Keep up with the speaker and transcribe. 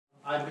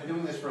I've been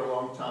doing this for a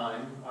long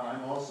time.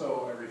 I'm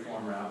also a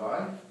Reform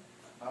rabbi,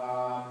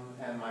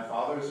 and my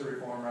father was a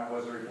Reform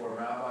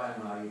rabbi,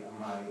 and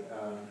my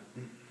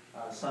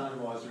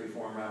son-in-law is a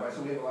Reform rabbi,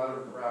 so we have a lot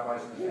of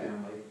rabbis in the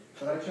family.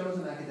 But I chose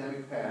an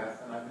academic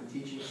path, and I've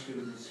been teaching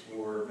students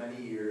for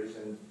many years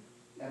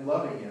and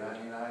loving it. I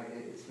mean,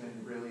 it's been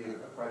really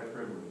quite a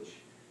privilege.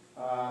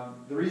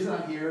 The reason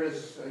I'm here,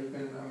 as you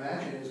can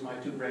imagine, is my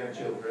two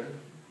grandchildren,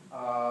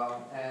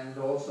 and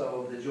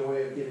also the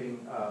joy of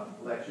giving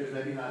lectures,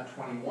 maybe not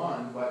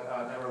 21, but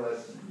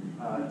nevertheless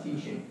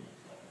teaching.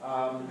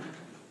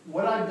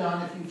 What I've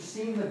done, if you've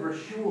seen the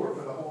brochure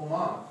for the whole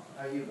month,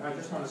 I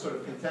just want to sort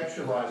of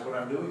contextualize what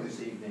I'm doing this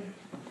evening.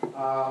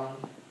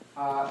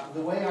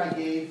 The way I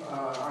gave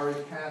Ari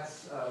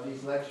Katz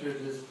these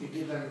lectures is to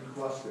give them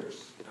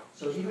clusters.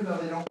 So even though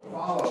they don't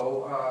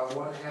follow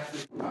one after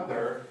the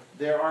other,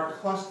 there are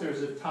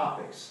clusters of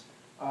topics.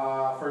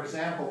 For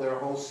example, there are a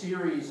whole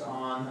series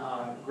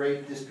on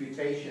great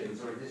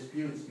disputations or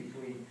disputes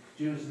between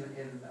Jews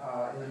in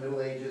the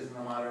Middle Ages and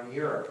the modern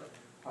era.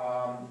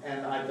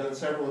 And I've done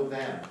several of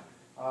them.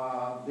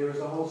 There's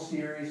a whole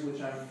series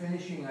which I'm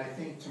finishing, I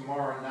think,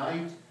 tomorrow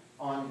night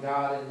on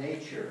God and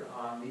nature,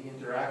 on the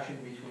interaction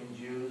between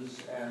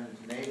Jews and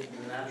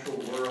the natural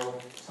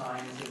world,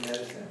 science and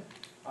medicine.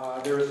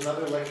 There is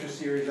another lecture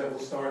series that will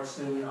start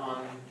soon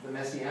on the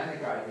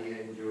Messianic idea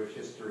in Jewish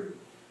history.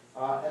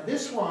 And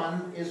this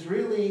one is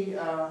really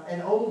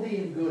an oldie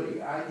and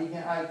goodie.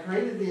 I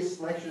created this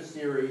lecture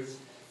series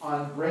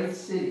on great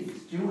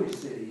cities, Jewish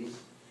cities,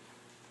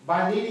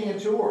 by leading a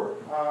tour.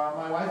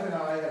 My wife and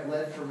I have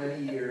led for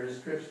many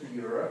years trips to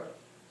Europe.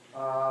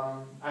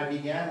 I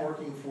began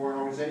working for an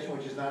organization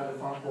which is now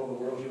defunct called the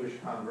World Jewish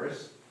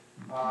Congress.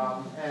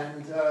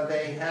 And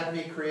they had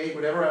me create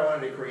whatever I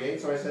wanted to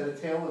create, so I said a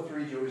tale of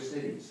 3 Jewish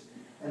cities.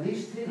 And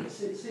these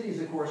cities,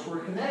 of course, were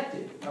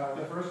connected.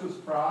 The first was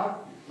Prague,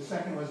 the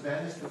second was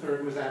Venice, the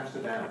third was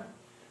Amsterdam.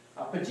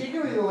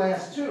 Particularly the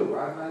last two.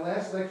 My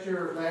last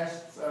lecture,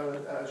 last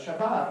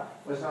Shabbat,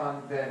 was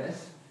on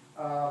Venice.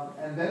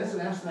 And Venice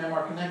and Amsterdam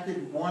are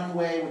connected one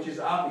way, which is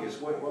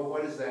obvious.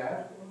 What is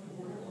that?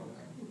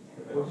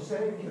 What did you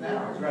say?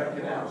 Canals, right,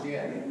 canals,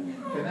 yeah.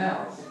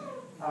 Canals.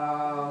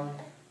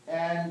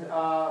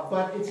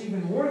 But it's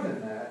even more than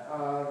that.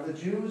 The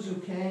Jews who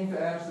came to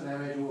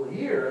Amsterdam, as you will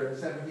hear, in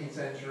the 17th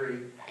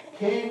century,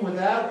 came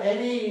without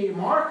any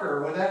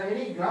marker, without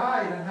any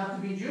guide on how to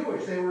be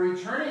Jewish. They were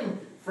returning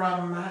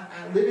from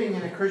living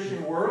in a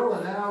Christian world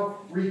and now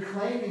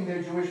reclaiming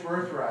their Jewish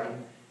birthright.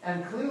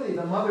 And clearly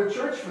the mother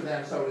church for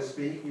them, so to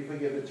speak, you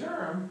forgive the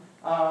term,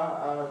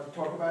 to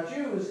talk about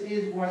Jews,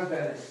 was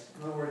Venice.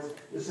 In other words,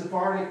 the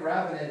Sephardic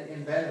rabbinate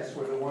in Venice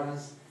were the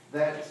ones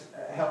that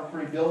helped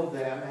rebuild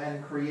them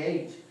and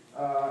create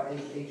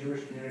a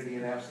Jewish community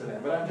in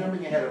Amsterdam. But I'm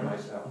jumping ahead of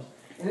myself.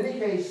 In any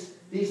case,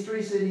 these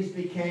 3 cities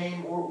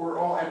became,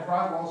 and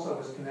Prague also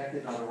was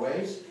connected in other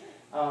ways,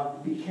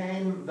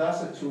 became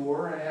thus a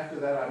tour, and after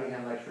that I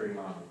began lecturing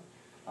on it.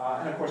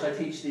 And of course I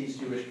teach these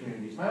Jewish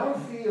communities. My own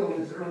field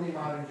is early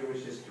modern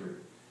Jewish history,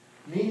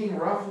 meaning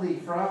roughly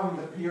from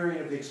the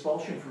period of the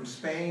expulsion from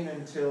Spain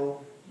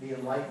until the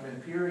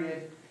Enlightenment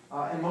period,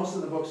 and most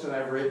of the books that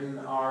I've written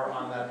are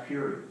on that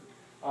period.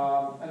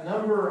 A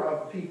number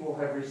of people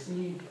have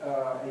received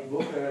a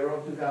book that I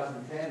wrote in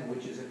 2010,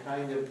 which is a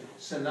kind of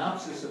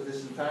synopsis of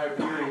this entire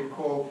period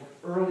called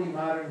Early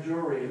Modern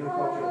Jewry, A New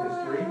Cultural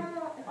History.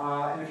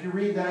 And if you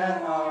read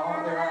that,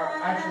 there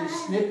are actually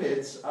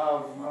snippets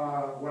of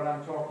what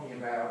I'm talking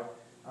about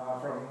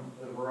from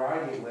the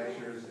variety of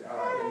lectures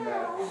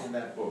in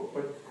that book.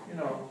 But, you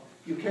know,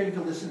 you came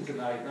to listen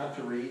tonight, not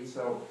to read,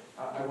 so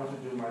I want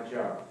to do my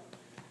job.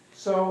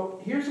 So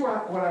here's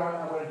what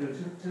I want to do.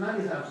 Tonight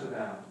is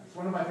Amsterdam. It's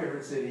one of my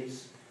favorite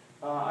cities.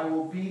 I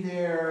will be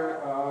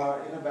there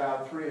in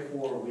about 3 or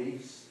 4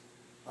 weeks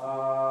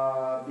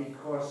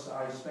because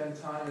I spend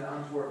time in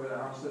Antwerp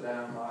and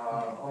Amsterdam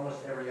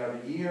almost every other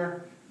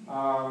year.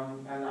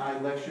 And I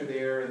lecture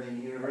there in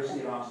the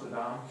University of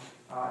Amsterdam.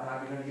 And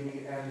I'm going to give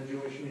you the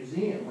Jewish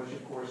Museum, which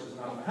of course is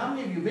another. How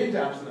many of you have been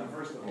to Amsterdam,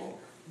 first of all?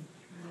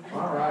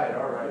 All right.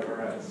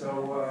 So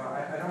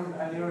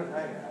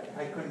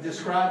I could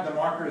describe the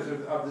markers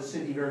of the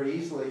city very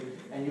easily,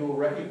 and you will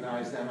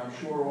recognize them. I'm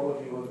sure all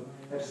of you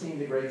have seen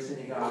the great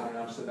synagogue in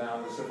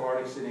Amsterdam, the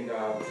Sephardic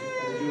synagogue,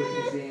 and the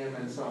Jewish Museum,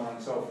 and so on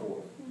and so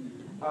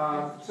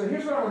forth. So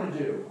here's what I want to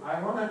do. I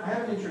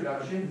have an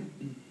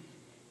introduction.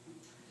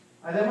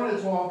 I then want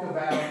to talk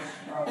about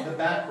the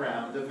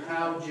background of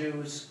how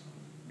Jews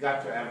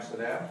got to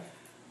Amsterdam,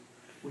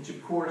 which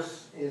of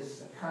course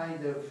is a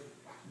kind of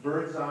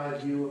bird's eye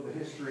view of the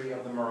history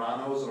of the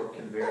Marranos or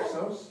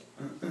Conversos.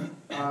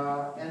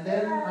 And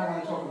then I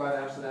want to talk about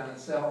Amsterdam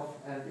itself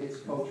and its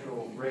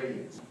cultural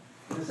radiance.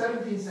 In the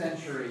 17th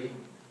century,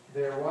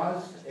 there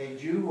was a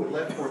Jew who had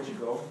left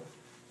Portugal,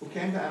 who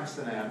came to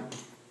Amsterdam.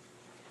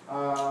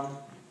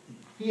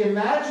 He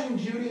imagined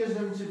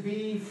Judaism to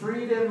be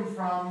freedom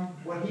from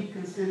what he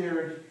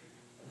considered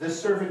the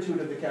servitude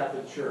of the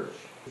Catholic Church,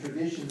 the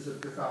traditions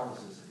of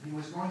Catholicism. He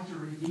was going to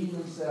redeem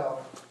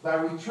himself by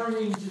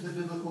returning to the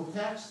biblical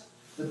text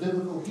the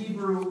biblical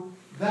Hebrew,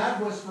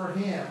 that was for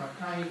him a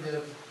kind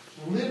of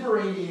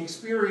liberating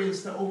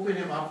experience to open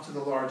him up to the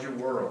larger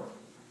world.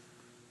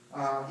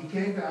 He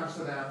came to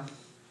Amsterdam.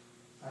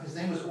 His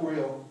name was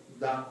Uriel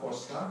da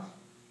Costa.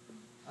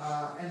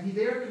 And he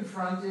there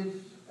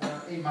confronted a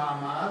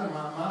ma'amad. A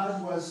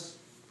ma'amad was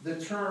the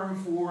term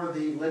for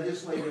the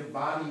legislative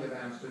body of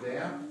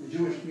Amsterdam, the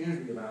Jewish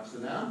community of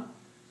Amsterdam,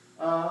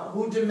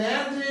 who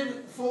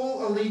demanded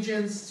full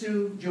allegiance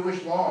to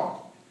Jewish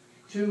law,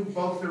 to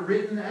both the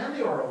written and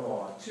the oral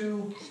law,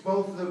 to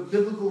both the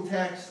biblical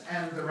text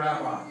and the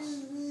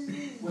rabbis,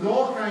 with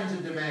all kinds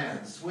of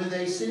demands, with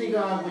a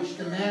synagogue which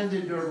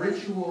demanded a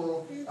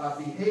ritual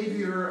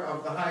behavior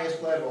of the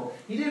highest level.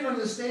 He didn't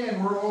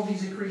understand where all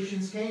these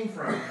accretions came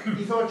from.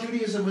 He thought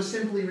Judaism was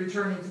simply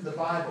returning to the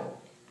Bible.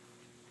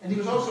 And he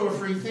was also a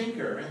free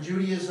thinker, and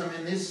Judaism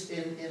in the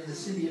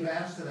city of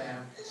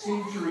Amsterdam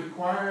seemed to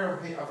require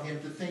of him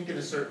to think in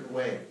a certain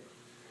way.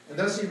 And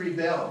thus he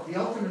rebelled. He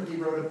ultimately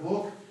wrote a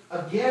book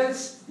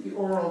against the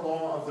oral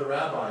law of the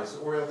rabbis,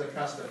 Uriel da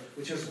Costa,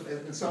 which has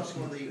been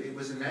subsequently, it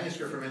was in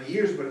manuscript for many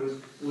years, but it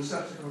was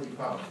subsequently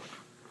published.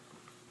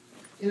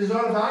 In his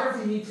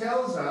autobiography, he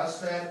tells us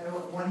that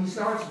when he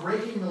starts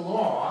breaking the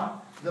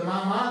law, the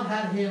ma'amad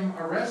had him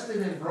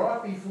arrested and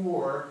brought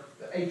before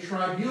a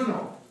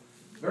tribunal,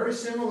 very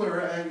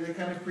similar, the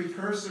kind of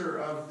precursor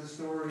of the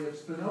story of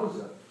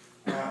Spinoza,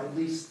 at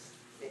least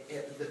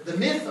the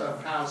myth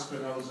of how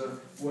Spinoza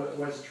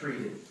was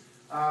treated.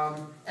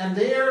 And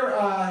there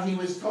he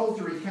was told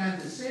to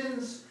recant his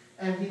sins,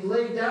 and he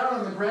laid down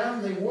on the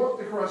ground. They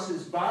walked across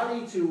his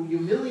body to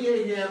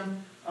humiliate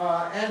him,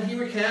 and he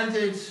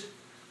recanted.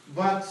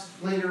 But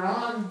later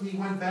on, he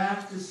went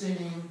back to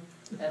sinning,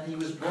 and he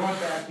was brought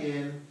back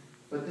in,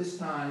 but this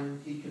time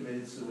he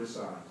committed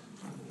suicide.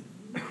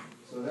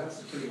 So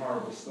that's a pretty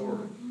horrible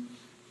story.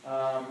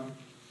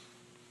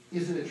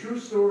 Is it a true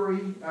story?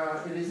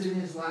 It is in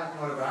his Latin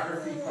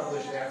autobiography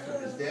published after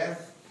his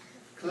death.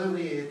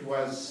 Clearly it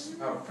was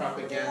of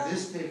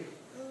propagandistic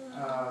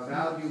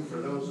value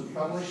for those who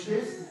published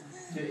it,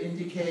 to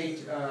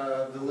indicate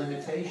the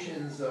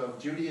limitations of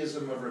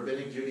Judaism, of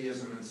rabbinic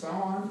Judaism, and so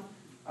on.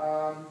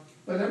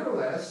 But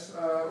nevertheless,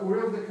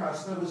 Uriel da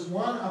Costa was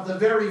one of the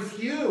very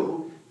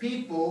few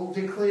people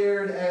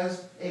declared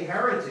as a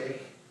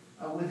heretic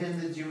within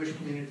the Jewish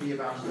community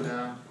of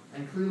Amsterdam,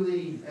 and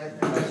clearly, as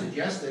I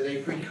suggested,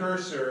 a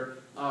precursor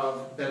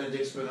of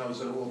Benedict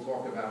Spinoza, who we'll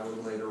talk about a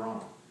little later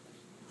on.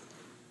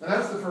 Now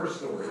that's the first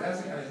story.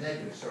 That's a kind of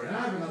negative story. Now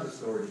I have another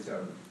story to tell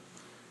you.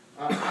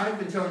 I've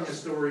been telling this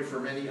story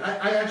for many...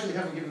 I actually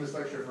haven't given this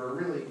lecture for a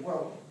really,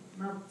 well,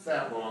 not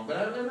that long,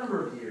 but a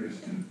number of years.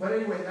 But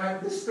anyway,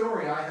 this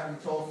story I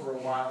haven't told for a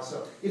while,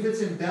 so if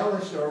it's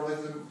embellished or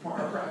with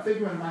a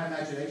figment of my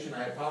imagination,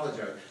 I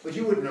apologize. But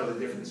you wouldn't know the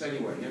difference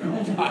anyway, you know,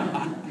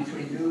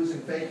 between news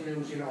and fake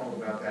news, you know all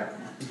about that.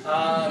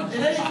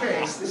 In any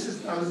case, this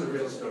is a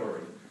real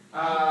story.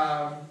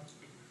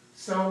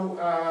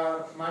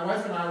 My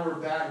wife and I were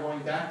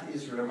going back to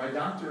Israel. My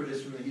doctorate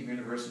is from the Hebrew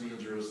University in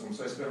Jerusalem,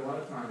 so I spent a lot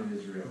of time in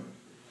Israel.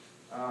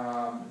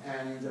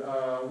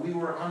 We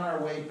were on our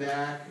way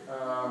back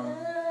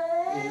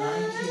in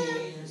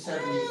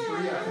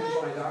 1973. I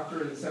finished my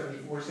doctorate in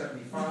 74,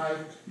 75,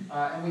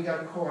 and we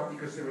got caught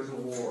because there was a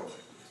war.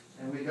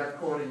 And we got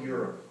caught in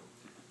Europe.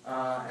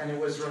 And it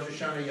was Rosh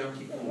Hashanah Yom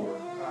Kippur.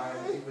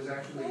 It was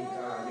actually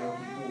Yom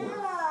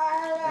Kippur.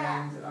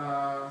 And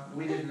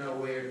we didn't know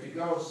where to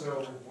go,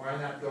 so why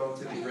not go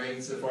to the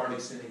great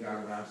Sephardic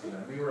synagogue of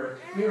Amsterdam? We were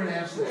in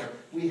Amsterdam.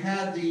 We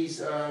had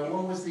these,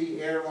 what was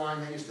the airline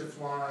that used to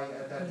fly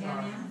at that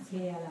time?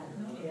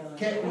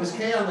 It was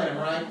KLM,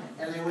 right?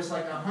 And there was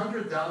like a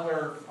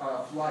 $100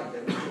 flight.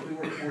 We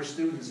were 4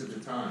 students at the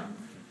time.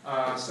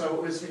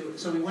 So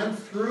we went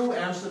through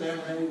Amsterdam,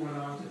 and then we went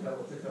on to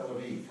Tel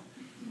Aviv.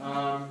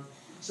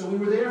 So we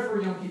were there for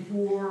Yom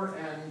Kippur,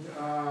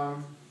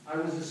 and I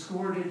was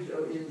escorted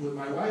in with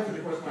my wife, and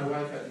of course my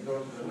wife had to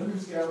go to the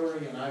women's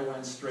gallery, and I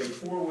went straight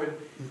forward.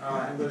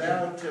 And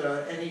without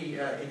any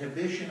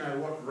inhibition, I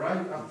walked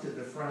right up to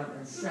the front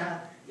and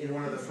sat in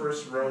one of the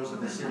first rows of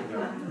the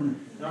synagogue.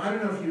 Now, I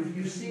don't know if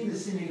you've seen the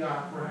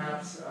synagogue,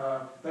 perhaps,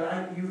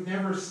 but you've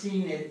never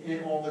seen it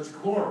in all its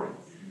glory.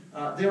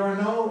 There's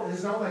no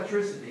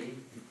electricity,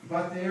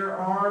 but there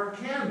are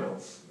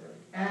candles.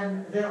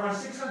 And there are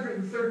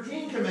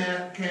 613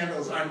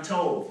 candles, I'm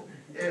told,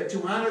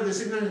 to honor the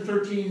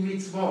 613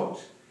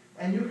 mitzvot.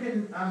 And you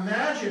can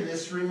imagine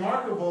this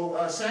remarkable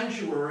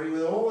sanctuary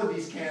with all of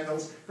these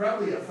candles,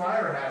 probably a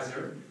fire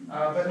hazard,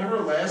 but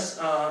nevertheless,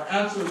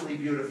 absolutely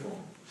beautiful.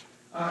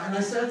 And I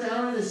sat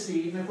down in a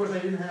seat, and of course I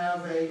didn't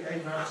have a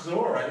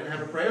machzor, I didn't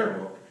have a prayer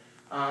book.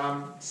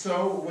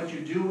 So what you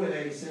do in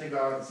a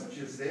synagogue such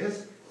as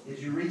this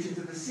is you reach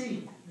into the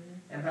seat.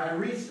 And I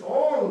reached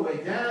all the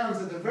way down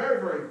to the very,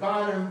 very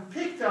bottom,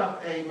 picked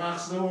up a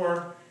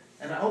machzor,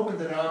 and I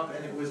opened it up,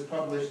 and it was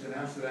published in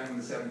Amsterdam in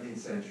the 17th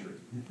century.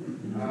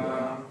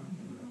 I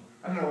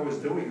don't know what I was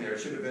doing there. It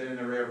should have been in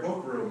a rare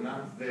book room,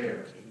 not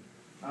there.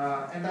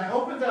 And I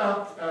opened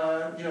up,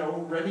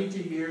 ready to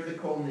hear the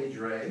Kol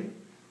Nidre.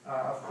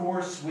 of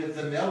course, with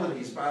the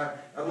melodies.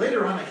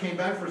 Later on, I came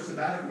back for a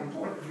sabbatical and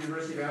taught at the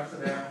University of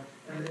Amsterdam,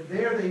 and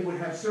there they would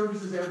have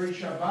services every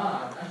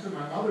Shabbat. Actually,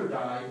 my mother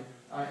died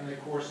in the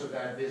course of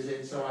that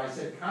visit, so I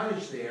said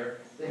cottage there.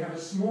 They have a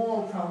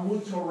small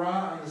Talmud Torah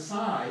on the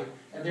side,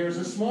 and there's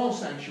a small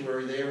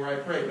sanctuary there where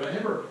I pray. But I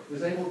never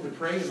was able to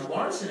pray in the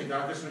large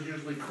synagogue. This was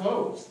usually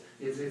closed.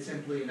 It's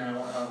simply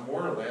now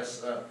more or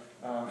less a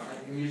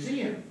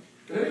museum.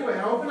 But anyway,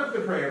 I opened up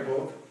the prayer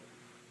book,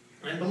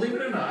 and believe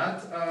it or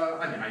not,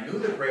 I knew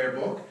the prayer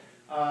book,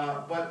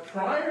 but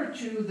prior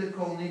to the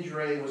Kol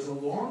Nidre was a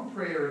long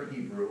prayer in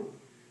Hebrew,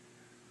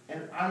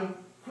 and I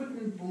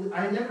couldn't believe,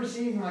 I had never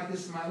seen anything like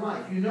this in my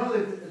life. You know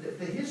that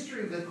the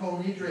history of the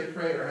Kol Nidre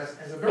prayer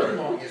has a very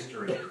long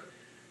history.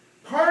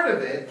 Part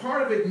of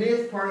it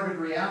myth, part of it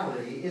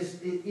reality,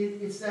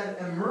 it's that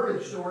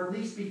emerged, or at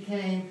least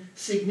became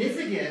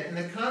significant in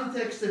the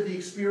context of the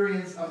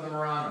experience of the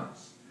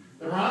Marranos.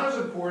 The Marranos,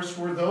 of course,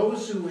 were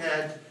those who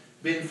had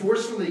been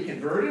forcefully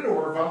converted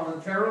or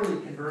voluntarily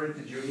converted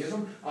to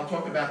Judaism. I'll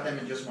talk about them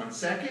in just 1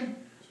 second.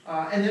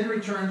 And then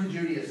returned to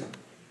Judaism.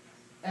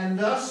 And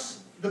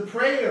thus, the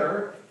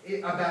prayer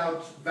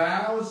about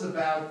vows,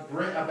 about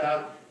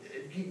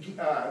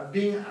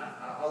being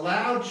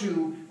allowed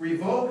to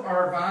revoke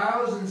our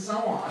vows and so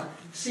on,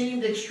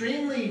 seemed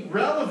extremely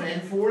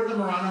relevant for the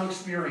Marrano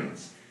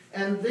experience.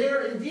 And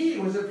there indeed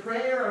was a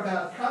prayer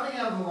about coming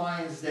out of the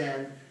lion's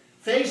den,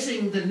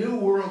 facing the new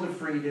world of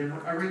freedom,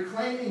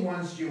 reclaiming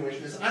one's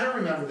Jewishness. I don't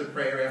remember the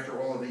prayer after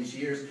all of these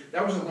years.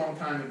 That was a long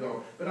time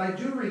ago. But I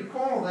do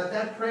recall that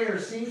that prayer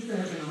seems to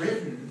have been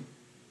written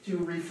to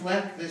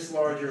reflect this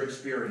larger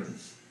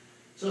experience.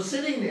 So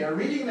sitting there,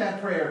 reading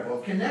that prayer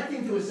book,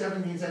 connecting to a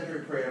 17th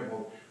century prayer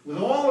book, with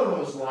all of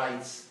those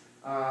lights,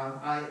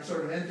 I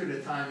sort of entered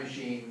a time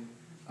machine,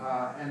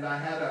 and I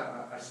had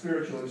a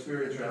spiritual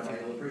experience. Rabbi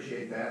will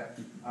appreciate that,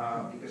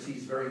 because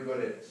he's very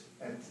good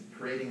at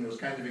creating those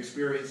kinds of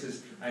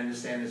experiences, I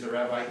understand, as a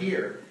rabbi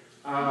here.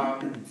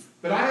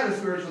 But I had a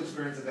spiritual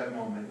experience at that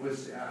moment.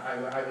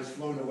 I was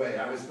flown away.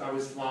 I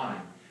was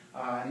flying.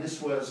 And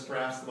this was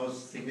perhaps the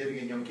most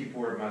significant Yom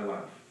Kippur of my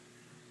life.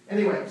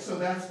 Anyway, so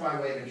that's by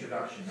way of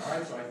introduction. All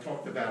right, so I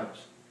talked about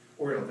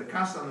Oriel de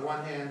Costa on the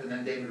one hand, and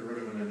then David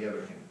Ruderman on the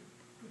other hand.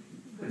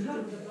 Would you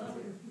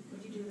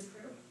do the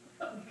prayer?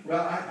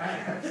 Well,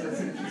 that's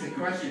an interesting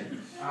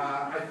question.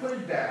 I put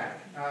it back.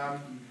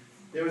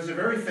 There was a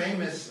very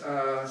famous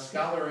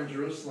scholar in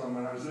Jerusalem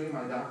when I was doing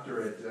my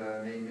doctorate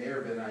named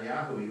Meir Ben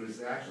Ayahu. He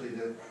was actually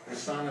the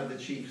son of the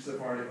chief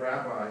Sephardic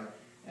rabbi.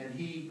 And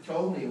he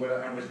told me when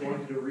I was going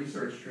to do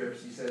research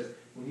trips, he says,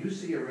 when you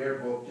see a rare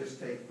book, just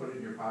put it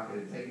in your pocket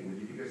and take it with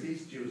you, because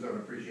these Jews don't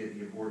appreciate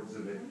the importance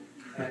of it.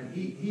 And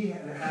he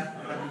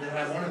happened to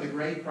have one of the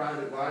great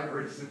private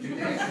libraries in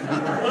Judaism.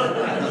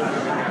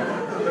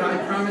 But I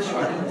promise you,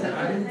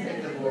 I didn't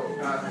take the book.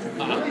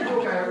 The only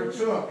book I ever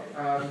took,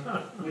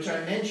 which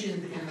I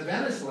mentioned in the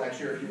Venice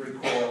lecture, if you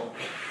recall,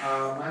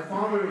 my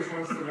father was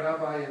once the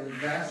rabbi in the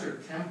Vassar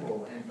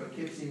Temple in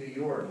Poughkeepsie, New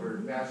York, where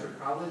Vassar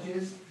College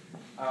is.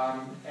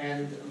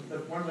 And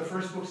one of the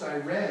first books I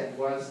read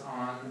was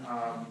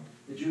on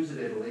the Jews of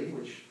Italy,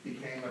 which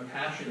became a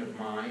passion of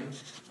mine,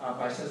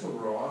 by Cecil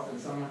Roth. And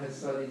someone had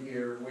studied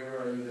here,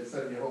 where are you, that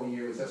studied a whole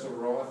year with Cecil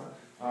Roth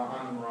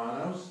on the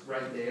Marranos,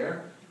 right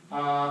there.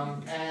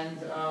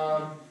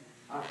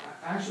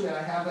 Actually,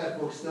 I have that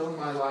book still in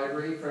my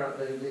library, for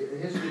the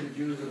history of the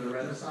Jews of the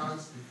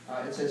Renaissance.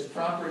 It says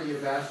property of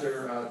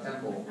Vassar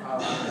Temple.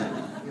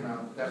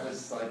 That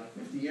was like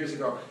 50 years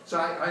ago. So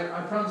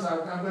I promise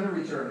I'm going to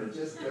return it,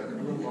 just a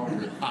little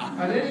longer.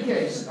 In any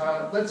case,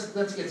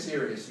 let's get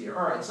serious here.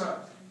 All right, so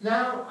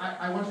now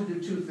I want to do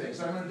two things.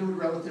 I'm going to do it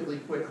relatively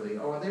quickly.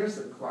 Oh, there's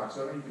the clock,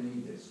 so I don't even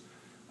need this.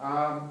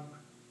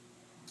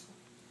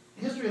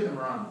 History of the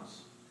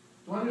Marranos.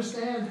 To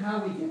understand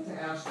how we get to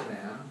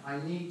Amsterdam, I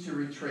need to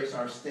retrace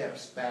our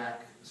steps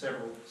back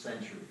several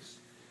centuries.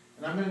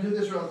 And I'm going to do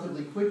this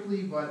relatively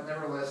quickly, but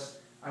nevertheless,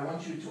 I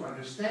want you to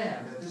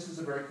understand that this is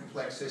a very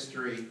complex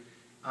history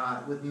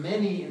with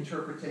many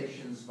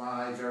interpretations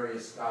by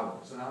various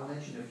scholars. And I'll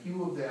mention a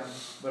few of them,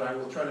 but I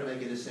will try to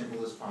make it as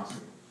simple as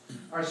possible.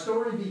 Our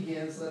story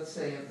begins, let's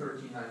say, in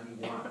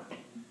 1391.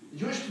 The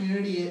Jewish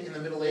community in the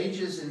Middle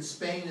Ages in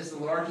Spain is the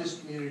largest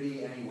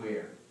community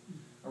anywhere.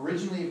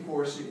 Originally, of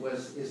course, it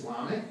was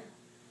Islamic,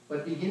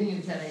 but beginning in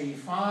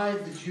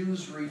 1085,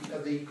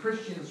 the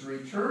Christians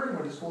return,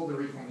 what is called the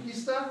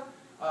Reconquista.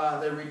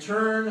 They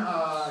return,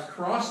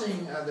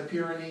 crossing the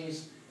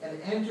Pyrenees,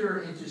 and enter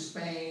into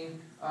Spain,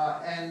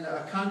 and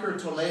conquer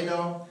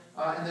Toledo,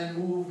 and then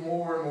move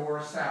more and more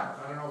south.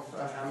 I don't know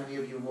how many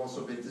of you have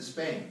also been to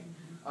Spain.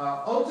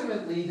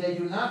 Ultimately, they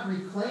do not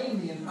reclaim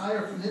the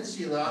entire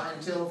peninsula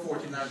until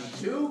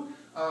 1492,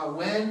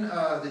 when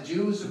the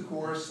Jews, of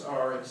course,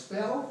 are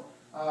expelled.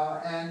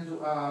 And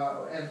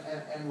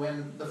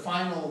when the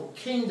final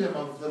kingdom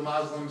of the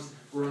Muslims,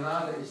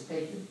 Granada, is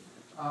taken.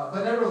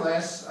 But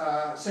nevertheless,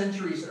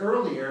 centuries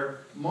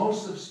earlier,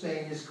 most of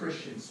Spain is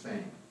Christian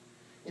Spain.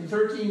 In the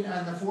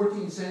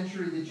 14th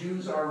century, the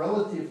Jews are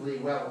relatively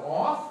well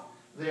off.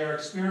 They're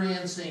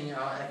experiencing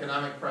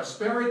economic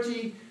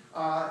prosperity.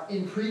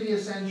 In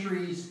previous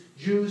centuries,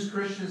 Jews,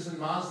 Christians, and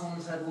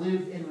Muslims had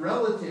lived in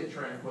relative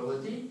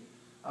tranquility.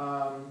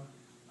 The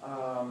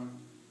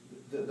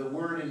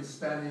word in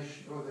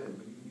Spanish,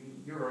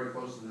 you're very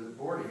close to the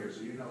border here,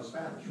 so you know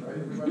Spanish, right,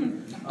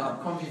 everybody?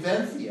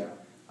 Convivencia.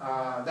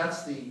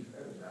 That's the,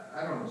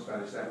 I don't know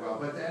Spanish that well,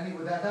 but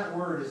anyway, that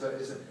word is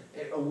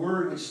a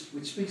word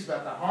which speaks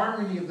about the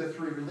harmony of the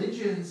three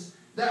religions.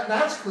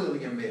 That's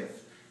clearly a myth.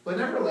 But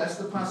nevertheless,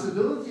 the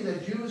possibility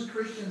that Jews,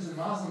 Christians, and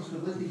Muslims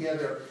could live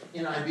together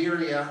in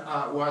Iberia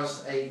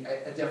was a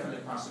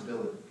definite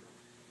possibility.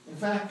 In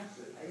fact,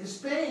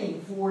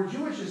 Spain, for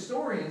Jewish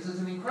historians, is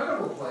an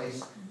incredible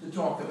place to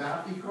talk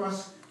about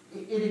because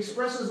it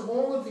expresses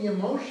all of the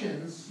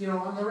emotions,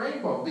 on the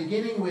rainbow,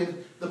 beginning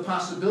with the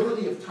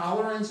possibility of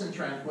tolerance and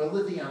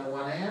tranquility on the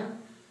one hand.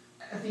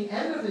 At the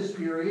end of this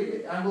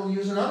period, I will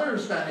use another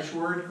Spanish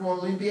word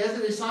called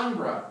limpieza de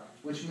sangre,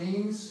 which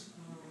means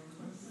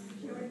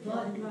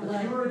the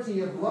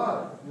purity of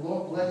blood.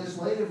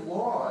 Legislative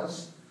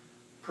laws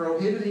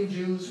prohibiting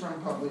Jews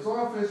from public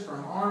office,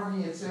 from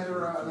army,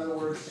 etc. In other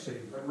words,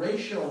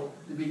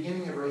 the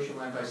beginning of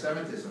racial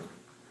anti-Semitism.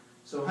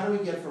 So how do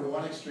we get from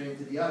one extreme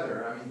to the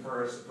other? I mean,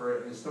 for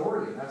an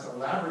historian, that's a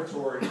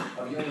laboratory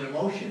of human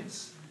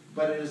emotions.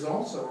 But it is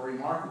also a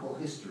remarkable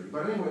history.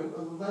 But anyway,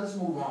 let's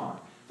move on.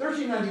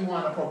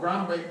 1391, a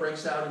pogrom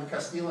breaks out in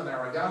Castile and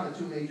Aragon, the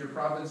two major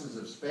provinces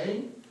of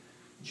Spain.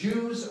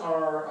 Jews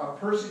are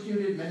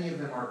persecuted, many of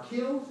them are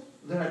killed.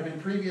 There had been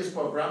previous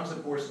pogroms,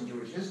 of course, in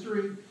Jewish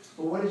history.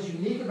 But what is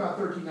unique about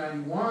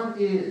 1391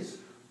 is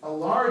a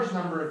large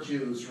number of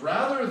Jews,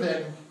 rather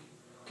than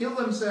kill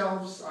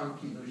themselves on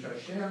Kiddush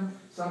Hashem,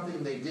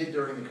 something they did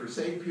during the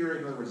Crusade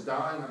period, in other words,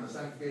 dying on the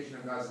sanctification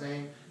of God's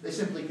name, they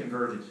simply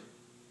converted.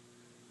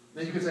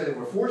 Then you could say they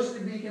were forced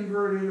to be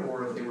converted,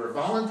 or if they were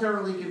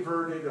voluntarily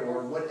converted,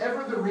 or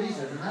whatever the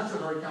reason, and that's a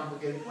very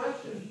complicated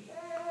question.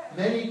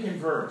 Many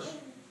convert.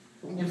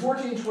 In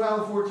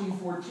 1412,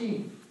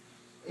 1414,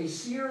 a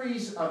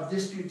series of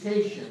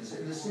disputations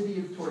in the city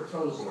of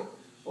Tortosa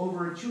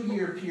over a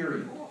 2-year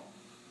period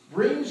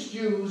brings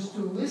Jews to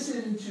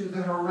listen to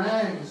the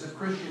harangues of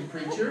Christian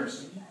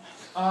preachers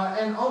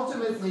and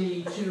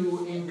ultimately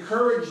to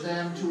encourage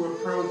them to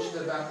approach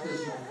the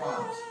baptismal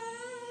font.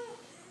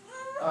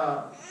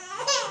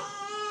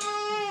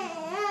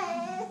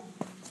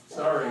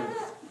 Sorry,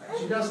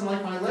 she doesn't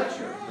like my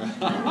lecture.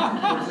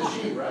 It's a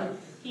she, right?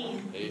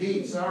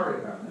 He,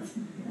 sorry about that.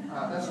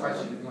 That's why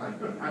she didn't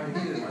like me. I mean,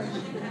 he didn't like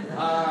me.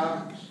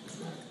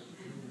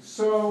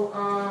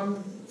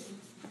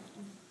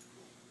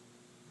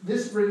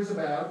 This brings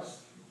about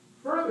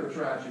further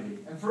tragedy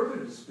and further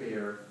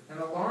despair, and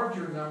a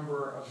larger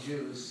number of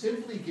Jews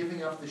simply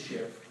giving up the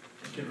ship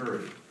and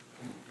converting.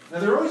 Now,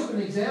 there have always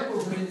been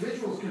examples of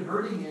individuals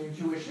converting in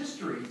Jewish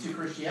history to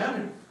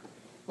Christianity,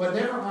 but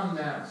never en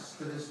masse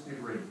to this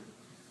degree.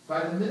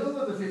 By the middle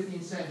of the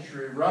 15th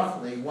century,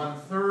 roughly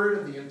 1/3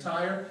 of the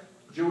entire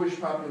Jewish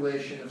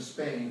population of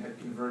Spain had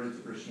converted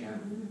to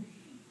Christianity.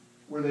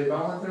 Were they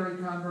voluntary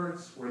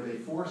converts? Were they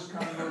forced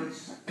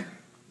converts?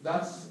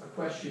 That's a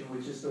question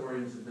which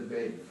historians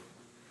debate.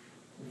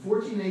 In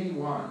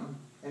 1481,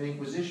 an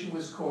inquisition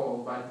was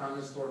called by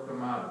Thomas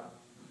Torquemada,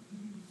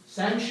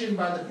 sanctioned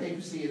by the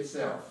papacy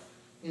itself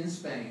in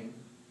Spain,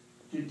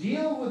 to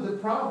deal with the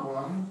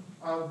problem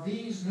of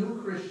these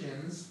new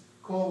Christians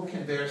called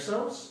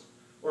conversos,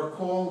 or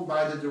called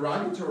by the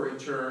derogatory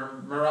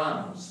term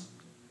marranos,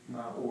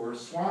 or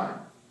swine.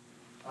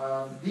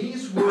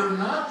 These were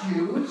not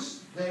Jews.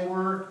 They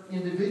were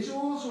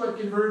individuals who had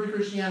converted to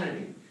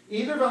Christianity,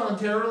 either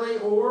voluntarily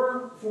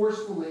or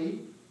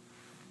forcefully,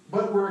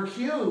 but were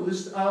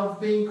accused of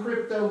being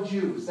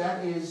crypto-Jews,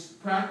 that is,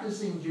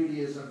 practicing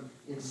Judaism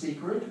in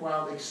secret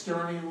while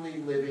externally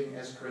living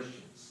as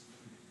Christians.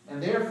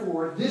 And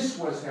therefore, this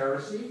was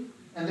heresy,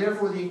 and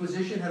therefore the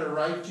Inquisition had a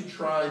right to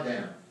try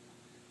them.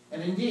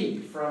 And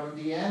indeed, from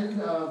the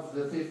end of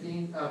the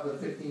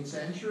 15th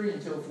century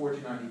until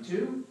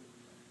 1492,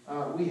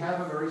 we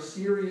have a very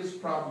serious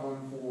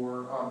problem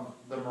for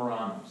the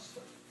Marranos.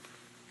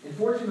 In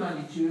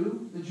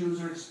 1492, the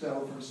Jews are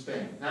expelled from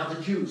Spain. Now, the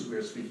Jews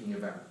we're speaking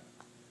about.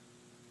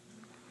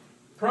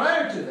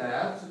 Prior to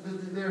that,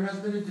 there has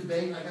been a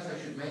debate, and I guess I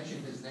should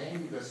mention his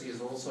name because he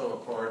is also a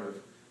part of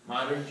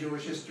modern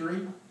Jewish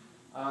history,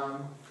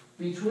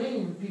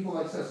 between people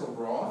like Cecil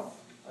Roth,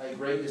 a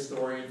great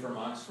historian from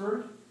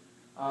Oxford,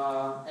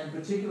 and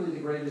particularly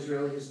the great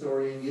Israeli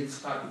historian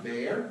Yitzhak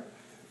Beer,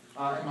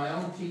 and my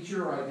own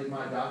teacher, I did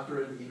my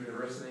doctorate at the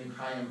university,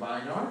 Chaim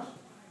Beinart,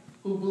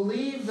 who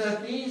believed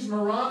that these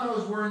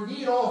Marranos were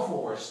indeed all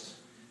forced,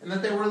 and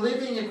that they were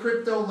living a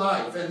crypto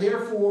life, and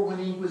therefore when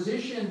the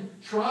Inquisition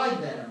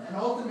tried them and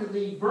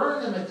ultimately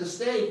burned them at the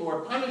stake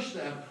or punished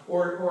them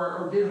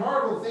or did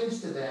horrible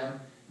things to them,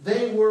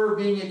 they were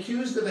being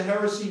accused of a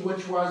heresy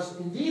which was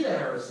indeed a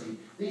heresy.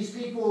 These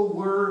people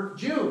were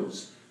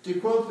Jews. To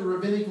quote the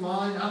rabbinic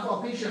line,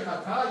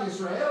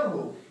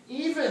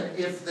 even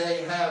if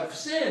they have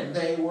sinned,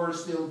 they were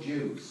still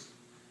Jews.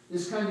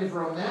 this kind of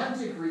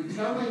romantic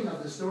retelling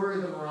of the story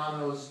of the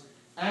Marranos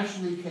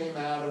actually came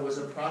out and was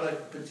a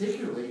product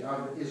particularly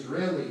of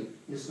Israeli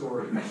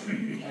historians.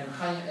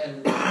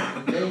 And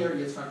Bayer,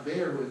 Yitzhak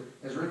Bayer, who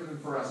has written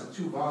for us a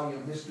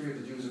 2-volume history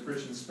of the Jews of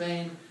Christian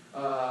Spain,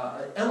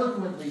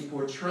 eloquently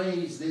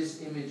portrays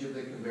this image of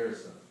the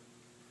Converso.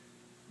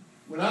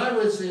 When I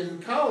was in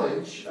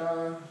college,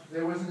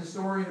 there was an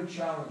historian who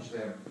challenged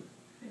them.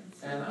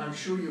 And I'm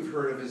sure you've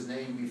heard of his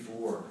name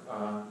before.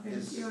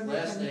 His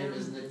last name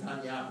is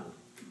Netanyahu.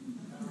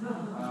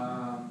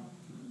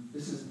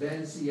 This is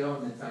Ben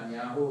Sion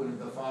Netanyahu, and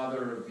the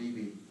father of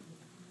Bibi.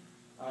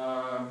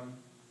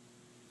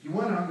 If you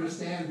want to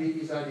understand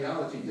Bibi's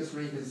ideology, just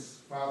read his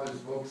father's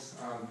books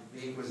on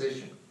the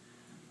Inquisition.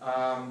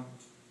 I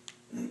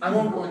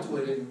won't go into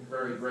it in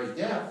very great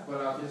depth,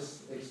 but I'll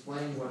just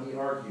explain what he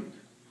argued.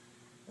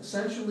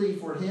 Essentially,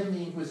 for him,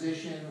 the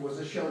Inquisition was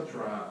a show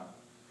trial.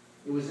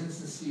 It was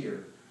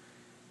insincere.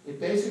 It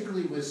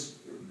basically was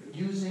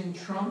using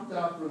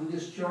trumped-up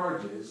religious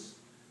charges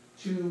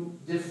to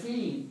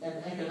defeat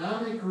an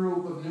economic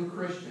group of new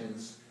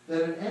Christians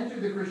that had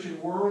entered the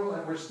Christian world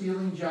and were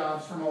stealing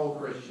jobs from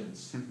old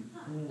Christians.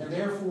 And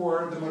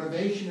therefore, the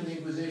motivation of the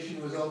Inquisition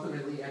was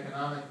ultimately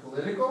economic,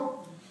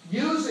 political,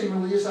 using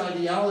religious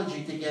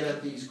ideology to get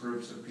at these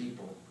groups of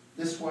people.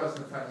 This was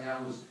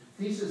Netanyahu's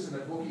thesis in a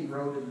book he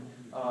wrote in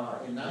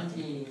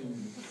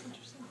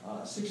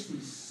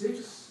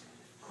 1966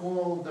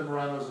 called The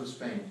Marranos of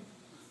Spain.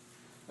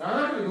 Now,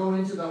 I'm not going to go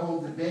into the whole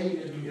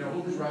debate and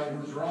who was right and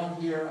who was wrong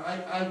here.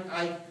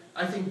 I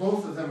think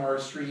both of them are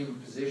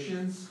extreme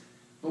positions.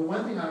 But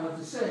one thing I want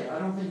to say, I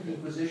don't think the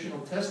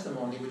Inquisitional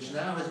testimony, which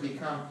now has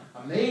become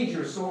a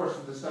major source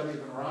for the study of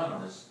the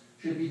Marranos,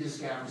 should be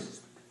discounted.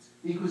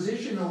 The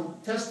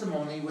Inquisitional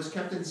testimony was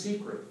kept in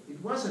secret.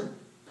 It wasn't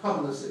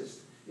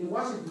publicized. It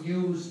wasn't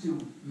used to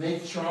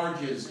make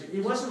charges.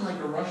 It wasn't like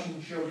a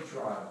Russian show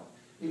trial.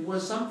 It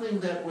was something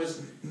that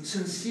was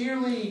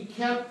sincerely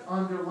kept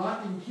under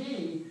lock and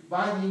key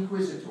by the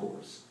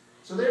inquisitors.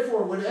 So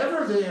therefore,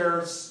 whatever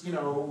their,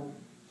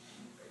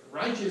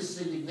 righteous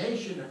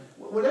indignation,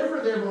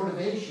 whatever their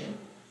motivation,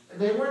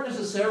 they weren't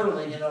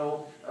necessarily,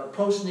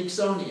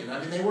 post-Nixonian. I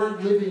mean, they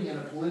weren't living in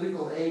a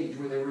political age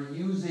where they were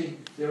using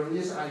their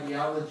religious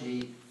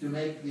ideology to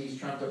make these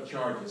trumped-up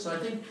charges. So I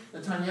think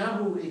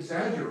Netanyahu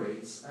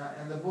exaggerates,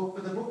 but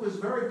the book was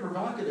very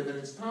provocative in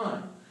its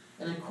time,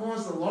 and it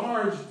caused a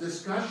large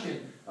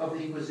discussion of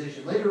the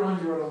Inquisition. Later on,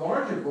 he wrote a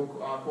larger book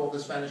called The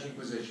Spanish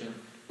Inquisition,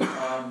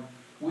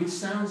 which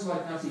sounds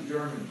like Nazi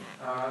Germany.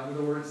 In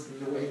other words,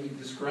 the way he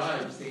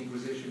describes the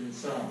Inquisition and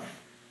so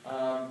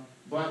on.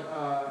 But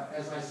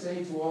as I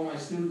say to all my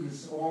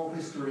students, all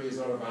history is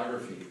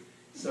autobiography.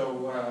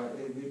 So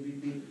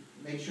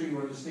make sure you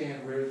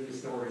understand where the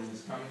historian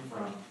is coming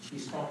from.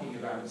 He's talking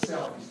about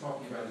himself. He's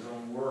talking about his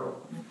own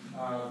world,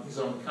 his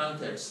own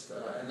context.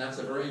 And that's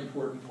a very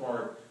important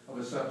part of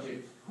a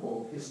subject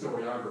called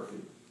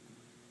historiography.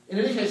 In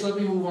any case, let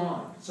me move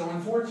on. So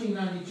in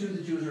 1492,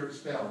 the Jews are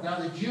expelled. Now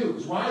the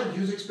Jews, why are the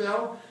Jews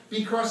expelled?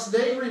 Because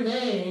they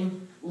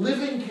remain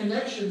living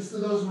connections to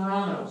those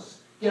Marranos.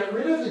 Get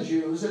rid of the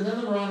Jews, and then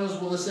the Marranos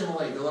will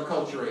assimilate, they'll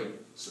acculturate.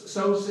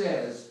 So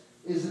says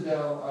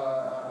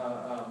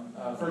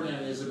Ferdinand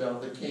and Isabel,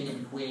 the king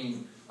and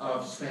queen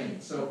of Spain.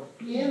 So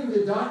in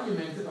the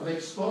document of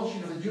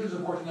expulsion of the Jews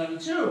of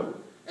 1492,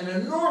 an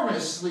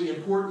enormously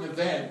important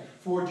event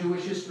for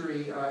Jewish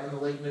history in the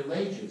late Middle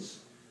Ages,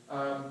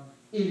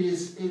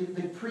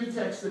 the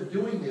pretext of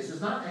doing this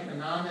is not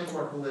economic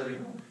or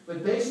political,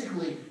 but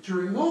basically to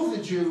remove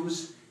the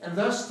Jews and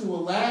thus to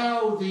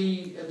allow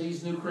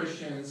these new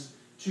Christians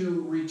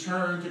to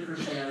return to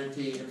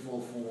Christianity in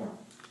full form.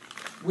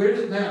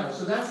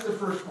 So that's the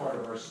first part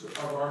of our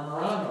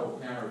Marrano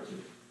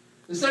narrative.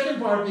 The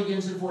second part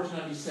begins in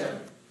 1497.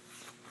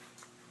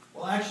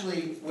 Well,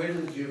 actually, where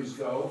do the Jews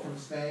go from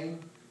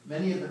Spain?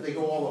 Many of them, they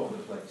go all over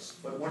the place.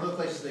 But one of the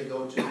places they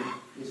go to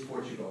is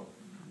Portugal.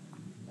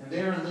 And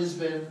there in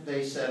Lisbon,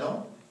 they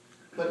settle.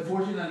 But in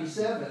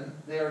 1497,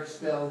 they are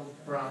expelled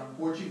from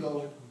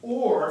Portugal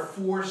or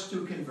forced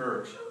to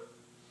convert.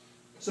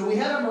 So we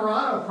had a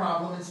Marrano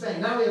problem in Spain.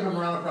 Now we have a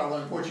Marrano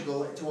problem in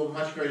Portugal to a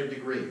much greater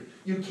degree.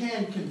 You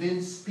can't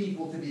convince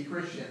people to be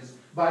Christians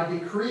by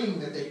decreeing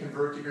that they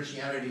convert to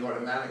Christianity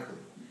automatically.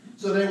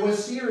 So there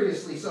was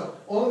so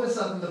all of a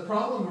sudden the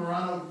problem of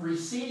Marrano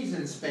recedes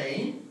in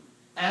Spain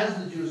as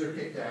the Jews are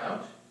kicked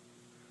out.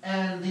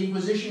 And the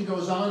Inquisition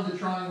goes on to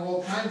trying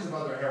all kinds of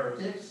other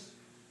heretics.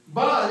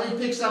 But it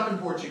picks up in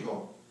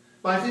Portugal.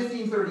 By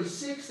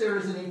 1536, there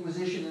is an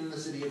Inquisition in the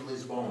city of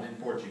Lisbon in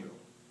Portugal.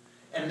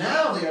 And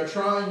now they are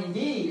trying,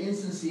 indeed,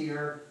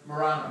 insincere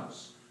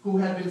Marranos, who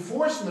had been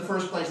forced in the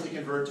first place to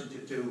convert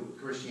to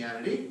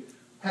Christianity,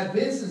 had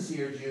been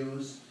sincere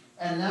Jews,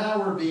 and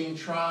now were being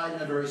tried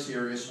in a very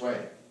serious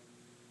way.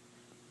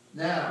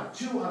 Now,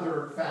 two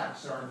other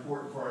facts are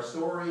important for our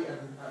story,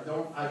 and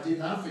I did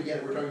not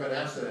forget we're talking about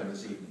Amsterdam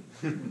this evening.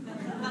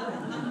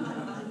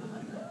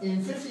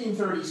 In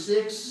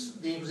 1536,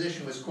 the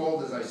Inquisition was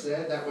called, as I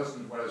said. That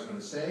wasn't what I was going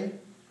to say.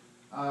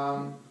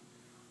 In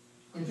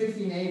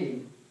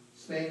 1580,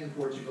 Spain and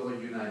Portugal are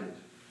united.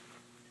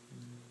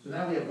 So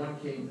now we have one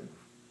kingdom.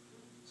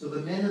 So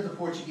the men of the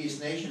Portuguese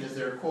nation, as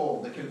they're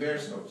called, the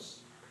Conversos,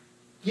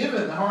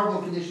 given the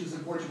horrible conditions in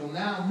Portugal,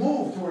 now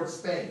move towards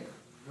Spain.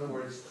 In other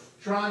words,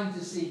 trying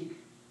to seek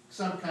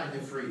some kind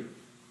of freedom.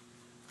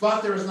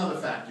 But there is another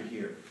factor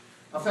here.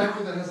 A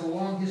factor that has a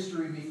long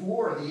history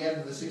before the end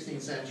of the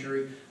 16th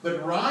century,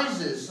 but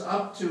rises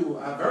up to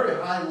a very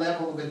high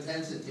level of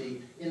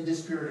intensity in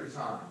this period of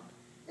time.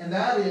 And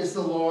that is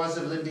the laws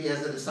of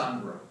limpieza de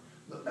sangre.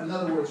 In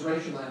other words,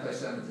 racial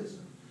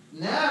anti-Semitism.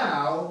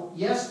 Now,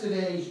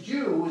 yesterday's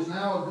Jew who is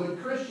now a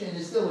good Christian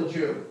is still a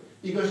Jew,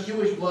 because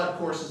Jewish blood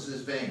courses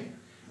his vein.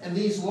 And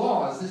these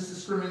laws, this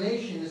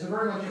discrimination, is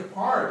very much a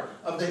part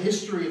of the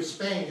history of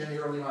Spain in the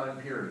early modern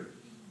period.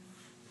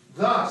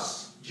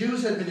 Thus,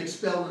 Jews had been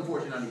expelled in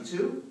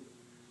 1492,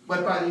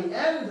 but by the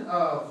end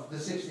of the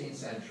 16th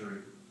century,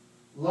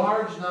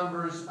 large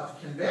numbers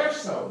of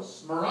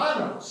conversos,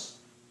 Moranos,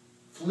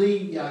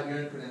 flee the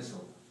Iberian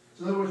Peninsula.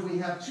 So in other words, we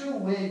have two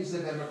waves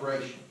of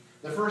immigration.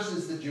 The first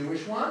is the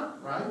Jewish one,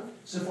 right?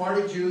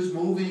 Sephardic Jews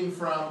moving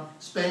from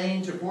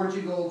Spain to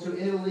Portugal to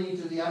Italy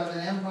to the Ottoman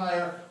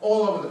Empire,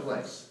 all over the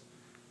place.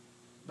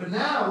 But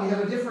now we have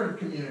a different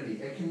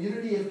community, a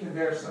community of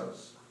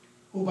conversos,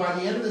 who by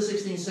the end of the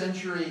 16th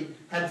century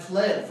had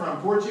fled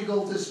from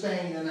Portugal to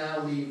Spain and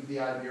now leave the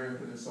Iberian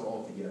Peninsula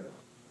altogether.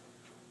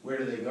 Where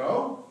do they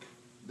go?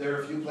 There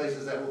are a few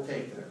places that will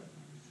take them.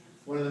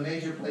 One of the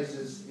major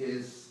places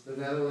is the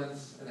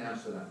Netherlands and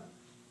Amsterdam.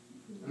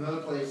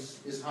 Another place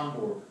is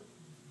Hamburg.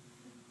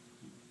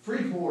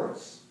 Free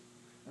ports.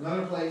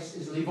 Another place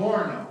is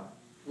Livorno,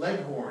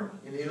 Leghorn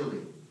in Italy.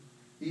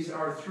 These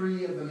are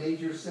three of the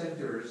major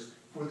centers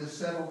for the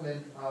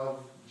settlement of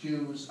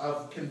Jews,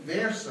 of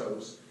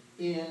conversos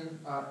in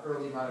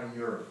early modern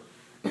Europe.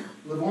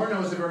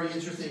 Livorno is a very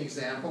interesting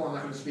example. I'm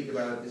not going to speak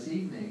about it this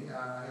evening.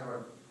 I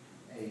have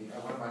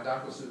one of my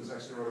doctoral students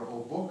actually wrote a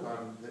whole book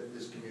on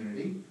this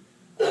community.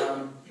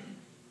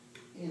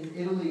 In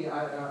Italy,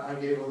 I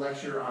gave a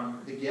lecture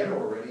on the ghetto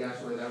already.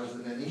 Actually, that was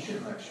the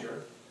Venetian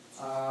lecture.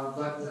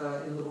 But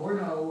in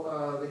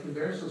Livorno, the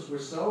conversos were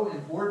so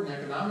important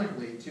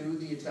economically to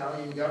the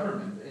Italian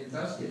government in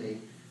Tuscany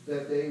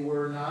that they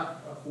were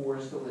not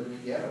forced to live in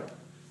the ghetto.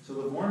 So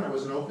Livorno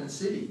was an open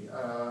city.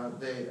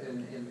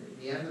 In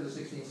the end of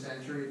the 16th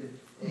century,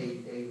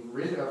 a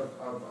writ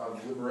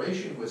of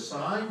liberation was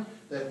signed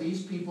that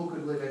these people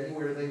could live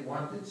anywhere they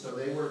wanted. So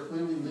they were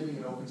clearly living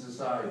in open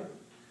society.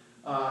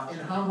 In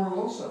Hamburg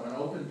also, an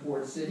open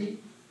port city,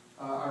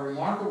 a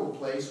remarkable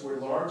place where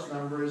large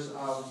numbers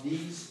of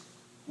these,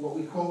 what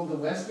we call the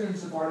Western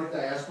Sephardic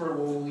diaspora,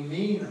 what we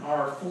mean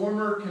are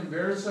former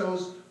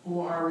conversos who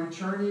are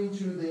returning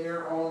to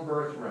their own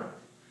birthright.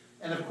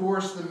 And of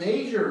course, the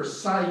major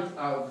site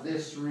of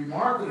this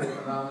remarkable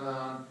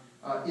phenomenon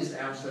is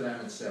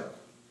Amsterdam itself.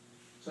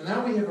 So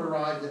now we have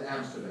arrived at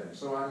Amsterdam.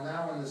 So I'm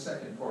now in the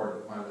second part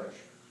of my lecture.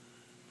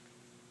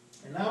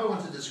 And now I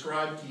want to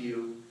describe to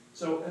you,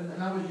 and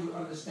now would you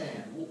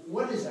understand,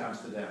 what is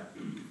Amsterdam?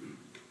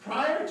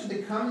 Prior to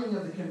the coming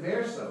of the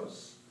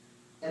conversos,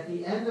 at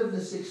the end of the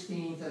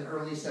 16th and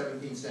early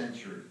 17th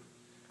century,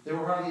 there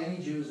were hardly any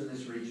Jews in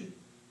this region.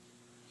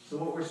 So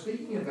what we're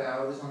speaking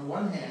about is, on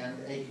one hand,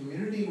 a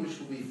community which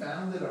will be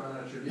founded on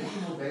a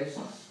traditional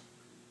basis,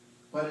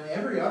 but in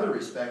every other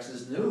respect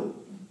is new.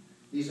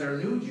 These are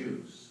new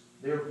Jews.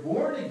 They're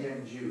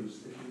born-again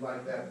Jews, if you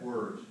like that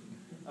word.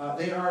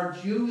 They are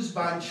Jews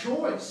by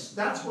choice.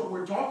 That's what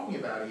we're talking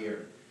about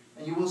here.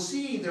 And you will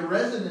see the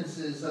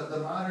resonances of the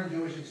modern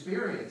Jewish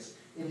experience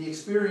in the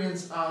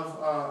experience of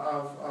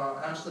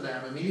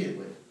Amsterdam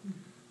immediately.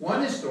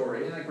 One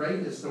historian, a great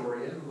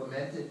historian,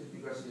 lamented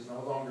because he's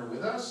no longer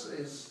with us,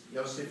 is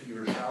Yosef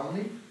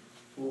Yerushalmi,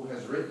 who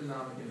has written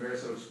on the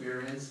Converso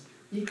experience.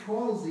 He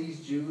calls these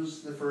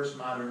Jews the first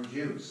modern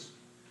Jews.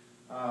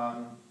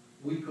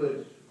 We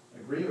could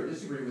agree or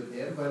disagree with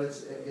him, but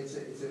it's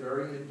a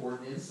very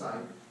important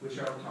insight, which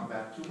I'll come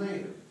back to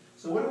later.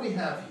 So what do we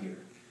have here?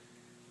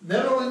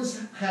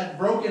 Netherlands had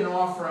broken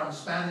off from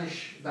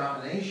Spanish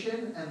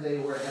domination, and they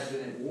had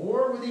been at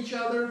war with each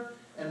other,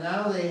 and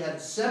now they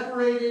had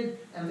separated,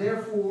 and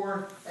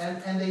therefore,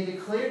 and they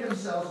declared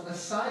themselves a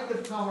site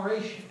of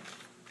toleration.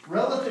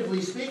 Relatively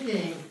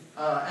speaking,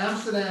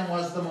 Amsterdam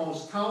was the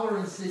most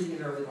tolerant city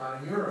in early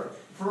modern Europe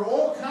for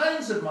all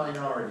kinds of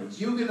minorities,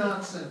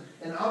 Huguenots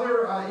and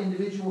other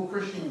individual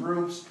Christian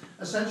groups.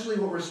 Essentially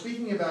what we're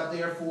speaking about,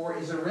 therefore,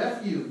 is a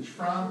refuge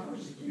from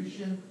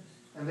persecution,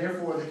 and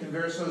therefore the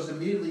conversos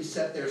immediately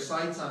set their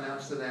sights on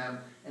Amsterdam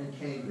and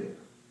came there.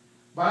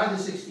 By the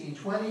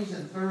 1620s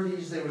and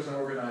 30s, there was an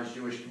organized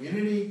Jewish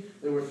community.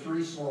 There were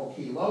 3 small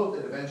kihlot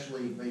that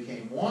eventually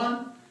became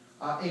one.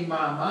 A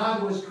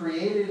ma'amad was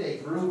created,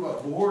 a group,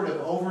 a board of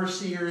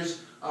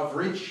overseers of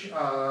rich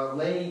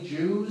lay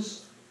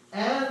Jews,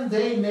 and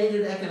they made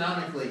it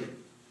economically.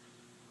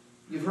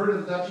 You've heard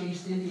of the Dutch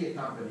East India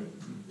Company,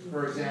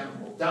 for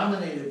example,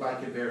 dominated by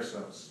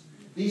conversos.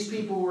 These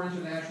people were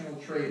international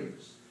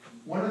traders.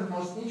 One of the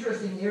most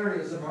interesting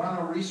areas of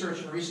Marano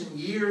research in recent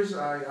years,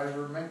 I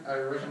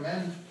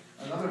recommend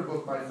another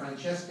book by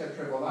Francesca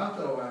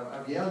Trevolato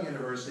of Yale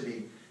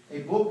University, a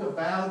book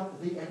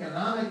about the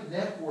economic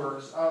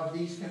networks of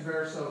these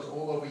conversos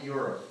all over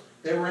Europe.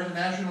 They were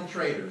international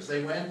traders.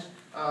 They went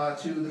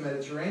to the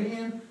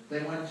Mediterranean.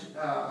 They went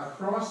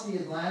across the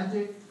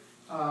Atlantic.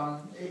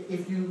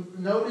 If you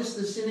notice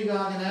the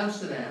synagogue in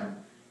Amsterdam,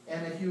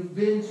 and if you've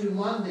been to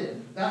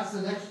London, that's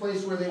the next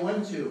place where they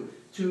went to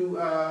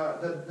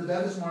the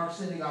Bevesmark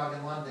Synagogue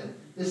in London.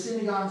 The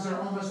synagogues are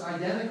almost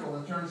identical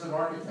in terms of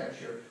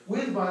architecture,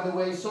 with, by the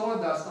way,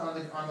 sawdust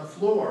on the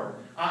floor.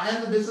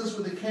 And the business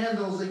with the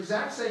candles, the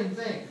exact same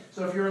thing.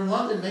 So if you're in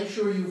London, make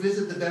sure you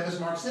visit the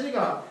Bevesmark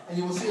Synagogue, and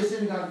you will see a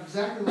synagogue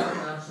exactly like in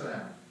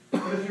Amsterdam.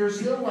 But if you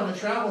still want to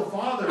travel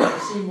farther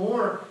and see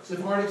more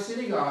Sephardic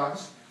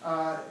synagogues,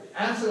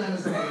 Amsterdam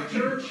is another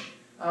church.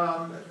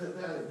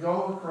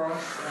 Go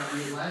across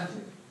the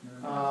Atlantic,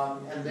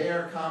 and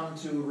there come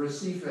to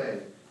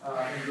Recife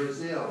in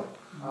Brazil,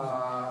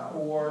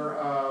 or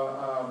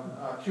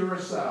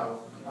Curacao.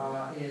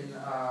 In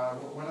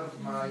one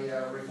of my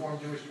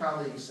Reformed Jewish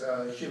colleagues,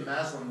 Shim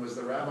Maslin, was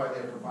the rabbi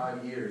there for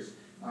 5 years.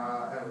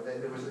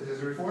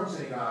 There's a Reformed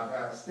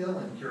synagogue still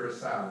in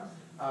Curacao.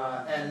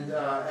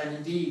 And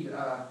indeed,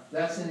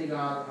 that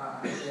synagogue,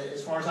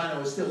 as far as I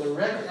know, is still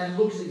erect and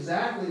looks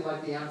exactly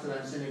like the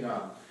Amsterdam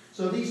synagogue.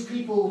 So these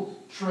people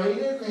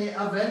traded, they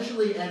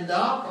eventually end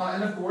up,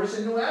 and of course,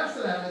 in New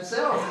Amsterdam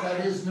itself,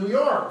 that is New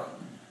York.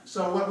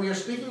 So what we are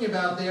speaking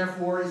about,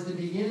 therefore, is the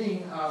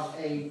beginning of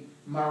a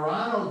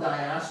Marrano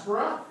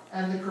diaspora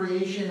and the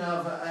creation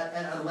of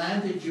an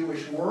Atlantic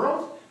Jewish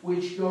world,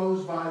 which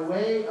goes by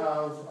way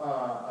of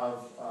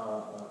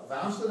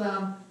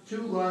Amsterdam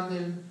to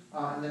London,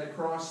 and then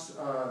across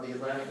the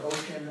Atlantic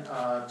Ocean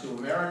to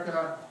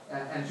America,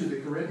 and to the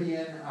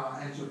Caribbean,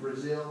 and to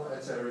Brazil,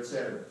 etc.,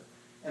 etc.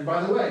 And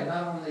by the way,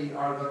 not only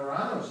are the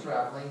Marranos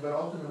traveling, but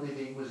ultimately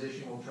the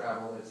Inquisition will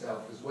travel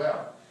itself as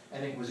well.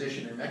 An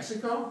Inquisition in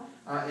Mexico,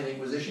 an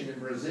Inquisition in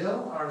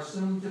Brazil are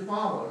soon to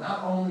follow,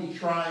 not only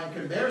trying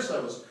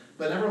conversos,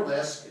 but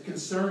nevertheless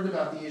concerned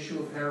about the issue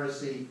of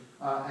heresy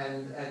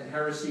and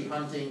heresy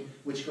hunting,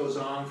 which goes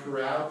on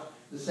throughout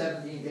the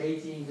 17th,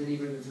 18th, and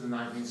even into the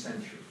 19th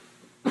century.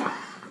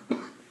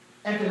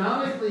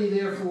 Economically,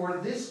 therefore,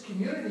 this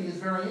community is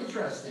very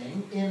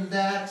interesting in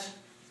that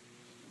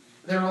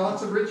there are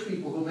lots of rich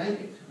people who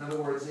make it. In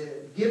other words,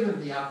 given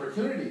the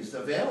opportunities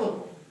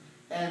available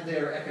and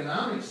their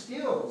economic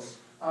skills,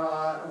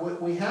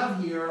 what we have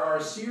here are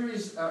a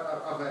series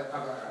of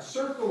a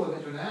circle of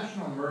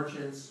international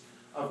merchants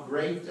of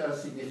great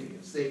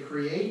significance.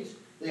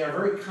 They are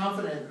very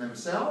confident in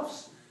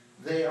themselves.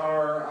 They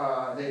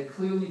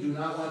clearly do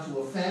not want to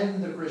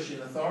offend the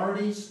Christian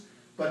authorities,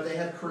 but they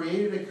have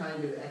created a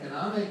kind of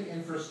economic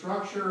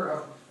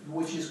infrastructure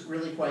which is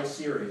really quite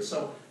serious.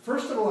 So,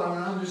 first of all, I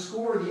want to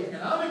underscore the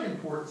economic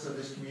importance of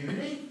this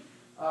community.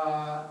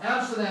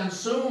 Amsterdam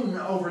soon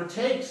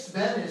overtakes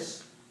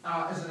Venice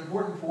as an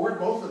important port.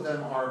 Both of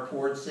them are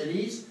port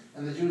cities,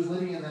 and the Jews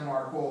living in them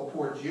are called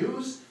port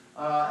Jews.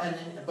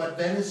 But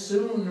Venice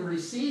soon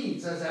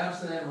recedes as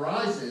Amsterdam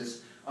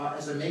rises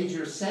as a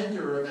major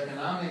center of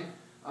economic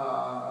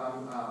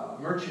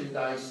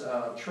merchandise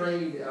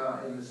trade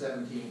in the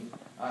 17th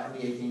and the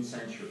 18th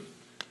century.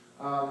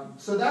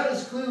 So that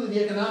is clearly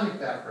the economic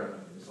background.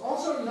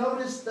 Also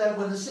notice that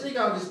when the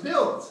synagogue is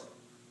built,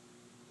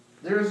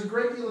 there is a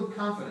great deal of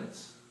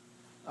confidence.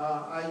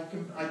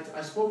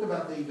 I spoke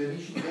about the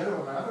Venetian ghetto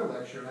in my other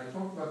lecture, and I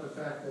talked about the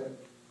fact that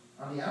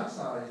on the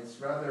outside it's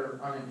rather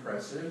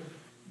unimpressive,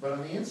 but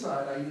on the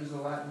inside I use the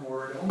Latin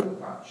word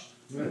umgepatscht,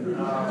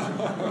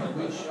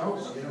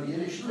 which,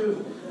 Yiddish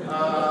too.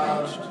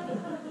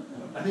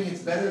 I think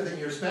it's better than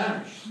your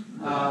Spanish.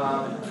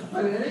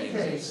 But in any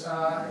case,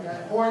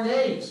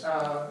 ornate,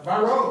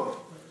 baroque.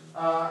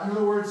 In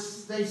other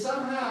words, they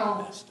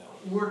somehow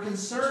were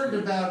concerned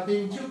about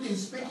being too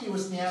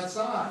conspicuous on the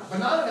outside. But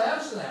not of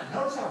Amsterdam.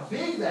 Notice how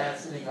big that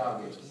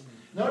synagogue is.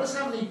 Notice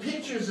how many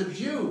pictures of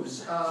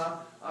Jews,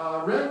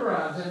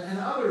 Rembrandt and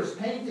others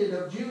painted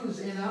of Jews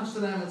in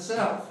Amsterdam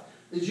itself.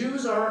 The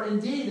Jews are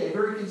indeed a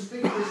very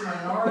conspicuous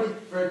minority,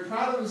 very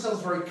proud of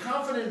themselves, very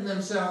confident in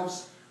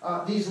themselves.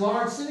 These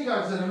large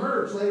synagogues that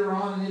emerged later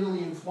on in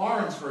Italy, in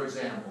Florence, for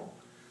example,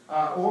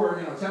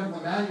 or Temple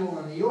Emmanuel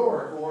in New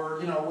York, or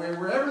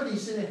wherever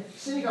these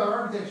synagogue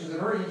architecture is a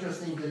very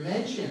interesting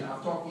dimension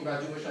of talking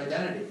about Jewish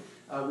identity.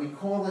 We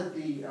call it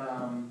the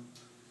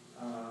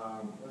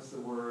what's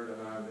the word?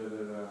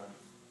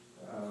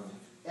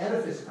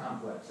 Edifice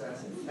complex.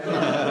 That's it.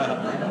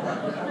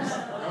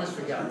 I always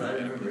forgot, but I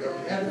remember.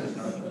 Edifice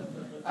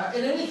complex.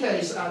 In any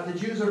case, the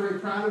Jews are very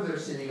proud of their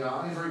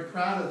synagogue and very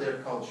proud of their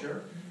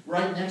culture.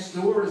 Right next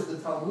door is the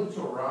Talmud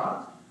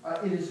Torah.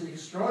 It is an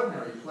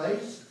extraordinary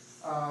place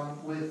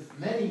with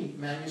many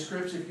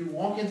manuscripts. If you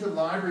walk into the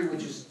library,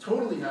 which is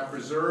totally now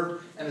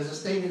preserved and is a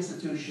state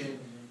institution,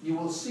 you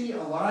will see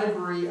a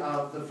library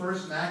of the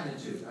first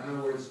magnitude. In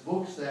other words,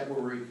 books that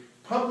were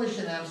published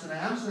in Amsterdam.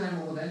 Amsterdam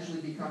will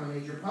eventually become a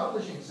major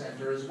publishing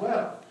center as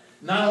well.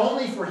 Not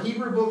only for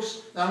Hebrew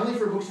books, not only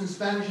for books in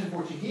Spanish and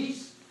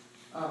Portuguese,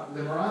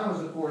 The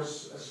Marranos, of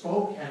course,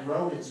 spoke and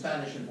wrote in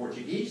Spanish and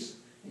Portuguese,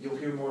 and you'll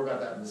hear more about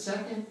that in a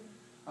second.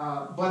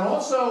 But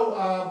also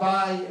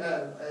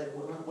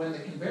when the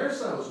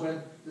Conversos,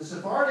 when the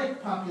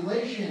Sephardic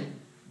population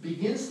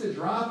begins to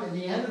drop in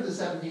the end of the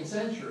 17th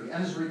century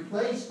and is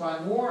replaced by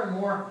more and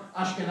more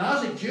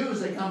Ashkenazic Jews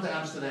that come to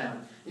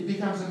Amsterdam, it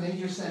becomes a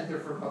major center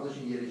for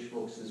publishing Yiddish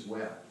books as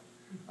well.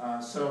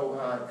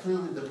 So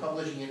clearly the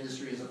publishing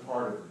industry is a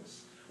part of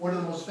this. One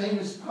of the most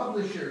famous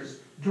publishers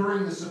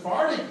during the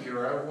Sephardic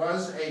era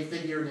was a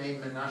figure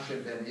named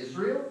Menashe ben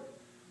Israel,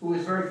 who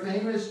is very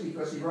famous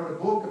because he wrote a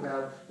book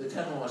about the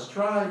 10 lost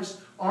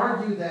tribes,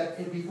 argued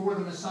that before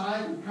the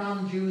Messiah would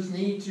come, Jews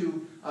need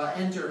to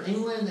enter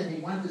England, and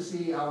he went to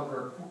see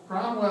Oliver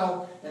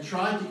Cromwell and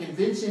tried to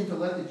convince him to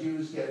let the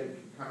Jews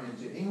come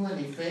into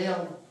England. He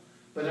failed,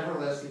 but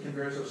nevertheless the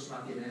Converso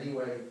snuck in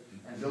anyway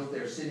and built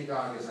their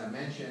synagogue, as I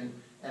mentioned,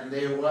 and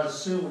there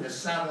was soon a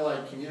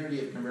satellite community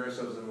of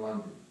Conversos in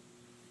London.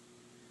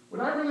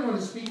 What I really want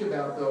to speak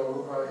about,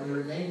 though, in the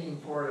remaining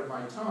part of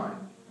my time,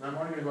 and I'm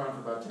only going to go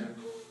on for about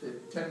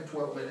 10,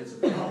 12 minutes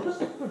at the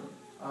most,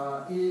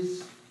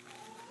 is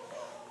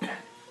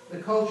the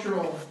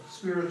cultural,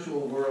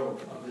 spiritual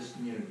world of this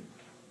community.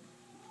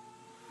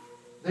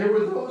 There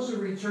were those who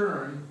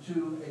returned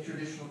to a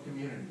traditional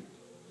community.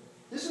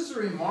 This is a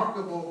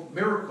remarkable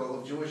miracle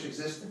of Jewish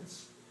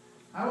existence.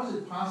 How is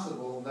it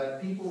possible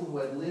that people who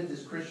had lived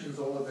as Christians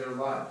all of their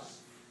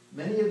lives,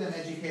 many of them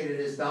educated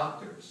as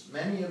doctors,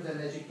 many of them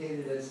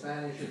educated at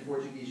Spanish and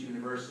Portuguese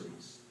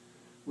universities,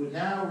 would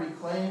now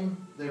reclaim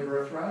their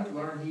birthright,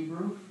 learn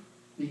Hebrew,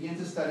 begin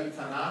to study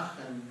Tanakh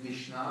and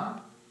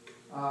Mishnah,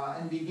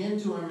 and begin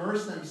to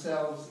immerse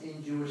themselves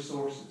in Jewish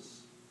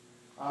sources?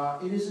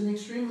 It is an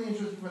extremely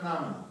interesting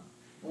phenomenon.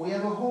 We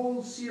have a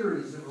whole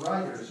series of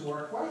writers who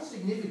are quite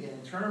significant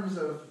in terms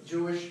of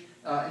Jewish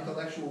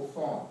intellectual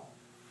thought,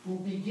 who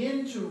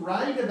begin to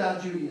write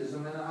about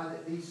Judaism, and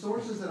these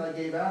sources that I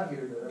gave out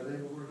here,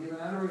 they were given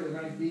out or they're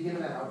going to be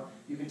given out.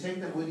 You can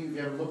take them with you if you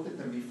haven't looked at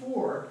them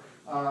before.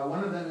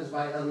 One of them is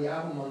by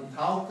Eliyahu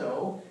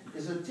Montalto,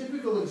 is a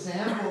typical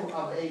example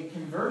of a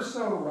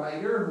Converso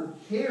writer who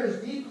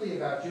cares deeply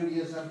about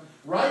Judaism,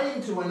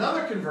 writing to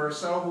another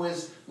Converso who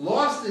has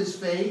lost his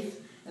faith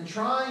and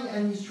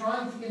he's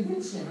trying to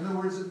convince him. In other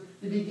words,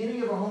 the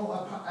beginning of a whole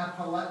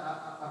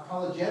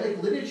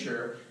apologetic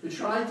literature to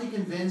try to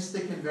convince the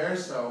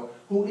Converso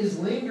who is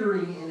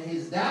lingering in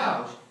his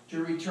doubt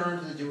to return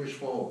to the Jewish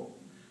fold.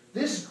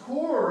 This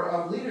core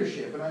of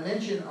leadership, and I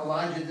mentioned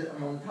Elijah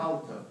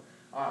Montalto,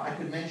 I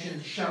could mention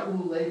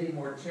Shaul Levi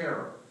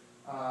Mortero.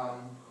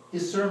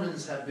 His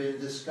sermons have been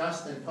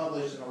discussed and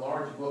published in a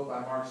large book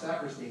by Mark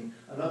Saperstein,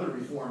 another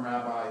Reform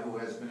rabbi who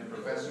has been a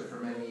professor for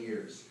many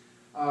years.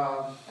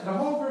 And a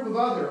whole group of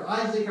other,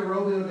 Isaac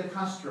Arroyo de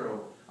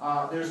Castro,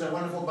 there's a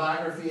wonderful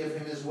biography of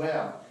him as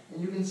well.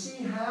 And you can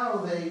see how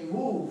they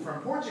moved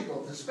from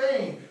Portugal to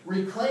Spain,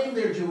 reclaimed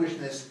their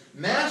Jewishness,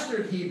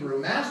 mastered Hebrew,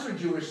 mastered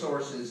Jewish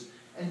sources,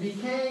 and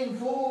became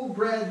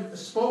full-bred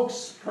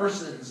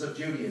spokespersons of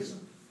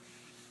Judaism.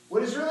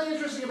 What is really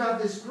interesting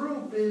about this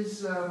group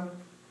is, and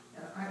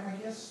I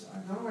guess, I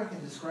don't know if I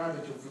can describe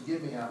it, you'll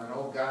forgive me, I'm an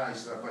old guy,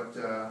 but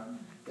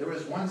there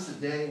was once a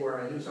day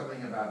where I knew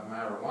something about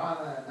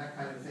marijuana and that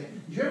kind of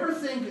thing. Did you ever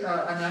think,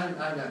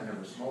 I've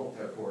never smoked,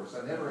 of course,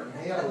 I never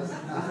inhaled,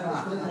 isn't that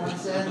what Clinton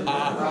once said?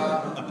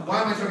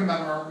 Why am I talking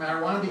about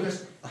marijuana?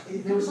 Because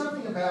there was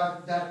something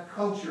about that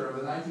culture of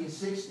the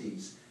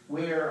 1960s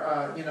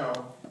where,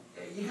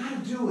 you got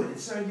to do it.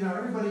 It's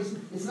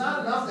it's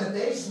not enough that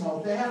they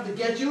smoke. They have to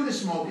get you to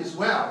smoke as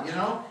well,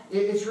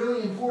 It's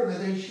really important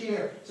that they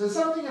share. So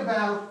something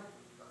about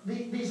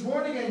these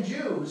born-again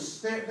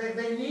Jews,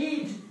 they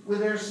need, with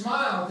their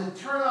smile, to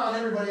turn on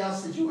everybody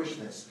else to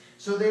Jewishness.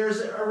 So there's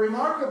a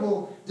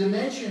remarkable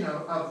dimension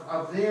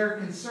of their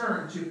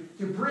concern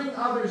to bring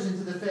others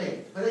into the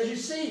faith. But as you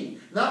see,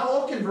 not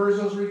all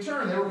Conversos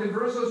returned. There were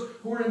Conversos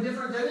who were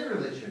indifferent to any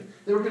religion.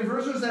 There were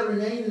Conversos that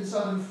remained in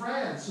southern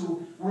France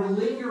who were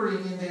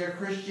lingering in their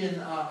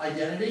Christian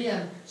identity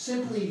and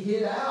simply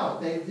hid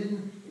out.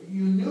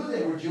 You knew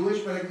they were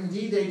Jewish, but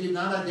indeed they did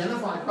not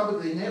identify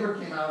publicly. They never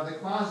came out of the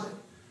closet.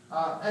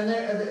 And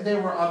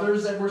there were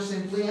others that were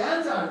simply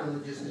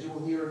anti-religious, as you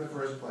will hear in the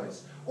first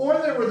place. Or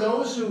there were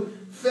those who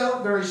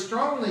felt very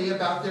strongly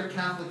about their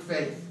Catholic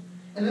faith.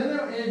 And then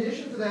in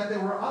addition to that, there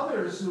were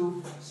others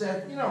who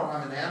said,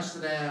 I'm in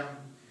Amsterdam,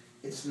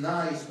 it's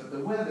nice, but the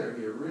weather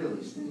here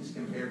really stinks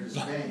compared to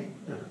Spain.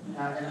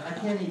 And I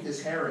can't eat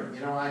this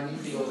herring, I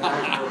need to go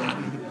back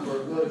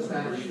for good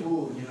Spanish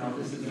food,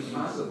 this is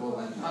impossible,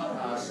 and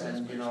tapas,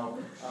 and,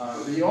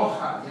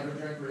 Rioja, you ever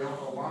drink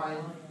Rioja wine?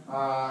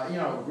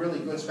 Really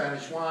good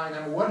Spanish wine.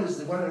 I mean, what do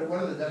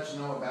the Dutch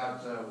know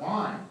about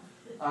wine?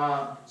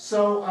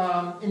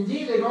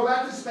 Indeed, they go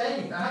back to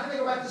Spain. Now, how can they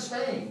go back to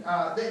Spain?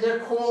 They're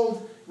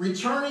called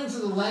returning to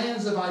the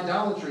lands of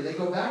idolatry. They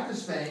go back to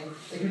Spain.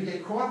 They could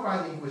get caught by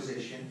the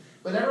Inquisition,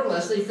 but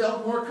nevertheless, they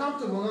felt more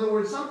comfortable. In other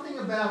words, something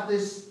about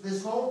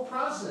this whole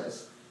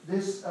process,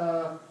 this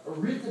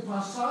rite de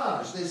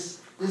passage,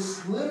 this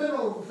this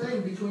liminal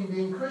thing between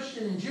being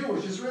Christian and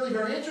Jewish is really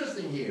very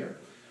interesting here.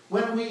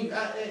 When we,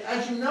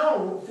 as you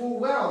know full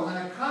well, when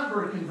a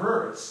convert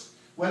converts,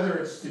 whether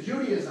it's to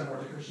Judaism or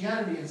to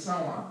Christianity and so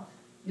on,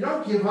 you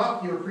don't give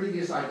up your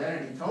previous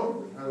identity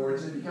totally. In other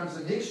words, it becomes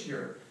a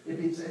mixture.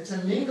 It's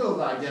a mingled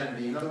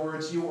identity. In other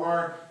words, you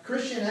are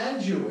Christian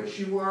and Jewish.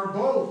 You are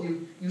both.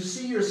 You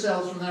see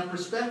yourselves from that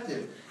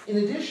perspective. In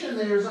addition,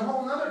 there's a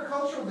whole other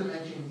cultural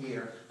dimension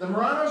here. The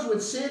Marranos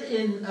would sit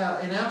in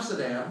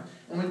Amsterdam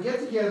and would get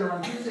together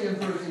on Tuesday and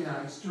Thursday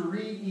nights to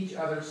read each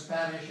other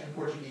Spanish and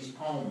Portuguese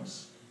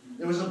poems.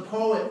 There was a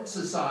poet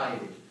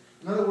society.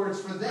 In other words,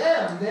 for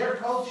them, their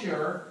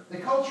culture, the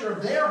culture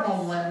of their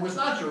homeland was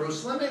not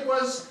Jerusalem. It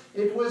was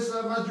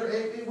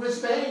Madrid. It was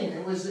Spain.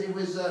 It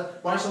was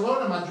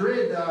Barcelona,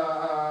 Madrid,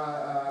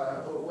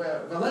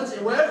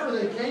 Valencia, wherever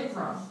they came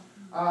from.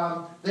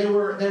 They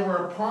were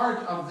a part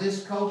of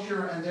this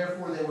culture, and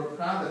therefore they were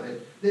proud of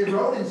it. They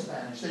wrote in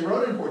Spanish. They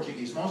wrote in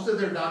Portuguese. Most of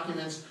their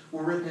documents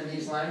were written in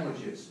these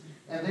languages,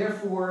 and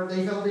therefore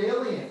they felt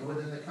alien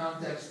within the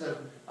context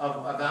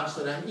of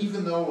Amsterdam,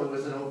 even though it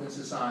was an open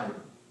society.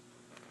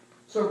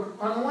 So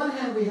on the one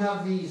hand, we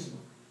have these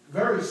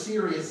very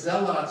serious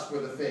zealots for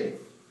the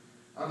faith.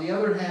 On the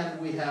other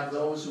hand, we have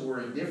those who were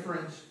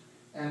indifferent,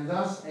 and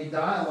thus a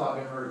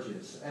dialogue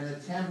emerges, an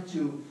attempt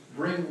to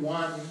bring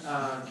one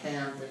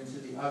camp into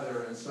the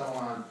other, and so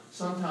on,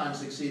 sometimes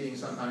succeeding,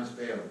 sometimes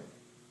failing.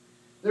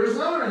 There is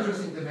another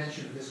interesting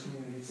dimension of this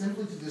community,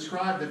 simply to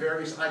describe the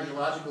various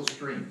ideological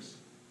streams.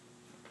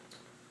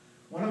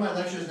 One of my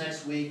lectures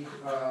next week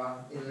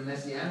in the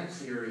Messianic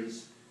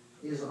series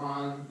is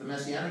on the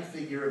Messianic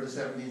figure of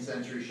the 17th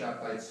century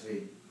Shabtai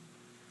Tzvi.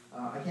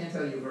 I can't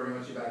tell you very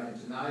much about him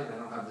tonight, I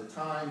don't have the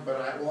time,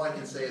 but all I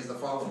can say is the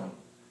following.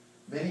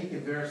 Many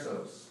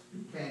Conversos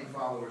became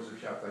followers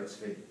of Shabtai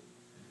Tzvi.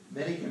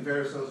 Many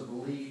Conversos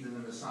believed in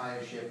the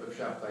messiahship of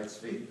Shabtai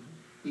Tzvi.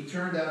 He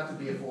turned out to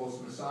be a false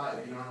messiah.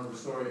 If you don't know the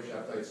story of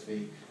Shabtai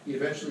Tzvi, he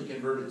eventually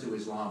converted to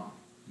Islam.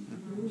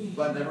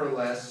 But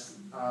nevertheless,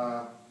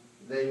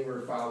 they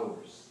were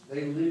followers.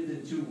 They lived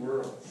in two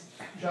worlds.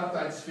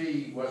 Shabtai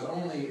Tzvi was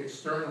only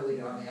externally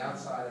on the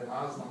outside a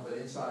Muslim, but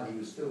inside he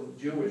was still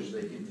Jewish,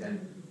 they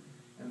contended.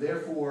 And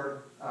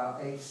therefore,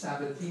 a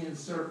Sabbatean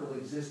circle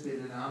existed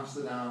in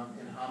Amsterdam,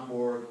 in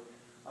Hamburg,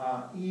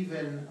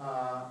 even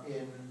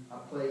in a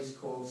place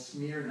called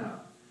Smyrna.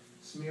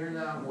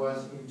 Smyrna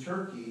was in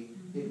Turkey.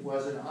 It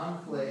was an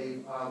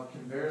enclave of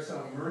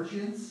Converso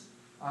merchants,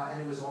 and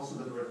it was also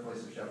the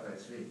birthplace of Shabtai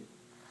Tzvi.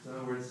 So in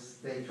other words,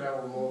 they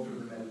traveled all through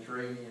the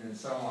Mediterranean and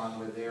so on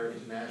with their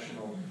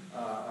international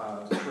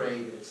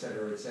trade,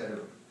 etc., etc.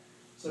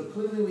 So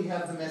clearly we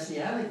have the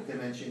Messianic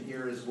dimension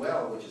here as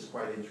well, which is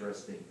quite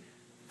interesting.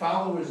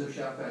 Followers of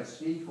Shabtai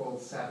Tzvi called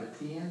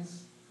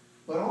Sabbateans,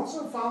 but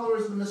also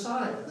followers of the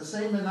Messiah. The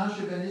same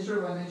Menashe ben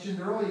Israel I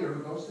mentioned earlier,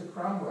 who goes to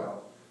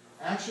Cromwell,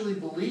 actually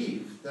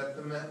believed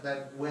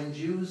that when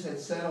Jews had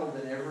settled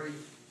in every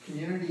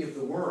community of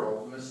the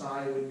world, the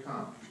Messiah would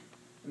come.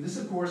 And this,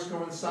 of course,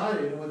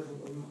 coincided with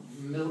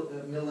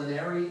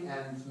millenary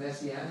and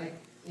messianic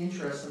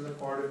interests on the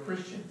part of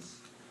Christians.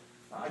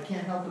 I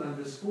can't help but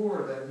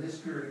underscore that in this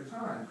period of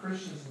time,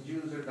 Christians and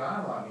Jews are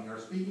dialoguing, are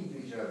speaking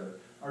to each other,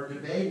 are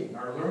debating,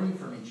 are learning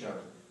from each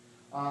other.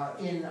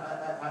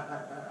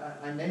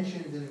 I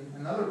mentioned in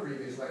another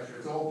previous lecture,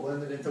 it's all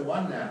blended into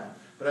one now,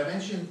 but I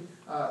mentioned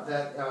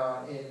that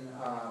in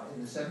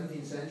the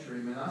 17th century,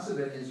 Manasseh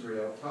ben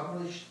Israel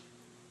published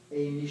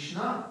a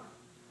Mishnah.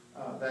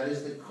 That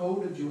is the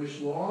code of Jewish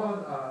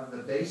law,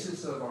 the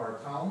basis of our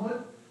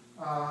Talmud,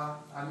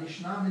 a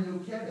Mishnah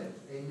Menukedet,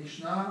 a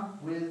Mishnah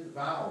with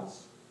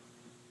vowels.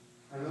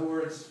 In other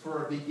words,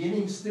 for a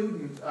beginning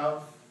student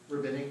of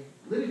rabbinic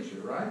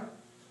literature, right?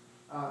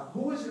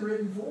 Who was it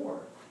written for?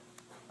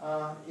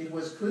 It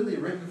was clearly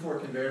written for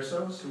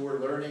Conversos who were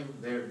learning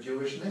their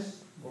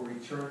Jewishness or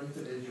returning to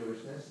their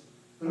Jewishness.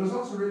 But it was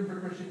also written for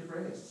Christian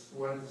Hebraists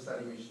who wanted to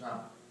study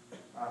Mishnah.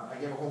 I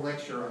gave a whole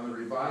lecture on the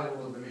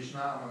revival of the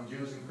Mishnah among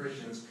Jews and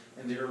Christians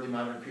in the early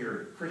modern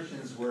period.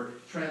 Christians were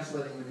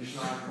translating the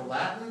Mishnah into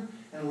Latin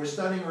and were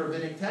studying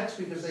rabbinic texts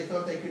because they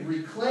thought they could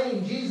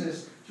reclaim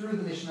Jesus through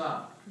the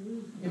Mishnah.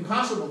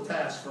 Impossible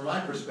task from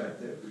my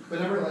perspective, but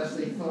nevertheless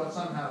they thought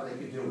somehow they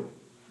could do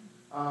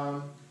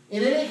it.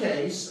 In any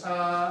case,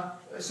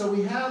 so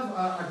we have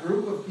a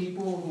group of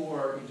people who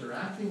are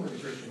interacting with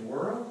the Christian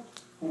world,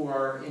 who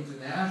are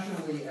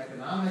internationally,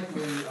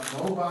 economically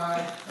mobile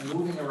and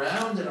moving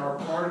around and are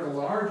part of a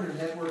larger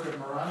network of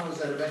Marranos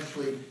that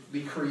eventually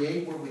we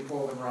create what we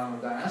call the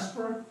Marrano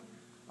diaspora.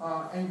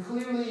 And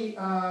clearly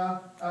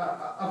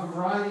a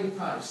variety of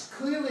types.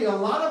 Clearly a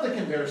lot of the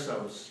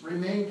Conversos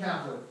remain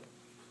Catholic,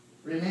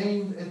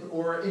 remain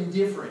or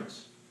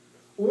indifferent.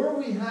 Or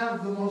we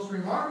have the most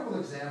remarkable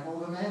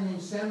example of a man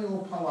named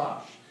Samuel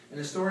Palash. An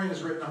historian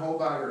has written a whole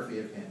biography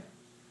of him.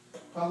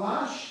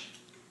 Palash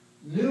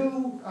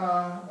knew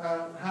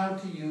how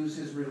to use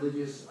his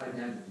religious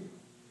identity.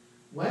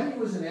 When he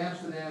was in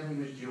Amsterdam,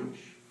 he was Jewish.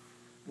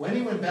 When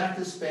he went back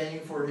to Spain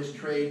for his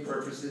trade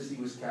purposes,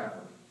 he was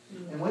Catholic.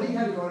 And when he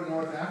had to go to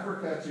North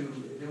Africa to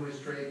do his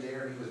trade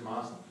there, he was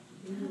Muslim.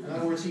 In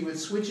other words, he would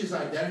switch his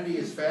identity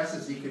as fast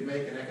as he could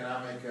make an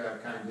economic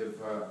kind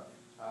of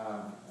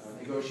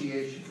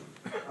negotiation.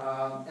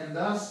 And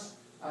thus,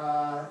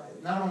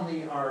 not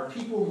only are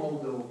people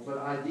mobile, but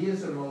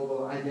ideas are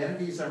mobile,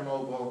 identities are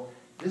mobile.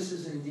 This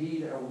is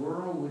indeed a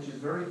world which is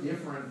very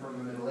different from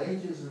the Middle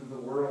Ages and the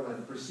world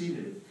that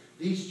preceded it.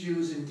 These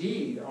Jews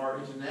indeed are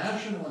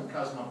international and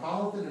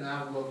cosmopolitan in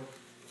outlook.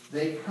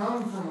 They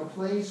come from a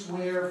place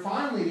where,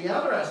 finally, the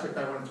other aspect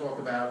I want to talk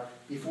about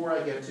before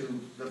I get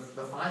to the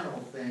final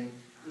thing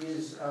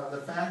is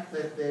the fact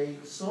that they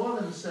saw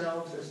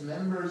themselves as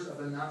members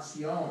of a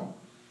nation.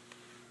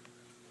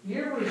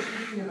 Here we're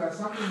speaking about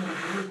something that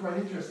is really quite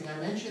interesting. I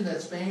mentioned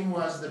that Spain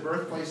was the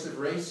birthplace of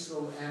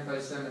racial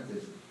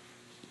anti-Semitism.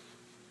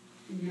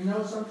 You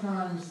know,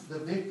 sometimes the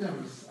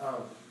victims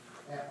of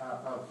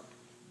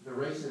the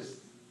racists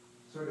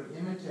sort of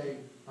imitate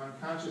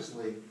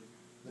unconsciously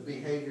the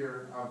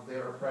behavior of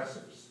their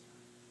oppressors.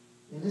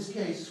 In this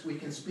case, we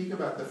can speak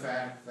about the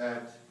fact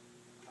that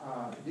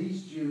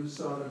these Jews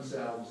saw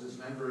themselves as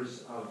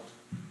members of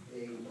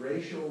a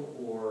racial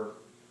or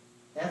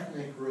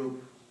ethnic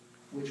group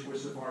which were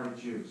Sephardic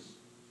Jews.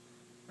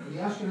 When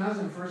the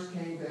Ashkenazim first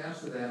came to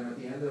Amsterdam at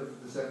the end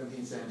of the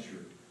 17th century,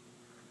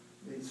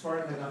 the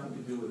Sephardim had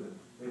nothing to do with them.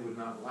 They would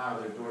not allow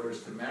their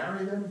daughters to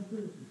marry them.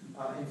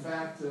 In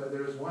fact,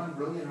 there is one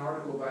brilliant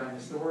article by an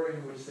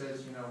historian which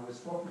says, was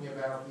talking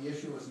about the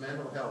issue of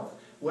mental health.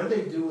 What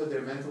did they do with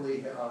their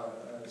mentally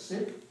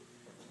sick?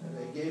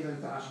 They gave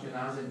them to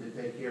Ashkenazim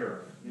to take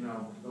care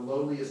of, the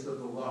lowliest of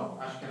the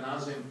low.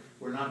 Ashkenazim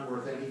were not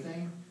worth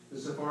anything. The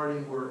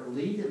Sephardim were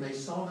elite, and they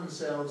saw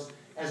themselves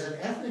as an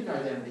ethnic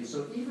identity.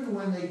 So even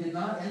when they did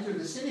not enter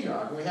the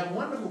synagogue, and we have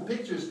wonderful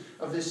pictures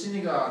of this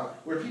synagogue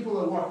where people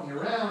are walking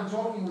around,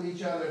 talking with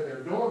each other,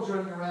 their dogs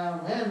running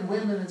around, men,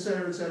 women,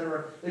 etc.,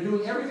 etc. They're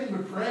doing everything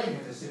but praying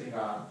in the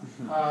synagogue.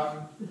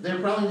 They're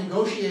probably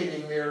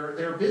negotiating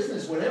their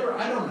business, whatever,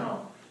 I don't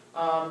know.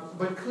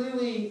 But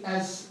clearly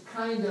as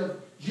kind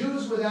of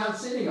Jews without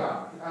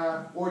synagogue,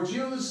 or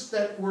Jews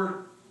that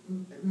were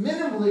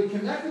minimally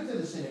connected to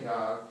the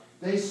synagogue,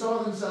 they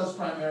saw themselves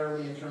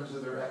primarily in terms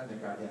of their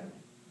ethnic identity.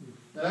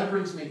 Now that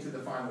brings me to the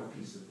final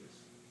piece of this.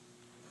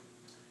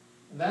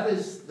 And that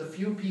is the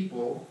few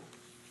people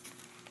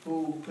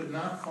who could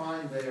not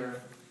find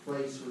their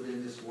place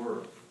within this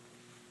world.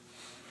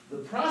 The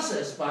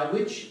process by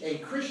which a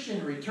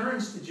Christian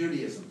returns to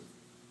Judaism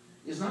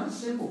is not a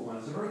simple one,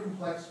 it's a very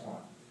complex one.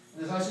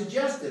 And as I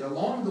suggested,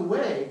 along the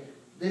way,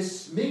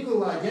 this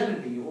mingled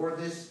identity, or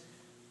this,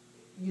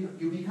 you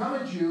become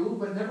a Jew,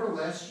 but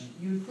nevertheless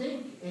you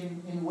think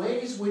in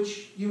ways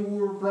which you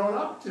were brought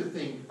up to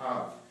think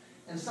of.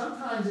 And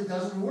sometimes it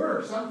doesn't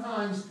work.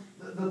 Sometimes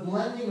the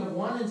blending of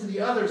one into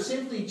the other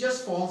simply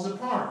just falls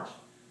apart.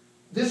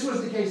 This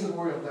was the case of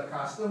Oriel da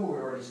Costa, who we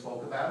already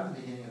spoke about at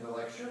the beginning of the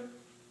lecture.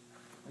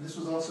 And this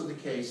was also the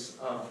case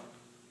of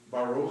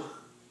Baruch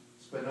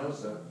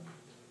Spinoza,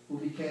 who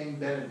became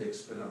Benedict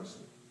Spinoza.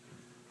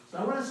 So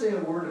I want to say a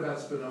word about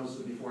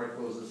Spinoza before I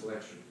close this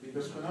lecture,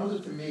 because Spinoza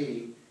to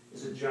me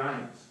is a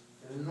giant,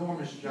 an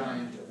enormous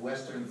giant of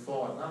Western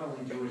thought, not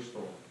only Jewish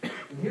thought.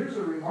 And here's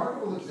a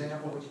remarkable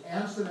example which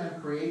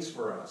Amsterdam creates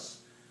for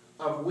us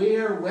of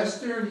where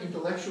Western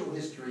intellectual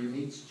history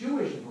meets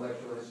Jewish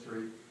intellectual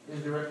history in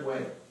a direct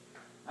way.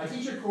 I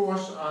teach a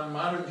course on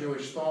modern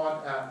Jewish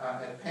thought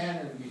at Penn,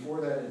 and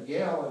before that at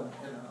Yale,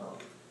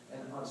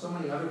 and so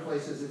many other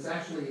places. It's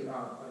actually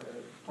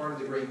part of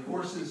the great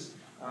courses,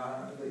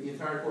 the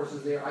entire course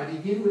is there. I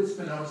begin with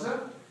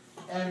Spinoza,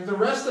 and the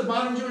rest of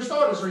modern Jewish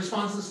thought is a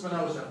response to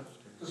Spinoza.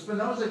 So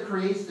Spinoza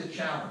creates the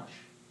challenge.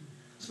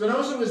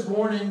 Spinoza was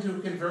born into a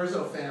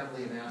Converso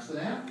family in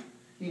Amsterdam.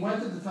 He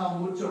went to the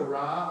Talmud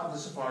Torah of the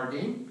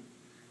Sephardim.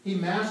 He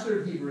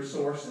mastered Hebrew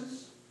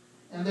sources.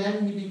 And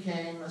then he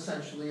became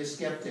essentially a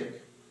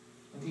skeptic.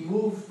 And he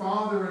moved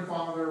farther and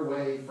farther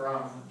away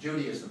from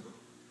Judaism.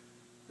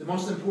 The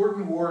most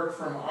important work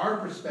from our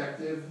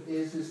perspective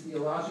is his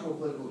theological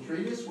political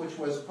treatise, which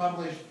was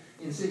published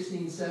in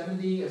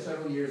 1670,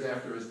 several years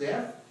after his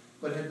death,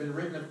 but had been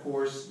written, of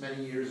course,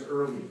 many years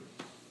earlier.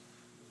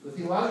 The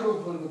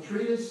theological political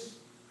treatise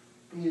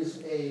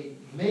is a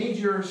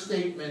major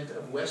statement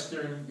of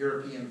Western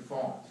European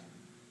thought.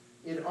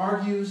 It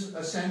argues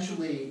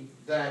essentially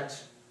that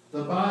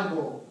the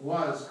Bible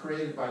was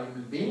created by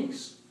human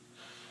beings,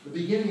 the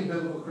beginning of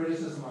biblical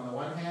criticism on the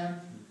one hand,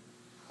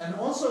 and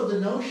also the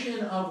notion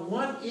of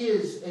what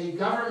is a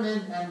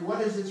government and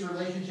what is its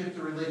relationship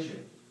to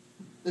religion.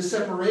 The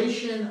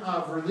separation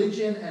of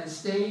religion and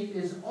state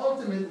is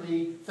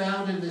ultimately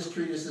found in this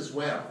treatise as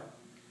well.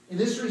 In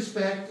this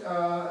respect,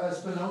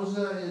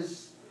 Spinoza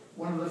is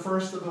one of the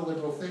first of the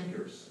liberal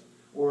thinkers,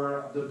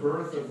 or the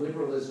birth of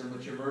liberalism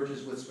which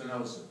emerges with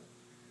Spinoza.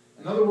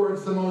 In other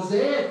words, the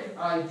Mosaic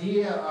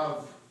idea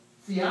of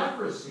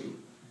theocracy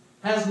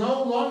has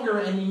no longer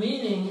any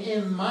meaning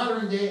in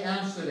modern-day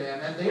Amsterdam,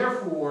 and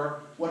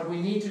therefore what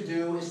we need to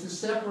do is to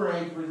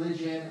separate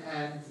religion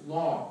and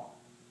law.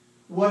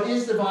 What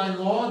is divine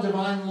law?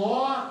 Divine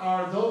law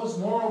are those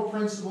moral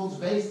principles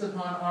based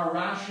upon our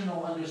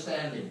rational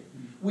understanding.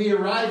 We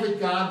arrive at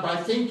God by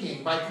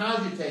thinking, by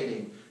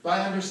cogitating,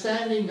 by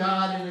understanding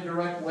God in a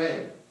direct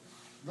way.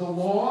 The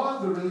law,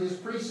 the religious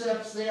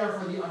precepts, they are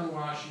for the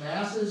unwashed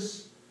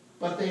masses,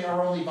 but they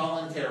are only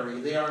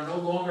voluntary. They are no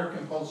longer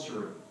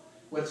compulsory.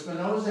 What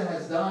Spinoza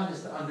has done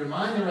is to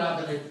undermine the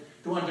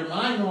rabbinate, to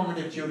undermine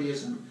normative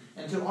Judaism,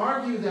 and to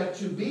argue that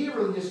to be a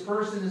religious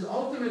person is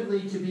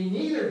ultimately to be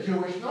neither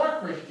Jewish nor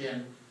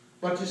Christian,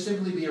 but to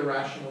simply be a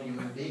rational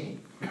human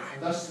being, and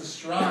thus to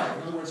strive.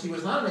 In other words, he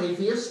was not an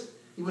atheist,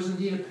 he was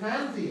indeed a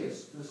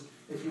pantheist,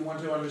 if you want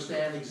to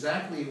understand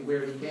exactly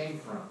where he came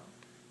from.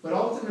 But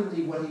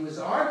ultimately what he was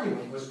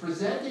arguing was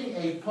presenting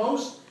a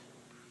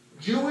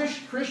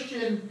post-Jewish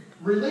Christian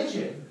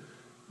religion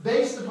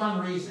based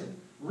upon reason.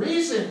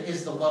 Reason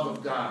is the love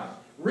of God.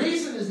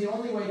 Reason is the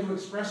only way to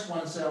express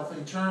oneself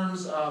in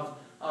terms of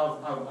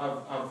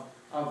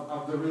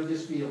the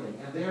religious feeling,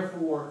 and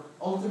therefore,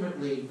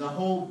 ultimately, the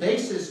whole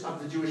basis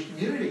of the Jewish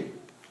community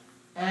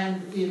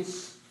and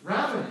its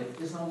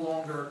rabbinate is no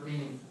longer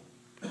meaningful.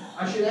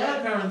 I should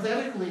add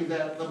parenthetically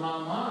that the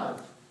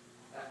Ma'amad,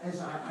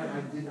 as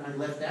I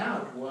left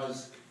out,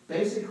 was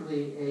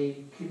basically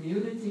a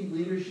community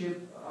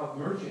leadership of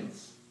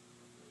merchants.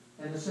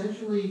 And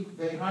essentially,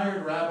 they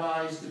hired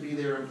rabbis to be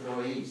their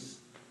employees.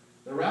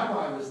 The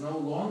rabbi was no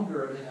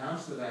longer in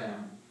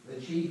Amsterdam the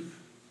chief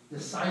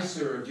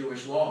decisor of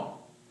Jewish law.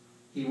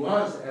 He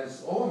was,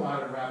 as all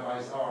modern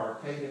rabbis are,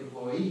 paid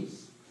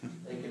employees.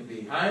 They can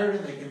be hired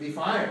and they can be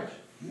fired.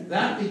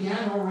 That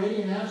began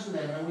already in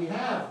Amsterdam, and we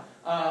have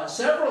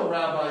several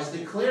rabbis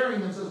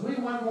declaring themselves, we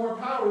want more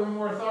power, we want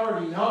more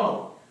authority.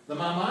 No, the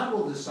Ma'amad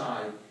will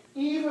decide,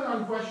 even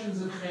on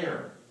questions of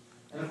cherem.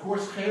 And of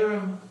course,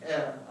 cherem,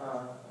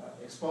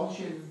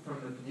 expulsion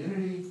from the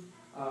community,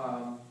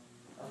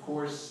 of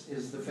course,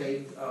 is the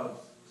fate of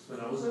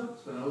Spinoza.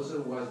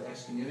 Spinoza was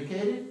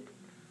excommunicated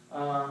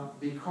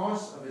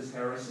because of his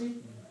heresy.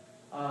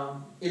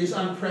 It is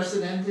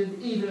unprecedented,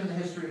 even in the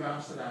history of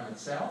Amsterdam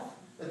itself,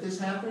 that this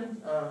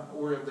happened,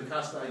 or the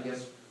Casta, I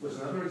guess, was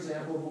another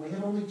example, but we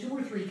have only 2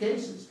 or 3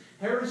 cases.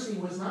 Heresy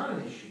was not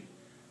an issue.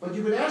 But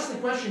you could ask the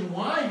question,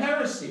 why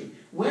heresy?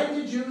 When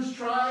did Jews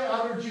try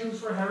other Jews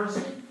for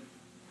heresy?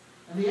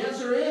 And the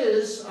answer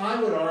is,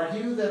 I would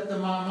argue, that the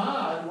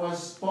Ma'amad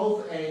was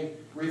both a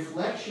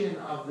reflection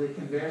of the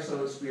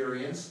Converso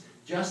experience,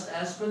 just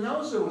as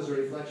Spinoza was a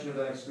reflection of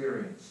that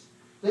experience.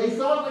 They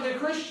thought like a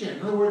Christian.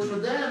 In other words, for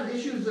them,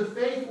 issues of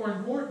faith were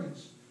important.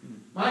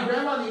 My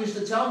grandmother used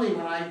to tell me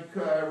when I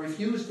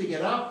refused to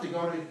get up to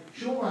go to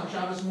shul on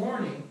Shabbos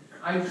morning,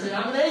 I would say,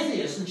 I'm an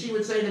atheist. And she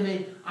would say to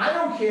me, I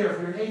don't care if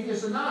you're an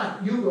atheist or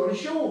not, you go to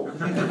shul.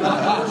 There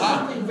was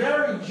something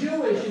very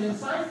Jewish and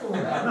insightful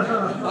about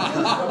that.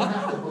 Jews don't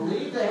have to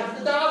believe, they have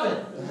to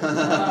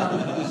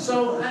daven.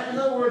 So, in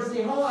other words,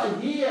 the whole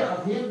idea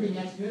of him being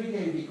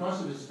excommunicated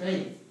because of his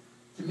faith,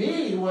 to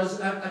me, was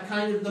a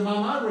kind of, the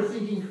Ma'amad were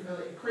thinking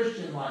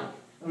Christian-like. In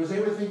other words, they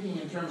were thinking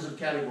in terms of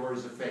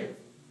categories of faith.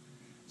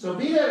 So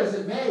be that as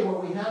it may,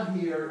 what we have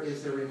here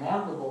is a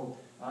remarkable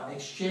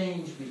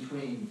exchange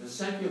between the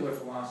secular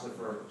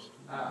philosopher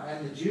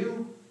and the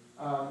Jew.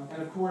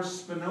 And of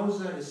course,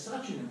 Spinoza is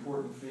such an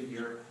important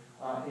figure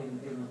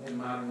in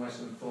modern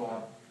Western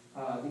thought.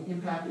 The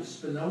impact of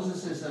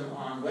Spinozicism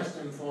on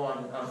Western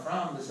thought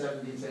from the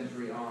 17th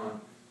century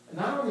on,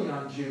 not only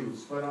on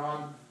Jews, but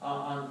on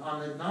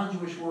the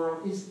non-Jewish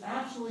world, is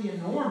absolutely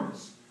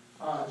enormous.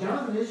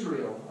 Jonathan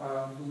Israel,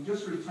 who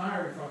just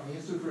retired from the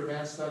Institute for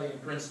Advanced Study in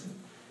Princeton,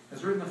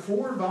 has written a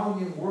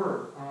 4-volume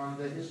work on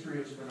the history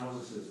of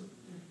Spinozicism,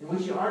 in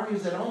which he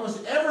argues that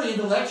almost every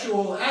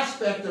intellectual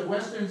aspect of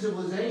Western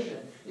civilization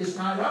is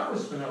tied up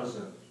with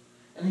Spinoza.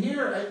 And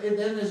here,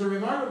 then, there's a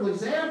remarkable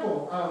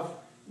example of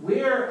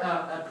where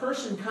a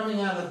person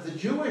coming out of the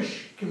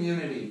Jewish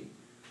community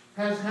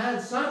has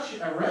had such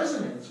a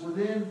resonance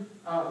within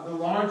the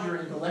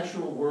larger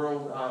intellectual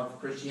world of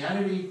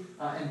Christianity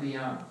and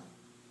beyond.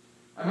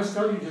 I must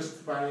tell you,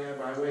 just by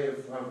way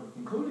of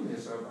concluding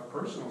this, a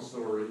personal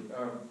story.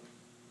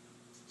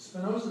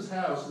 Spinoza's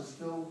house is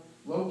still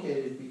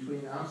located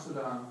between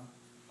Amsterdam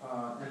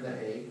and The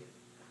Hague.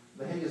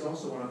 The Hague is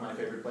also one of my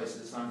favorite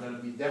places, so I'm going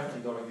to be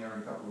definitely going there in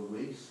a couple of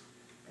weeks.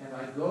 And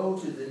I go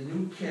to the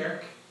New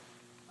Kerk.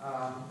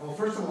 Well,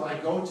 first of all, I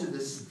go to the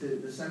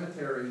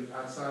cemetery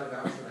outside of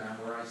Amsterdam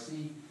where I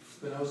see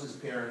Spinoza's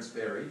parents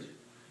buried.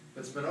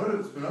 But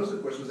Spinoza,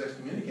 of course, was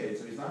excommunicated,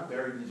 so he's not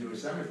buried in the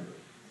Jewish cemetery.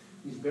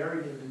 He's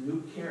buried in the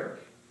New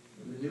Kerk,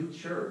 in the new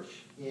church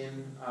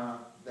in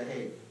The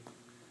Hague.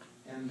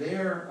 And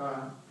there,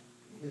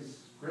 his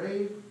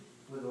grave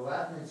with a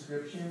Latin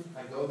inscription,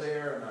 I go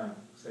there and I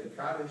say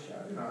Kaddish,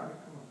 I'm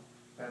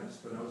kind of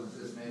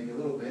Spinozist maybe a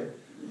little bit.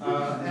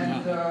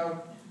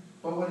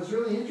 But what is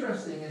really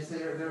interesting is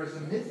there is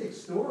a mythic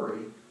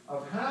story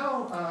of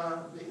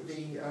how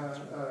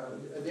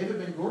David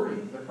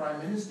Ben-Gurion, the prime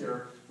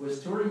minister,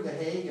 was touring The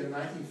Hague in the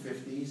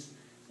 1950s,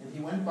 and he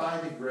went by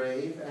the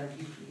grave and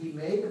he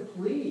made a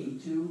plea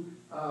to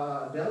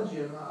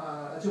Belgium,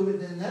 to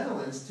the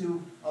Netherlands,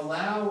 to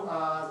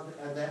allow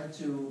them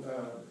to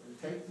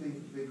take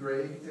the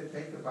grave, to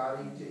take the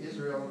body to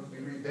Israel and to be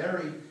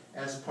reburied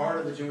as part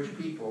of the Jewish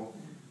people.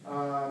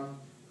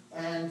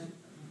 And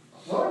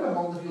lo and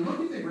behold, if you look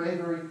at the grave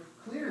very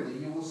clearly,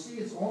 you will see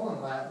it's all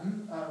in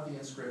Latin, the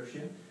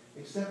inscription,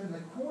 except in the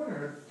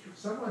corner,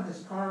 someone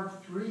has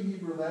carved 3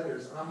 Hebrew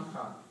letters,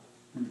 Amcha,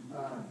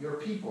 your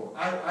people.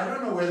 I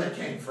don't know where that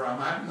came from.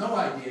 I have no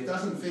idea. It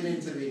doesn't fit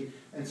into the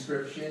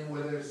inscription.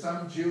 Whether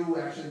some Jew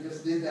actually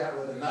just did that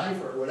with a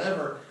knife or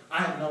whatever,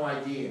 I have no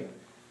idea.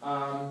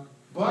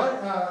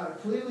 But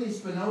clearly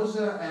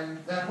Spinoza,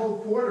 and that whole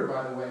quarter,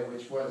 by the way,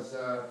 which was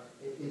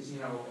is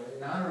in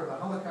honor of the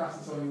Holocaust,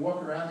 and so when you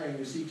walk around there and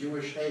you see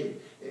Jewish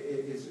hate,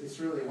 it's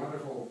really a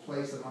wonderful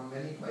place among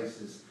many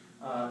places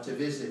to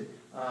visit.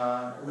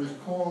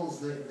 Recalls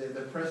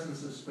the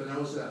presence of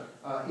Spinoza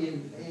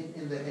in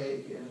The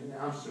Hague and in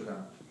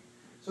Amsterdam.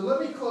 So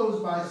let me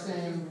close by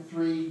saying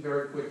 3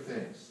 very quick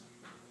things.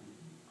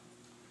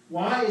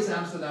 Why is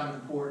Amsterdam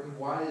important?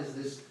 Why is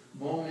this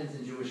moment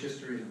in Jewish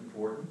history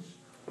important?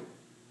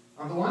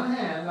 On the one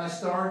hand, I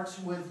start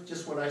with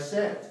just what I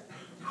said.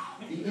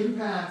 The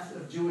impact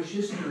of Jewish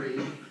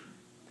history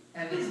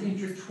and its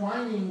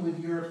intertwining with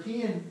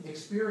European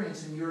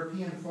experience and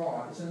European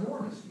thought is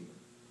enormous here.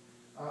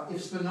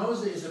 If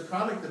Spinoza is a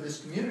product of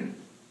this community,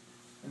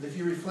 and if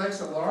he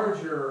reflects a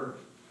larger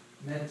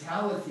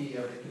mentality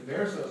of the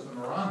Conversos, the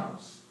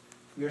Moranos,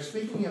 we are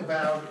speaking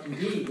about,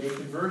 indeed, a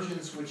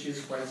convergence which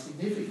is quite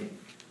significant.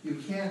 You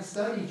can't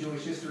study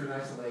Jewish history in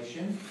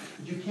isolation,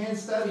 but you can't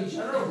study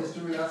general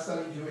history without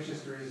studying Jewish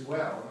history as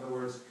well. In other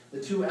words,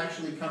 the two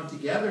actually come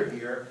together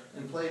here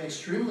and play an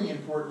extremely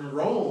important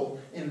role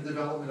in the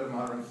development of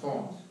modern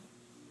thought.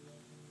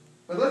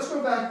 But let's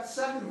go back,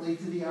 secondly,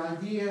 to the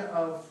idea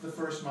of the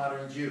first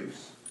modern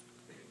Jews.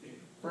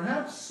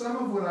 Perhaps some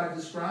of what I've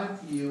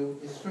described to you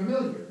is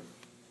familiar.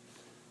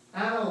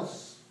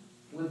 Adults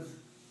with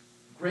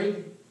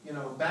great,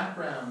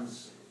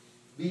 backgrounds,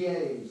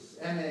 BAs,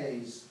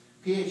 MAs,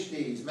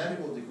 PhDs,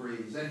 medical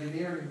degrees,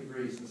 engineering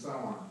degrees, and so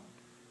on.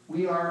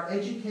 We are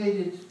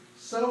educated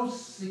so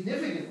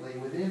significantly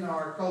within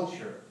our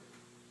culture,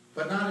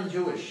 but not in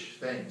Jewish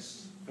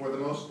things, for the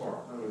most part.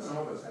 In other words, some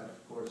of us have,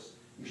 of course,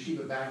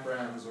 yeshiva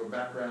backgrounds or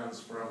backgrounds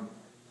from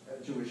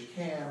a Jewish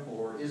camp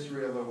or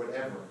Israel or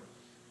whatever.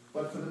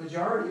 But for the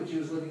majority of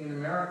Jews living in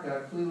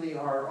America, clearly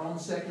our own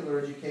secular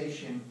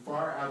education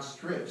far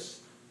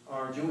outstrips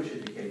our Jewish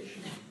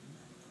education.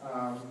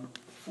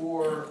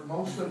 For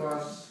most of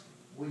us,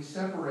 we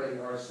separate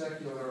our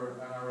secular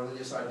and our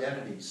religious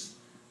identities,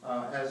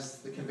 as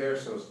the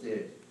Conversos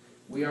did.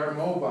 We are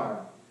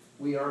mobile.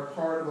 We are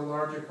part of a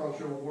larger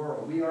cultural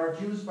world. We are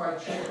Jews by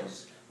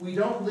choice. We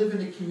don't live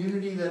in a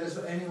community that is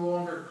any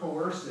longer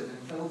coercive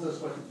and tells us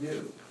what to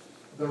do.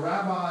 The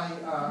rabbi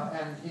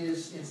and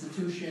his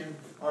institution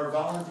are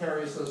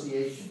voluntary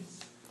associations.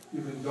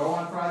 You can go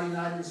on Friday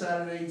night and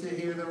Saturday to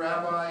hear the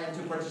rabbi and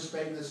to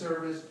participate in the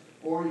service,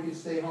 or you can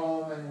stay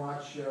home and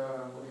watch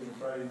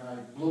Friday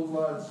night, Blue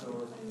Bloods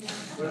or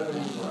whatever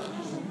you want.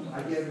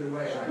 I gave it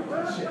away. I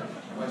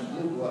watch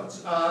Blue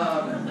Bloods.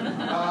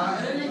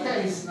 In any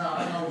case, no,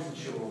 I'm always in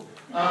shul.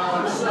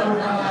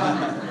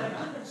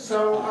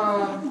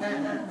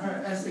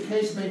 As the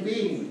case may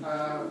be,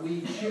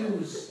 we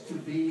choose to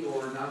be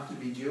or not to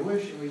be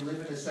Jewish, and we live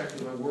in a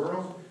secular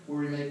world where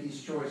we make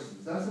these choices.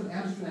 Doesn't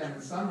Amsterdam,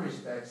 in some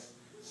respects,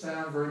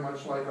 sound very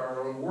much like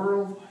our own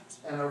world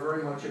and are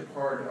very much a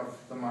part of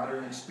the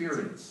modern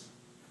experience?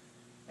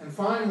 And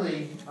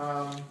finally,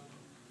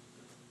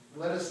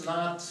 let us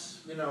not,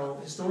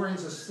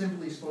 historians are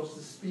simply supposed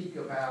to speak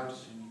about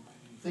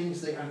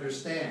things they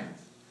understand.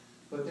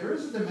 But there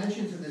is a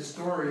dimension to this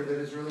story that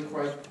is really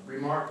quite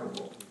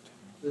remarkable.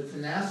 The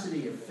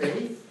tenacity of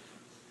faith,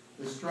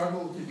 the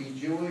struggle to be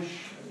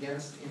Jewish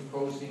against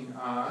imposing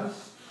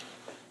odds.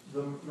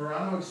 The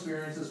Marano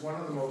experience is one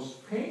of the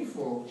most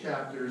painful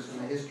chapters in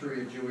the history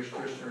of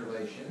Jewish-Christian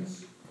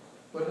relations,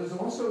 but is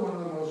also one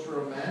of the most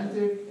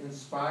romantic,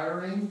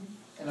 inspiring,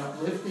 and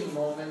uplifting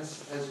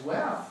moments as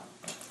well.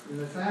 In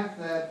the fact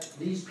that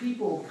these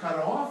people cut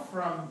off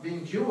from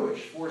being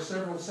Jewish for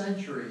several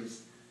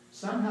centuries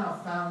somehow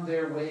found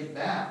their way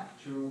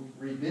back to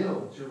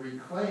rebuild, to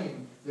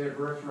reclaim their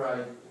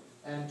birthright,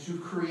 and to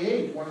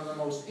create one of the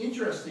most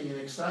interesting and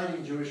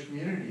exciting Jewish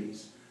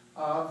communities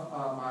of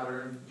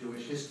modern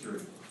Jewish history.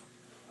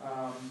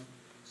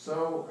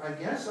 So I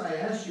guess I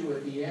asked you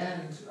at the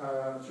end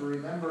to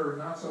remember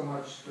not so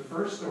much the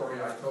first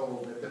story I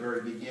told at the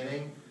very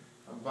beginning,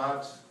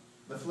 but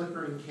the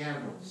flickering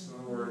candles. In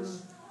other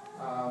words,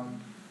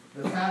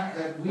 the fact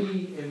that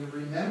we, in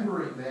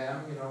remembering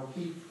them,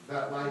 keep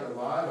that light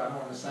alive. I don't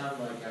want to sound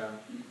like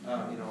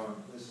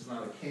this is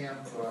not a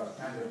camp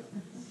kind of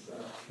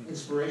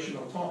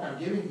inspirational talk I'm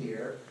giving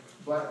here,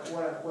 but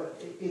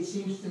what it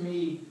seems to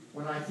me,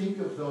 when I think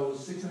of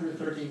those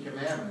 613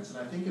 commandments, and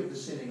I think of the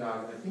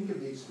synagogue, and I think of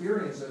the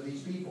experience of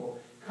these people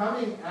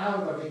coming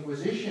out of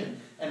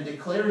Inquisition and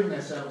declaring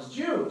themselves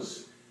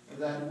Jews,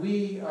 that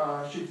we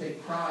should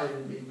take pride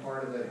in being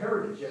part of that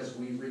heritage as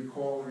we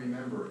recall and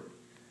remember it.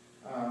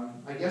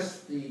 I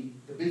guess the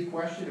big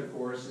question, of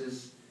course,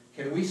 is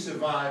can we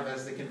survive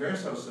as the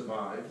Converso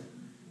survived?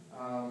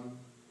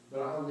 But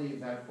I'll leave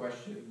that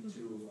question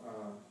to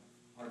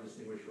our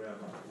distinguished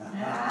rabbi.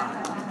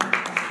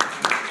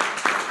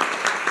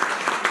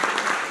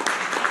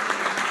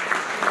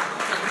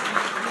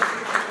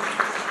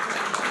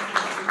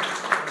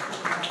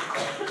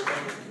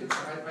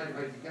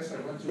 I guess I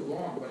went too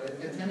long, but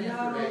at 10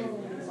 after 8.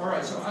 All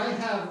right, so I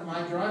have,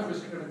 my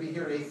driver's going to be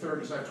here at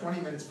 8:30, so I have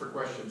 20 minutes for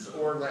questions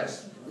or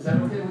less. Is that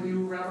okay with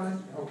you, Rabbi?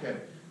 Okay.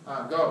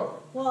 Go.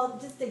 Well,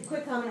 just a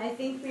quick comment. I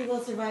think we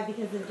will survive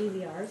because of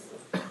DVRs.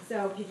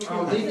 So people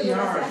can DVRs,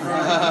 right.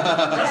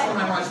 That's when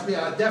I watch,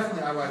 yeah,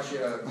 definitely I watch.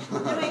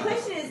 So my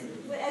question is,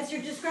 as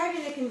you're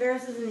describing the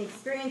Conversos and the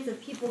experience of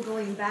people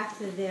going back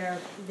to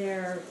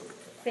their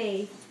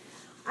faith,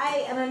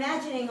 I am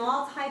imagining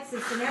all types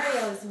of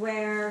scenarios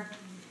where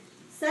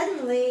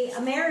suddenly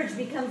a marriage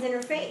becomes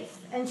interfaith,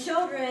 and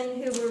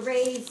children who were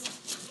raised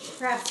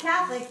perhaps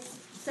Catholic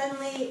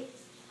suddenly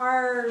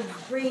are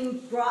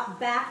being brought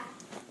back,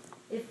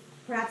 if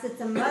perhaps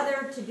it's a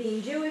mother, to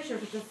being Jewish, or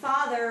if it's a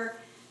father.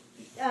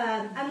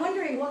 I'm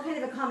wondering what kind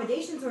of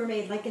accommodations were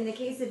made. Like in the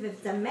case of if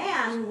it's a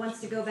man who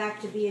wants to go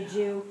back to be a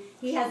Jew,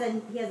 he has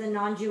a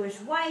non-Jewish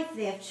wife,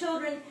 they have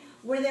children.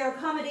 Were there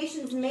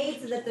accommodations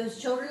made so that those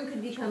children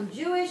could become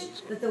Jewish,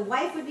 that the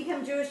wife would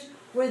become Jewish?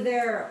 Were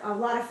there a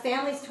lot of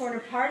families torn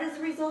apart as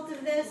a result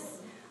of this?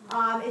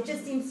 It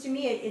just seems to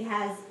me it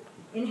has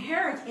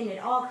inherent in it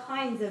all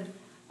kinds of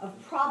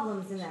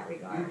problems in that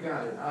regard. You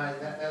got it.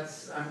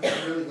 I'm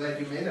really glad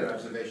you made that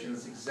observation.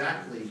 It's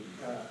exactly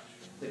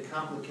the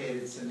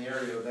complicated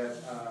scenario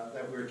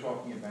that we're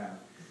talking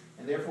about.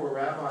 And therefore,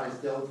 rabbis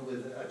dealt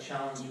with a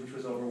challenge which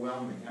was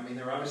overwhelming. I mean,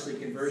 there were obviously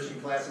conversion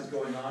classes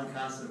going on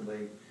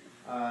constantly.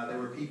 There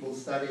were people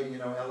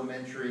studying,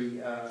 elementary,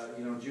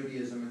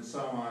 Judaism and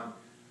so on.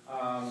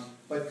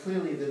 But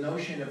clearly the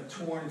notion of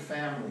torn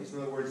families,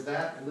 in other words,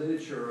 that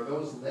literature or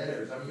those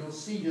letters, I mean, you'll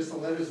see just the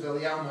letters of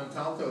Eliyahu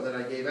Montalto that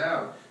I gave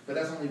out, but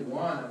that's only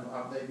one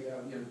of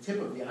the tip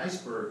of the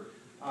iceberg.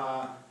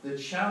 The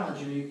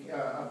challenge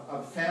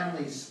of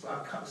families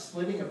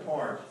splitting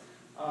apart.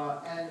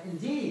 And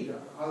indeed,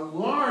 a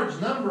large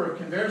number of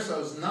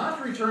conversos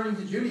not returning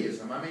to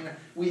Judaism. I mean,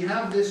 we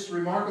have this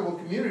remarkable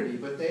community,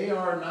 but they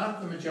are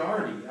not the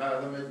majority.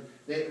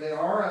 They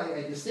are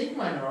a distinct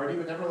minority,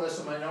 but nevertheless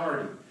a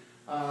minority.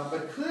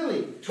 But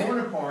clearly torn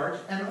apart,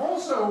 and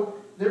also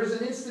there's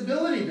an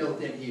instability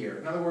built in here.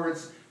 In other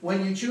words,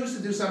 when you choose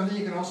to do something,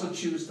 you can also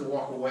choose to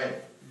walk away.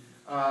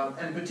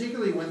 And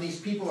particularly when these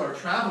people are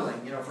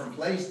traveling, from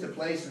place to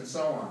place and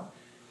so on.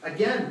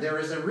 Again, there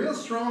is a real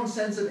strong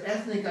sense of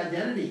ethnic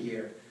identity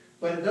here,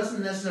 but it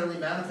doesn't necessarily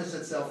manifest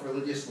itself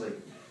religiously.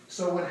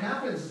 So what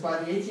happens is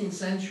by the 18th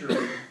century,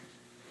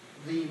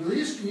 the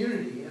religious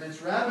community and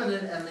its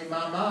rabbinate and the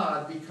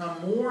mamad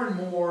become more and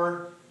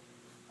more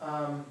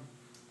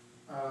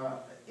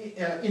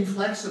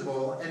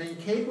inflexible and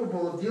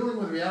incapable of dealing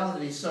with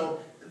reality.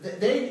 So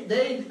they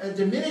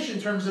diminish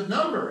in terms of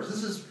numbers.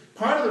 This is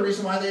part of the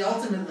reason why they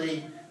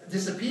ultimately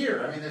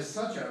disappear. I mean, there's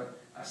such a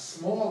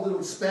small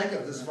little speck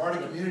of the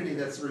Sephardic community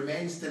that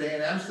remains today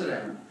in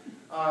Amsterdam,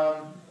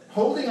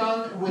 holding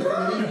on with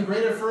even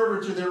greater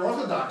fervor to their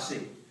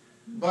orthodoxy,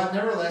 but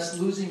nevertheless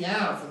losing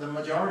out for the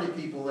majority of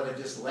people that have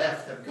just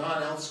left, have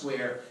gone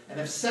elsewhere, and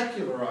have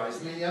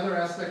secularized. I mean, the other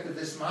aspect of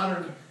this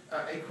modern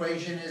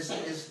equation is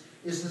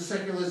the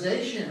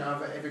secularization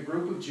of a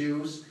group of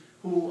Jews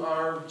who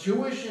are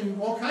Jewish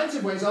in all kinds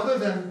of ways other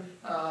than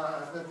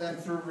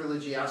through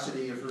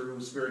religiosity or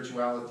through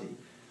spirituality.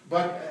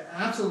 But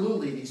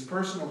absolutely, these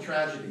personal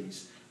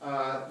tragedies.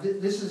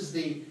 This is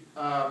the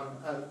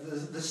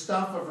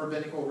stuff of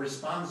rabbinical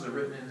responsa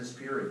written in this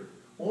period,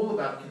 all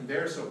about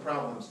converso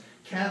problems.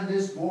 Can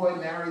this boy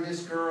marry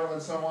this girl, and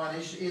so on?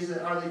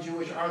 Are they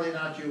Jewish? Are they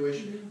not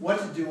Jewish? What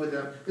to do with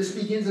them? This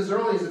begins as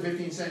early as the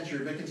 15th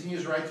century, but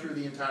continues right through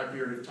the entire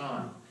period of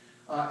time.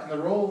 And the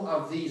role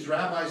of these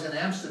rabbis in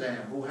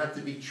Amsterdam, who had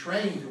to be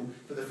trained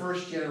for the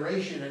first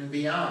generation and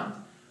beyond,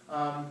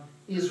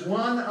 is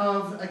one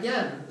of,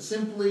 again,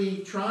 simply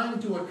trying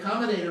to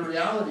accommodate a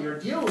reality or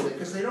deal with it,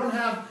 because they don't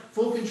have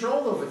full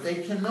control over it. They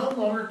can no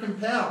longer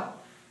compel.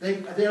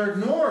 They are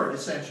ignored,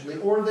 essentially,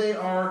 or they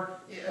are,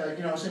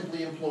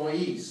 simply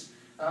employees.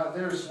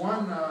 There's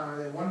one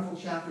wonderful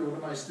chapter one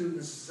of my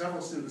students,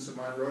 several students of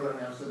mine, wrote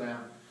on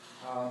Amsterdam.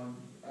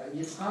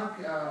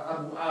 Yitzhak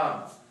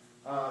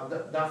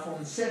Abu da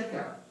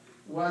Fonseca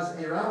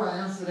was a rabbi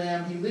in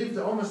Amsterdam. He lived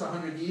almost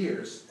 100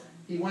 years.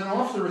 He went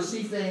off to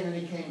Recife and then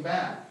he came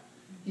back.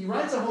 He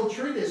writes a whole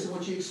treatise in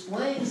which he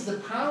explains the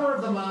power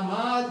of the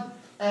mamad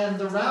and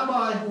the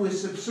rabbi who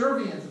is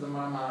subservient to the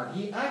mamad.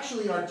 He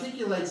actually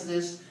articulates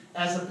this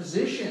as a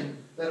position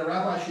that a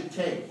rabbi should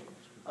take,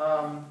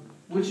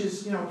 which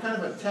is,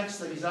 kind of a text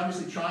that he's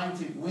obviously trying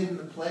to win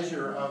the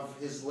pleasure of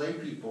his lay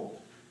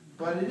people.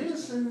 But it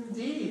is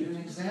indeed an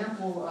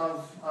example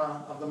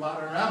of the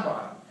modern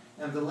rabbi.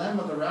 And the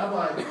dilemma, the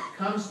rabbi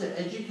comes to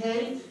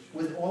educate,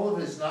 with all of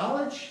his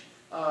knowledge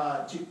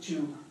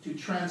to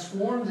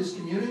transform this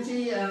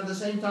community, and at the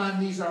same time,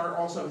 these are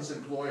also his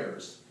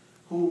employers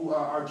who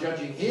are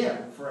judging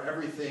him for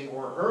everything,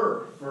 or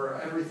her for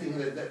everything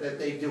that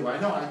they do. I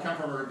know I come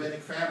from a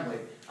rabbinic family,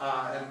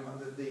 and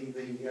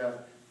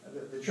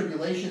the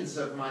tribulations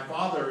of my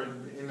father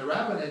in the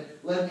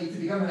rabbinate led me to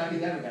become an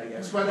academic, I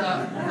guess. But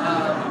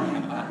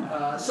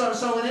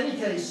so in any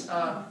case,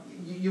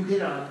 you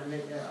hit on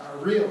a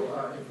real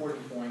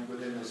important point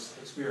within this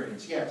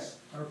experience. Yes?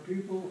 Are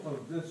people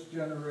of this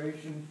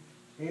generation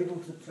able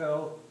to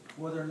tell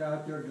whether or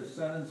not they're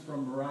descendants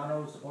from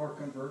Moranos or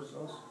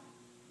Conversos?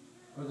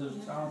 Because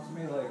it sounds to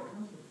me like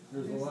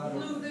there's a lot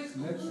of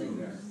mixing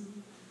there.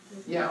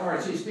 Yeah, all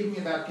right, so you're speaking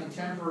about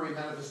contemporary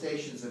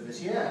manifestations of this.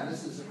 Yeah, and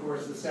this is, of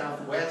course, the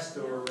Southwest,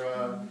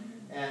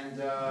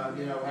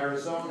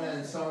 Arizona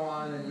and so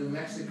on, and New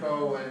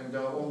Mexico, and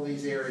all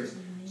these areas.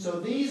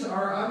 So these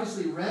are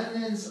obviously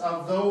remnants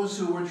of those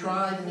who were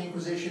tried in the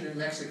Inquisition in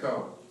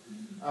Mexico.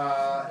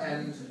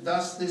 And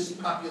thus this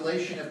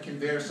population of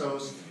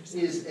conversos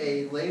is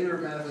a later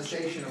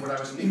manifestation of what I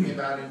was speaking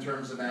about in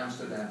terms of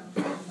Amsterdam.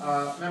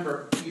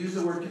 Remember, you use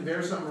the word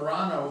converso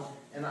Morano,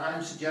 and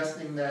I'm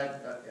suggesting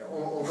that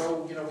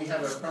although we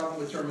have a problem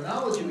with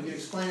terminology, we can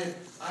explain it.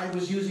 I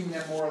was using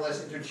them more or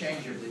less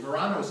interchangeably.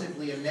 Morano is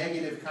simply a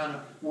negative kind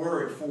of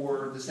word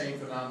for the same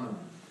phenomenon.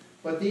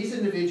 But these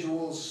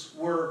individuals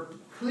were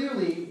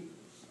clearly,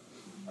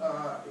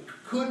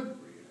 could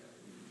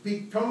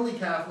be totally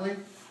Catholic,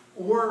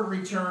 or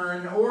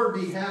return, or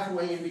be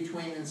halfway in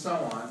between, and so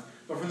on.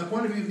 But from the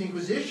point of view of the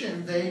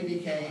Inquisition, they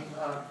became,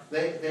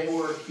 they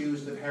were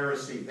accused of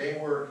heresy. They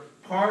were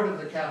part of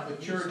the Catholic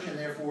Church, and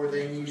therefore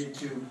they needed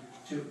the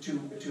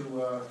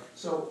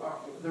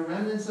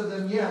remnants of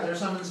them, yeah, there's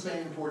some in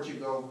Spain and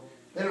Portugal.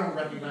 They don't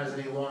recognize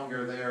any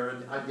longer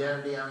their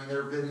identity. I mean,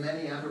 there have been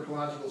many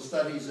anthropological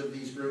studies of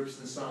these groups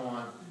and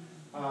so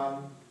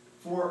on.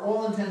 For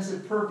all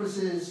intensive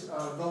purposes,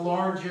 the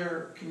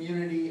larger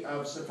community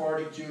of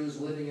Sephardic Jews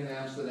living in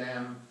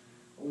Amsterdam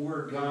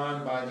were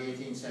gone by the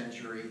 18th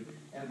century.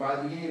 And by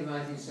the beginning of the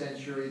 19th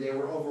century, they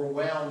were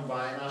overwhelmed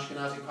by an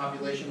Ashkenazi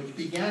population, which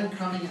began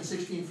coming in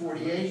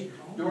 1648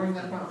 during the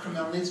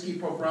Khmelnytsky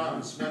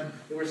pogroms, when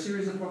there were a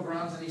series of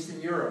pogroms in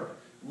Eastern Europe.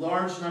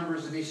 Large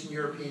numbers of Eastern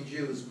European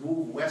Jews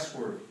moved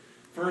westward,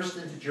 first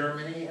into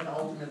Germany and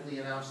ultimately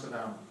in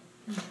Amsterdam.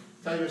 I'll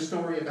tell you a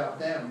story about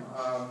them.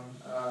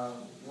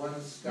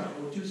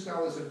 Two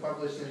scholars have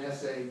published an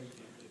essay,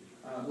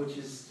 which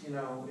is,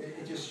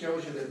 it just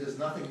shows you that there's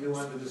nothing new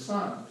under the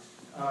sun.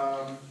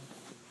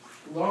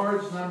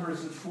 Large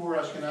numbers of poor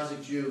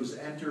Ashkenazi Jews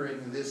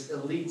entering this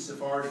elite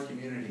Sephardic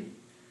community,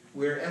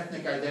 where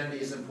ethnic identity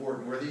is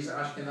important, where these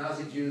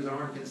Ashkenazi Jews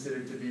aren't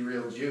considered to be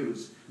real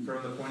Jews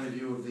from the point of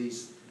view of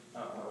these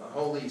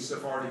holy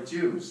Sephardic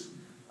Jews.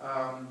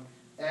 Large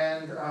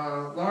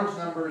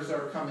numbers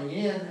are coming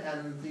in,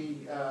 and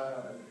the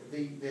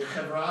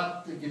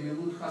Chevrat, the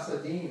Gemilut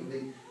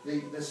Chasadim,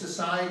 the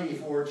Society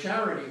for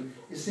Charity,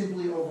 is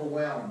simply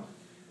overwhelmed.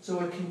 So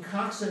it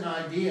concocts an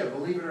idea,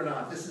 believe it or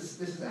not. This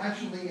is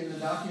actually in the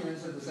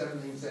documents of the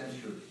 17th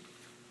century.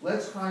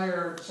 Let's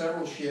hire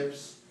several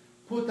ships,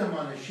 put them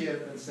on a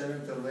ship, and send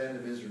them to the land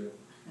of Israel.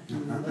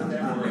 Let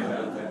them worry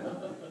about that.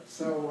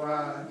 So,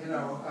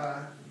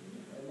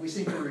 we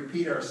seem to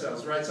repeat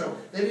ourselves, right? So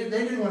they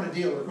didn't want to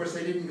deal. Of course,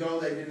 they didn't go.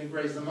 They didn't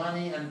raise the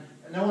money, and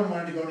no one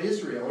wanted to go to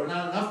Israel, or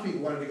not enough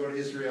people wanted to go to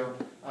Israel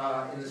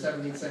in the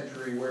 17th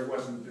century, where it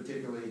wasn't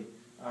particularly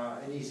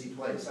an easy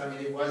place. I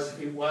mean, it was.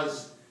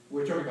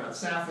 We're talking about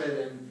Safed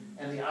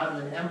and the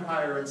Ottoman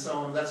Empire and so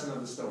on. That's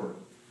another story.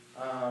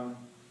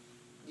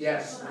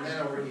 Yes, and then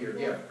over here.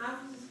 Yeah.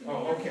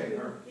 Oh, okay.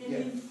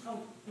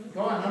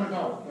 Go on.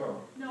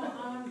 Go. No,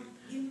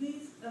 in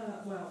these,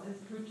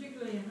 it's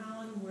particularly in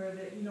Holland, where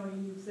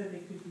you said they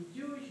could be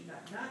Jewish,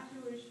 not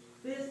Jewish,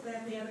 this,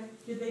 that, the other.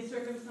 Did they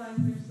circumcise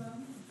their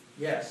sons?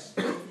 Yes.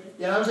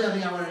 Yeah, that was the other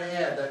thing I wanted to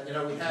add. That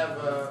we have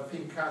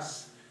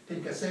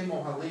Pinkasei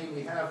Mohalim.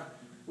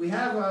 We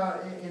have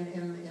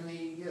in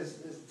the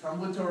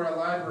Talmud Torah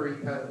library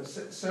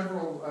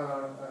several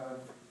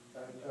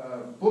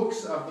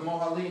books of the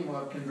Mohalim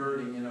of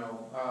converting.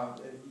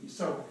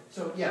 So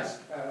yes,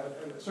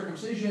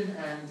 circumcision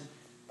and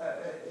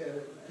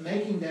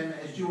making them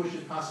as Jewish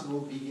as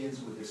possible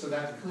begins with this. So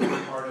that's clearly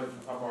part of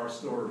our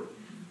story.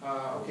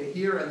 Okay,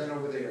 here and then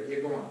over there. Yeah,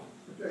 go on.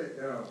 Okay,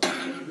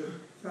 in the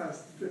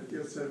past 50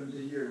 or 70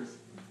 years,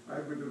 I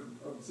would have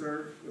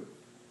observed that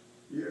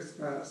years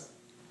past,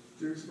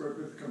 Jews were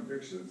with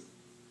convictions.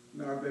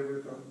 Now they're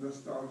with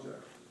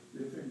nostalgia. Do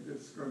you think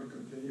this is going to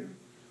continue?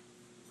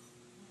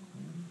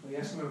 We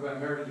ask them about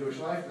American Jewish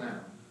life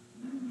now.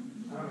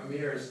 I'm a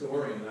mere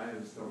historian, I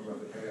just talk about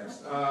the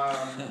past.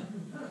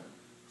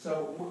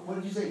 So, what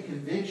did you say?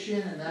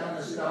 Conviction and now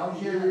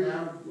nostalgia? And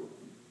now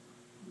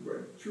You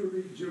were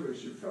truly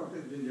Jewish. You felt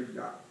it in your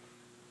gut.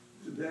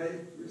 Today,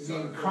 you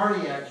mean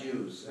cardiac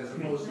Jews as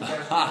opposed to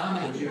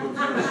gastronomic Jews or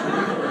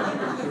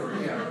spiritual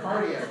Jews, or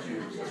cardiac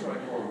Jews. That's what I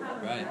call them.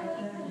 Right.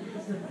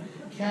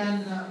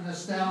 can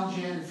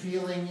nostalgia and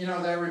feeling,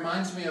 that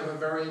reminds me of a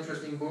very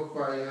interesting book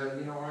by,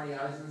 Arnie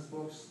Eisen's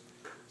books.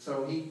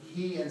 So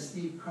he and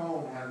Steve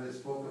Cohn have this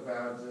book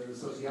about the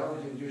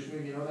sociology of the Jewish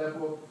community. You know that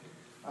book?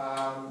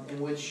 In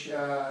which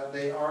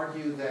they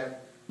argue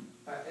that,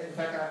 in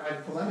fact, I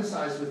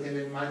polemicized with him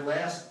in my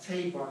last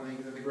tape on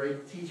the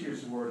Great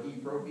Teachers Award. He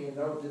wrote me a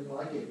note, didn't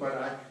like it,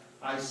 but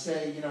I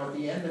say, at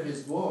the end of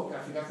his book,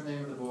 I forgot the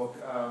name of the book,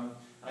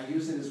 I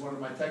use it as one of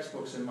my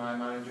textbooks in my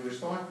Modern Jewish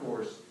Thought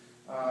course.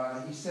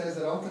 He says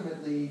that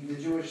ultimately the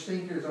Jewish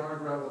thinkers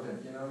aren't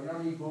relevant. You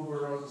don't need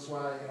Buber,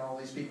 Rosenzweig, and all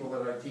these people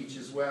that I teach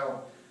as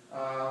well.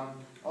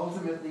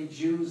 Ultimately,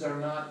 Jews are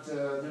not,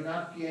 do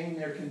not gain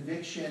their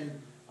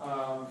conviction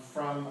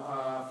from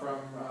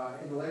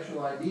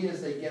intellectual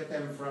ideas. They get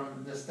them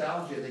from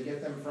nostalgia. They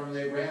get them from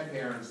their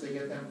grandparents. They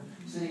get them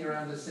sitting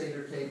around the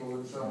Seder table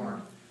and so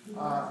on.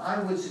 I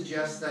would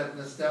suggest that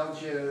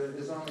nostalgia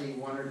is only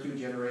 1 or 2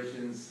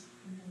 generations.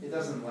 It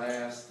doesn't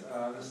last.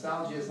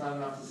 Nostalgia is not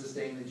enough to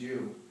sustain the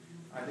Jew.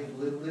 I think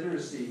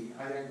literacy,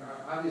 I think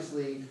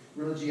obviously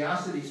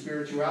religiosity,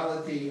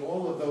 spirituality,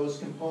 all of those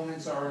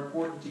components are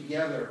important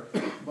together.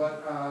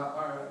 But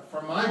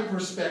from my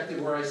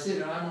perspective, where I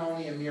sit, and I'm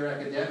only a mere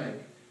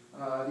academic,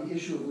 the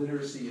issue of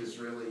literacy is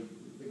really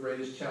the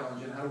greatest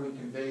challenge. And how do we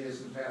convey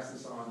this and pass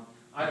this on?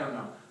 I don't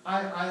know.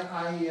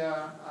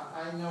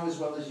 I know as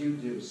well as you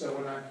do. So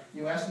when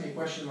you ask me a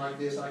question like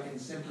this, I can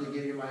simply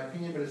give you my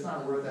opinion, but it's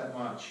not worth that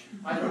much.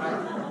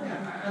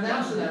 In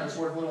Amsterdam, it's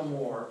worth a little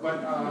more.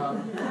 But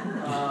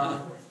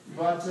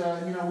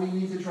we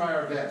need to try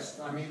our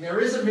best. I mean, there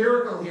is a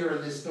miracle here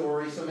in this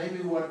story, so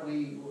maybe what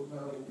we,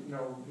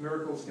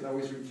 miracles can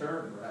always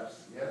return,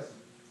 perhaps. Yes.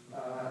 Wait,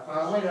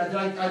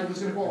 I was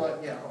going to call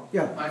it.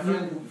 Yeah. My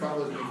friend who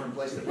follows me from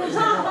place to place.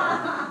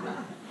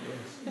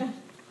 Yes.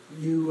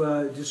 You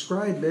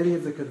described many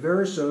of the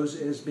Conversos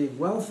as being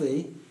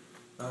wealthy,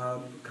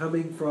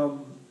 coming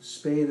from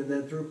Spain and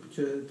then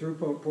through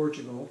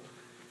Portugal.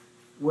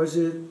 Was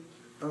it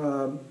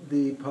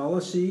the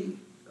policy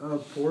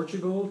of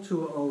Portugal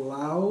to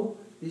allow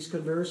these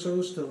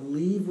Conversos to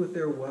leave with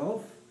their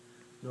wealth,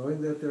 knowing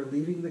that they're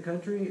leaving the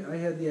country? I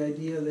had the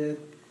idea that,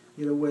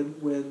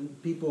 when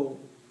people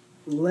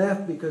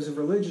left because of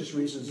religious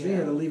reasons, they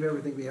had to leave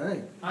everything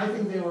behind. I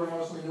think they were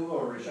mostly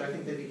nouveau rich. I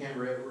think they became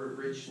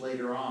rich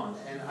later on.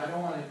 And I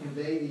don't want to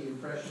convey the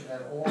impression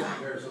that all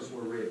Conversos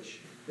were rich.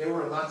 There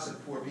were lots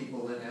of poor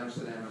people in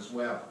Amsterdam as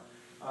well.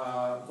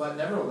 But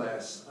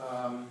nevertheless,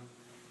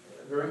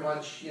 very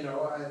much,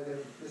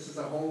 this is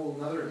a whole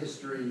other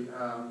history,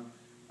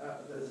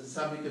 the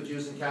subject of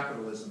Jews and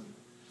capitalism.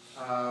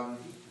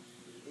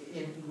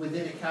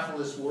 Within a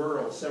capitalist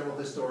world, several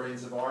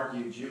historians have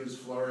argued Jews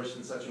flourished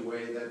in such a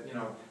way that,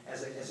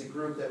 as a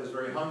group that was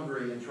very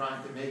hungry and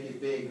trying to make it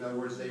big, in other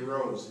words, they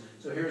rose.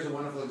 So here's a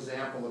wonderful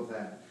example of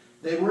that.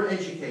 They were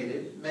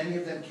educated. Many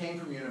of them came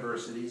from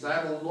universities. I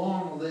have a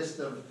long list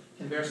of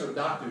Converso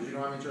doctors.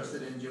 I'm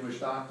interested in Jewish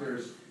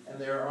doctors, and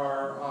there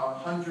are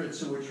hundreds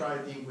who were tried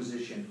at the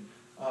Inquisition.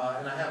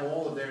 And I have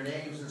all of their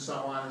names and so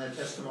on and their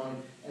testimony.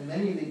 And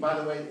many of by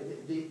the way,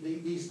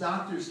 these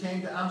doctors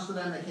came to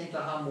Amsterdam, they came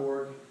to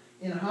Hamburg.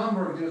 In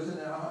Hamburg, there was an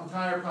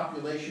entire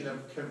population of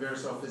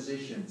Converso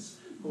physicians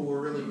who were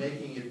really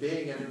making it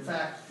big, and in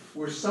fact,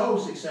 were so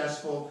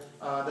successful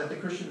that the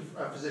Christian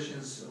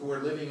physicians who were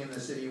living in the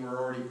city were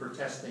already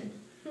protesting.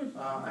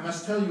 I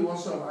must tell you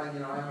also, I'm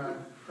a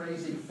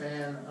crazy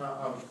fan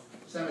of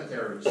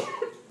cemeteries,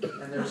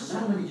 and there's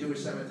so many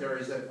Jewish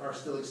cemeteries that are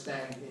still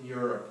extant in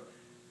Europe.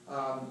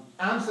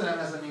 Amsterdam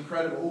has an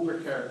incredible,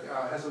 Uberkerk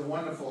has a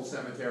wonderful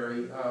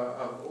cemetery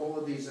of all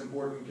of these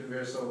important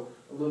Converso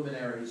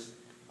luminaries.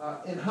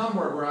 In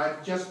Hamburg, where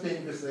I've just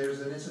been, because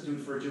there's an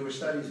Institute for Jewish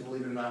Studies,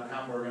 believe it or not, in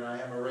Hamburg, and I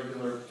have a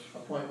regular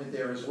appointment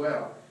there as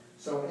well.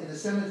 So in the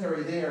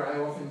cemetery there, I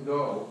often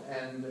go,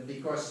 and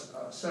because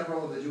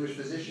several of the Jewish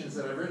physicians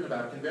that I've written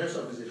about,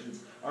 Converso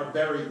physicians, are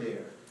buried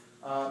there.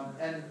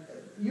 And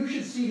you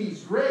should see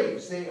these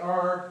graves. They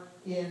are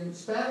in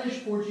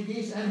Spanish,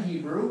 Portuguese, and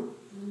Hebrew.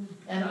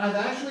 And I've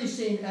actually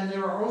seen, and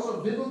there are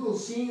also biblical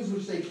scenes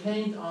which they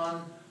paint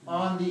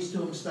on these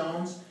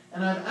tombstones.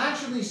 And I've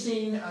actually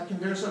seen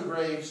Converso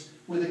graves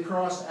with a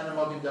cross and a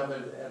Magen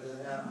David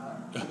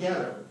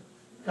together,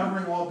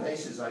 covering all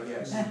bases, I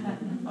guess.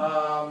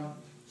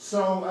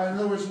 So, in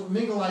other words,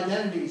 mingle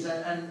identities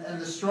and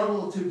the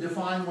struggle to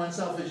define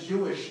oneself as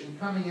Jewish and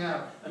coming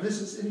out. And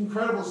this is an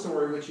incredible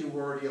story which you've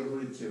already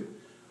alluded to.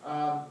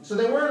 So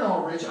they weren't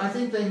all rich. I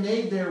think they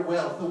made their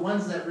wealth, the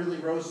ones that really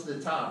rose to the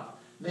top,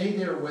 made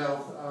their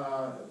wealth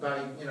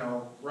by,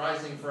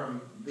 rising from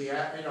the,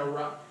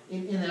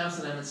 in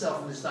Amsterdam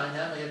itself, in this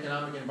dynamic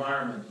economic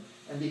environment,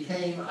 and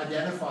became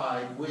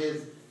identified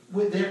with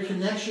their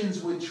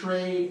connections with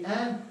trade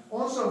and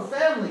also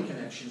family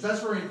connections.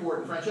 That's very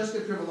important.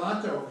 Francesca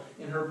Trivelato,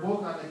 in her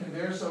book on the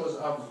Conversos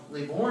of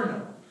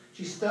Livorno,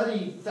 she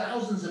studied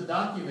thousands of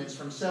documents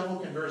from several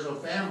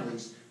Converso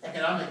families,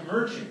 economic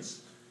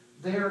merchants.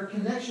 Their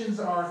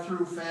connections are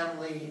through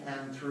family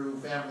and through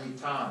family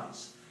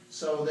ties.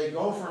 So they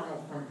go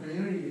from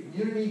community to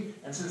community,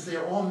 and since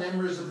they're all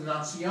members of the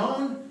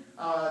Nation,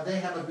 they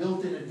have a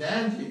built-in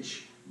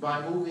advantage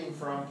by moving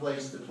from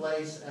place to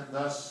place, and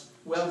thus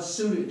well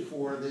suited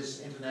for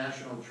this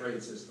international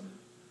trade system.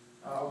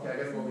 Okay, I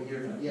gotta go over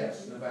here now.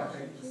 Yes, in the back.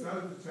 Okay, you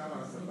started to tell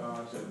us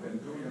about Ben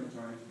Gurion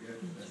trying to get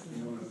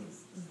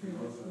Spinoza's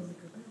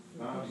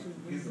bounty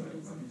to Israel,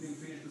 but you didn't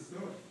finish the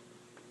story.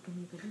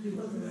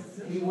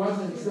 He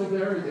wasn't still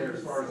buried there,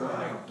 as far as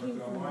I know.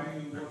 But why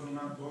was he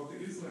not brought to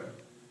Israel?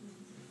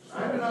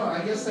 I don't know.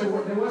 I guess there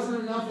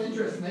wasn't enough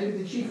interest. Maybe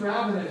the chief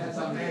rabbinate had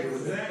something to do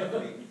with it.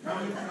 Exactly.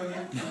 Coming from you,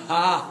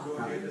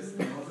 go get the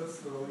Spinoza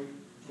story,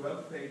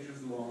 12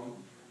 pages long,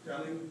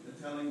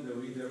 telling the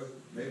reader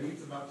maybe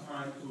it's about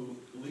time to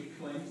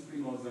reclaim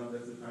Spinoza.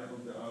 That's the title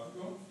of the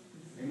article.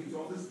 And he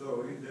told the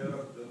story. There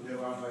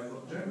are rabbis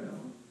of Germany.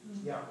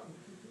 Yeah.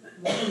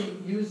 Let me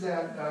use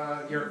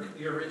that,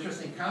 your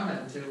interesting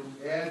comment to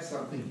add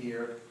something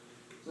here.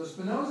 So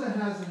Spinoza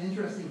has an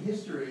interesting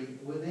history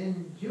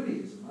within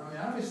Judaism. I mean,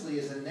 obviously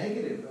as a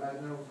negative,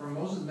 from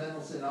Moses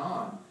Mendelssohn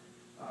on,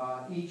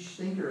 each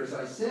thinker, as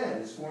I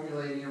said, is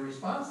formulating a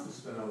response to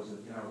Spinoza,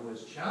 who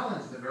has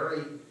challenged the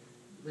very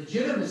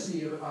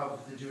legitimacy of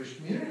the Jewish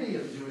community,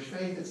 of the Jewish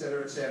faith, et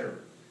cetera, et cetera.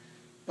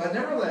 But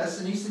nevertheless,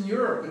 in Eastern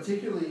Europe,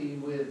 particularly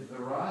with the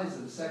rise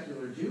of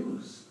secular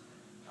Jews,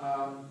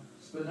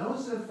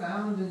 Spinoza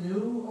found a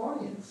new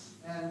audience.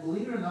 And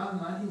believe it or not, in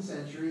the 19th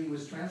century, he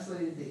was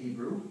translated to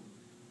Hebrew.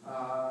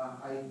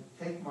 I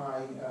take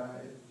at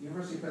the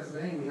University of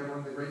Pennsylvania, we have one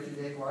of the great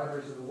Judaic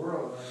libraries of the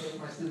world, and I take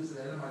my students at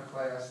the end of my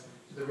class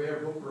to the rare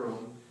book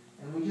room,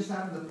 and we just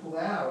happened to pull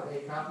out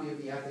a copy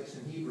of the Ethics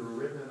in Hebrew,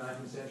 written in the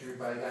 19th century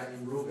by a guy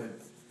named Ruderman.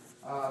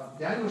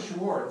 Daniel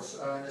Schwartz,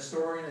 an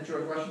historian at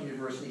George Washington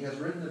University, has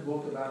written a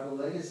book about the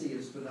legacy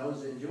of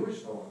Spinoza in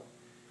Jewish thought.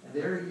 And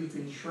there you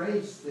can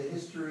trace the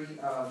history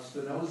of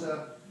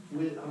Spinoza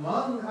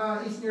among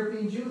Eastern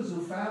European Jews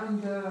who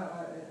found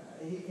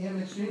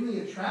him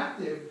extremely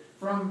attractive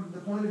from the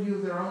point of view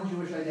of their own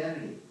Jewish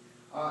identity.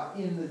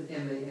 In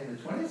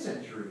the 20th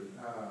century,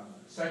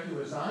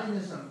 secular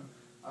Zionism,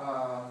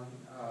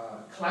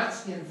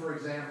 Klatskin, for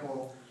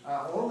example,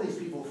 all these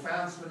people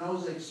found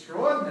Spinoza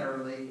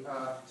extraordinarily,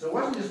 so it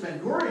wasn't just Ben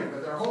Gurion,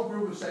 but their whole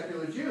group of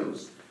secular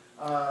Jews.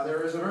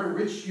 There is a very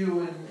rich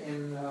Jew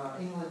in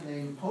England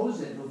named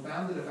Posen who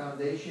founded a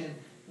foundation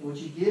in which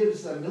he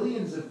gives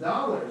millions of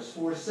dollars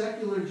for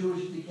secular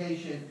Jewish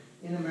education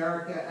in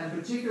America, and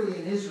particularly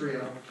in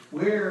Israel,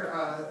 where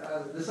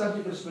the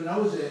subject of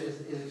Spinoza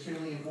is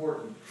extremely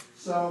important.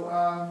 So,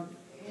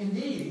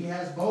 indeed, he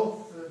has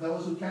both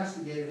those who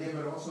castigated him,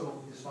 but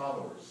also his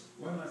followers.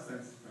 One last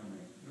sentence from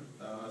me.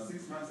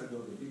 6 months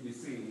ago, the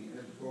BBC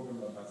had a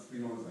program about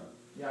Spinoza.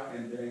 Yeah.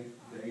 And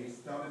they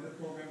started the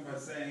program by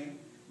saying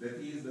that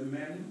he is the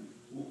man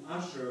who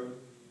ushered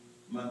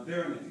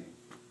modernity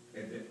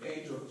at the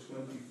age of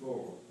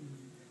 24.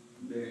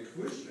 The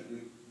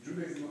Christian,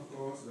 Judaism, of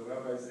course, the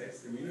rabbis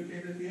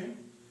excommunicated him,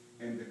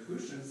 and the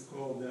Christians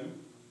called them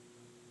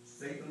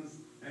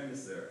Satan's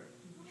emissary.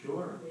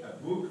 Sure. A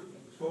book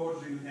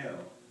forged in hell.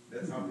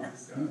 That's how we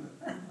describe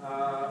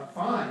it.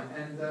 Fine,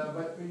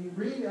 but when you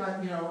read,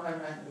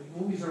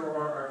 movies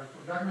or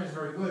documentaries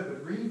are very good,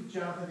 but read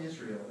Jonathan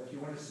Israel if you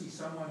want to see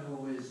someone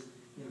who is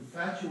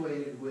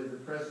infatuated with the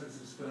presence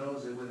of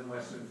Spinoza within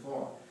Western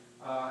thought.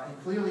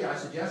 And clearly, I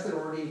suggested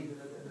already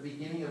the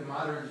beginning of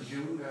modern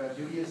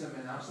Judaism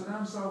in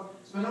Amsterdam, so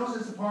Spinoza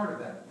is a part of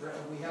that.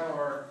 We have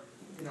our,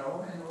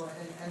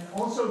 and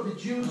also the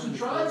Jews who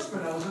tried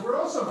Spinoza were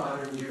also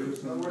modern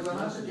Jews. In other words, I'm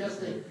not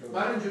suggesting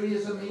modern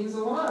Judaism means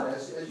a lot,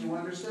 as you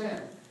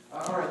understand.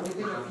 All right, let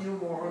me take a few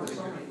more. There's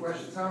so many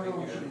questions. How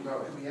long should we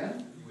go? Should we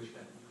end?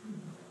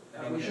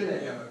 We should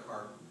end. You have a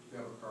car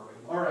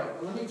waiting. All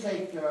right, let me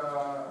take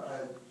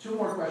 2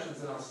 more questions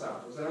and I'll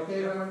stop. Is that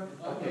okay, Ron?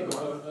 Okay, go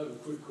on. I have a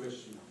quick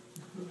question.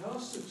 How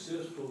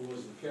successful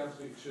was the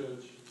Catholic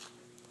Church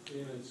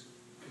in its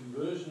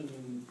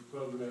conversion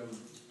program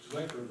to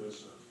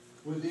Converso?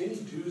 Were there any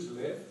Jews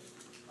left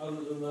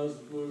other than those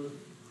that were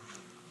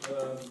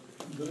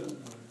converted?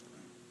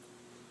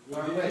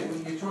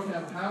 Wait, you're talking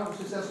about how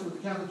successful was the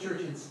Catholic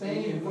Church in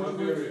Spain? In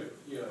Iberia,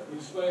 yeah, in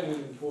Spain and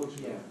in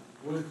Portugal.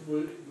 Yeah.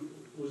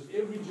 Was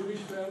every Jewish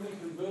family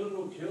converted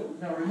or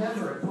killed? Now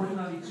remember, in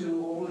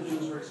 1492, all the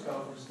Jews were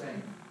expelled from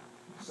Spain.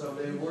 So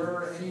they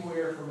were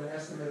anywhere from an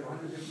estimate of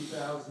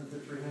 150,000 to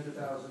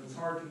 300,000. It's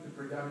hard to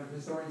predict.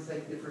 Historians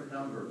take different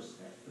numbers.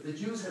 But the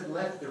Jews had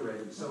left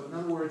already. So in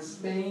other words,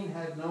 Spain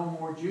had no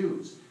more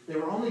Jews. There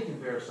were only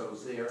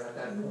conversos there at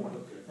that point.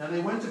 Now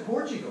they went to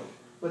Portugal.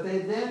 But they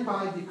then,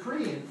 by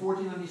decree in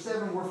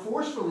 1497, were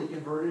forcefully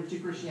converted to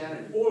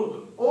Christianity. All of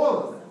them? All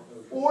of them.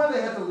 Or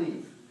they had to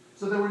leave.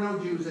 So there were no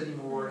Jews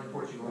anymore in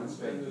Portugal and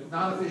Spain,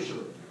 not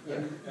officially.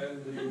 Yeah.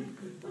 And the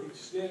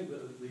extent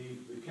that the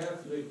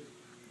Catholic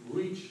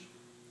reach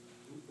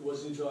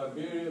was into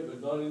Iberia,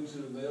 but not into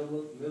the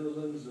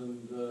Netherlands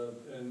and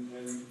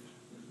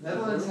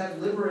Netherlands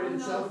had liberated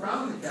itself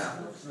from the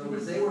Catholics. In other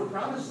words, they were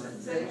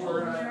Protestants. They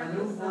were a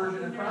new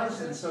version of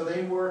Protestants, so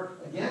they were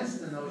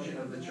against the notion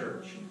of the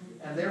church.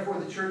 and therefore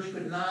the church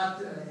could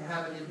not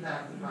have an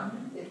impact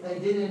upon it. They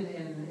did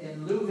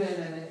in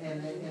Leuven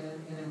and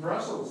in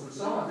Brussels and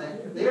so on.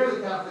 There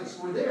the Catholics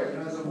were there. You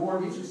know, there's a war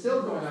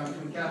still going on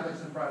between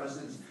Catholics and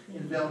Protestants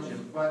in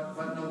Belgium, but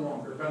no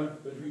longer.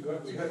 But we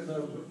had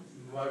no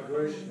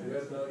migration, we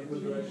had no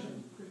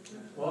immigration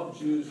of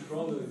Jews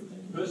from the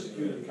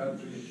persecuted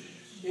countries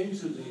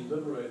into the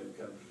liberated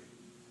country.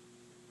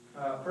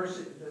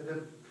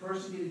 The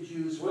persecuted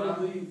Jews. Well,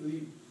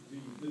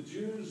 the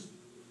Jews,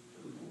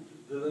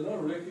 did they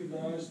not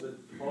recognize that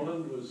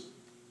Holland was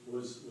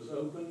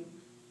open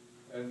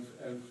and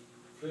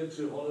fled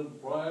to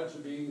Holland prior to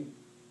being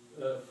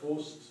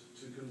forced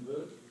to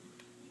convert?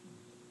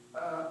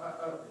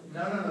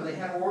 No. They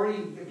had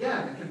already,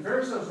 again, the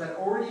Conversos had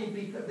already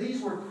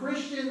these were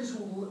Christians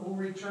who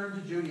returned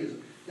to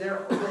Judaism.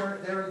 Their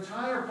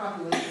entire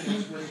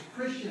population was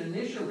Christian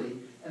initially,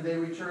 and they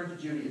returned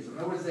to Judaism. In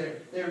other words,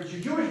 their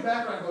Jewish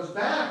background goes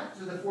back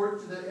to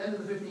the end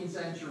of the 15th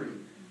century.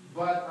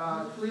 But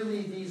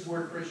clearly these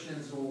were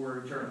Christians who were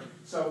returned.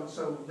 So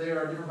they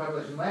are a different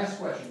population. Last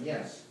question,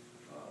 yes?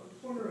 I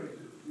was wondering,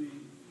 the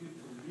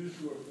Jews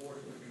who were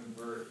forced to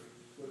convert,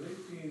 were they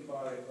seen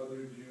by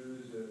other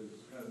Jews as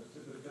kind of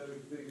sympathetic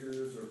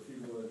figures or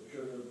people that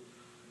should have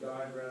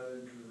died rather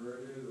than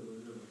converted? Or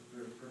was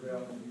there a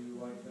prevailing view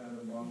like that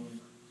among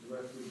the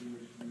rest of the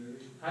Jewish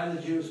community? How do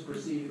the Jews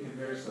perceive the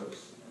Conversos?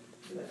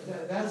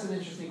 That's an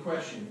interesting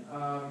question.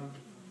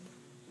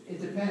 It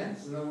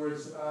depends. In other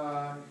words,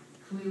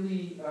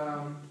 clearly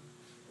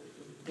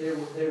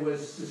there was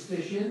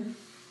suspicion.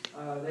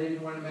 They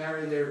didn't want to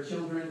marry their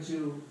children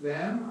to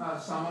them,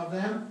 some of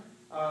them.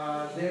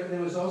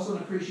 There was also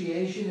an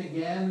appreciation,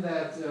 again,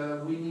 that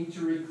we need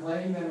to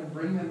reclaim them and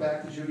bring them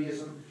back to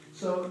Judaism.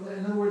 So,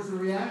 in other words, the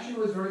reaction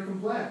was very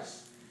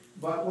complex.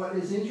 But what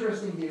is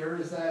interesting here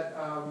is that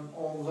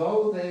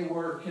although they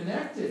were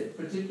connected,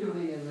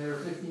 particularly in their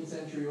 15th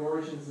century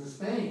origins in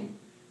Spain,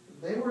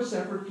 they were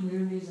separate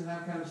communities and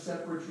have kind of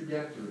separate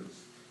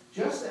trajectories.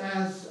 Just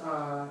as,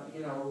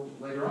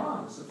 later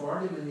on, the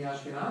Sephardim and the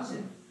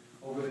Ashkenazim,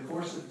 over the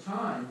course of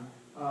time,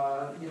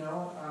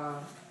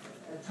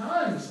 at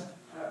times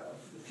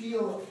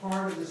feel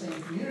part of the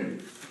same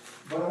community,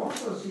 but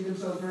also see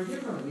themselves very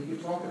differently. We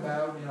could talk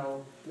about,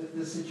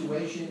 the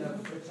situation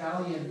of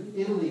Italian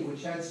Italy,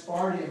 which had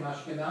Sephardim,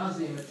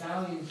 Ashkenazim,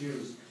 Italian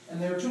Jews. And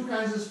there are two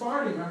kinds of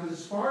Sephardim. Remember, the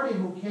Sephardim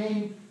who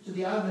came to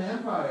the Ottoman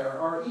Empire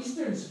are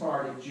Eastern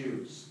Sephardic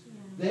Jews.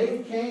 They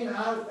came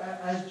out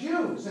as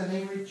Jews, and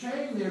they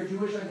retained their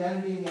Jewish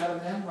identity in the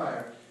Ottoman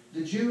Empire.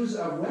 The Jews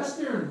of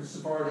Western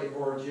Sephardic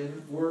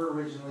origin were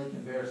originally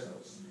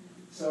Conversos.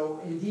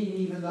 So, indeed,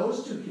 even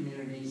those two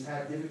communities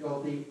had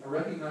difficulty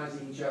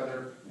recognizing each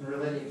other and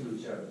relating to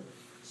each other.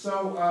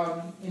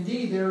 So,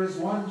 indeed, there is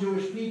one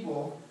Jewish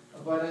people,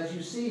 but as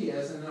you see,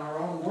 as in our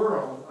own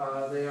world,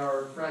 they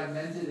are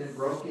fragmented and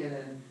broken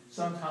and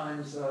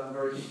sometimes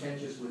very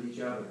contentious with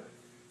each other.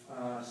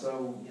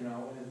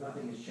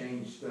 Nothing has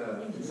changed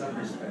in some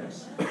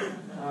respects.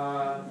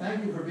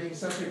 Thank you for being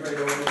such a great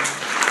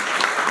audience.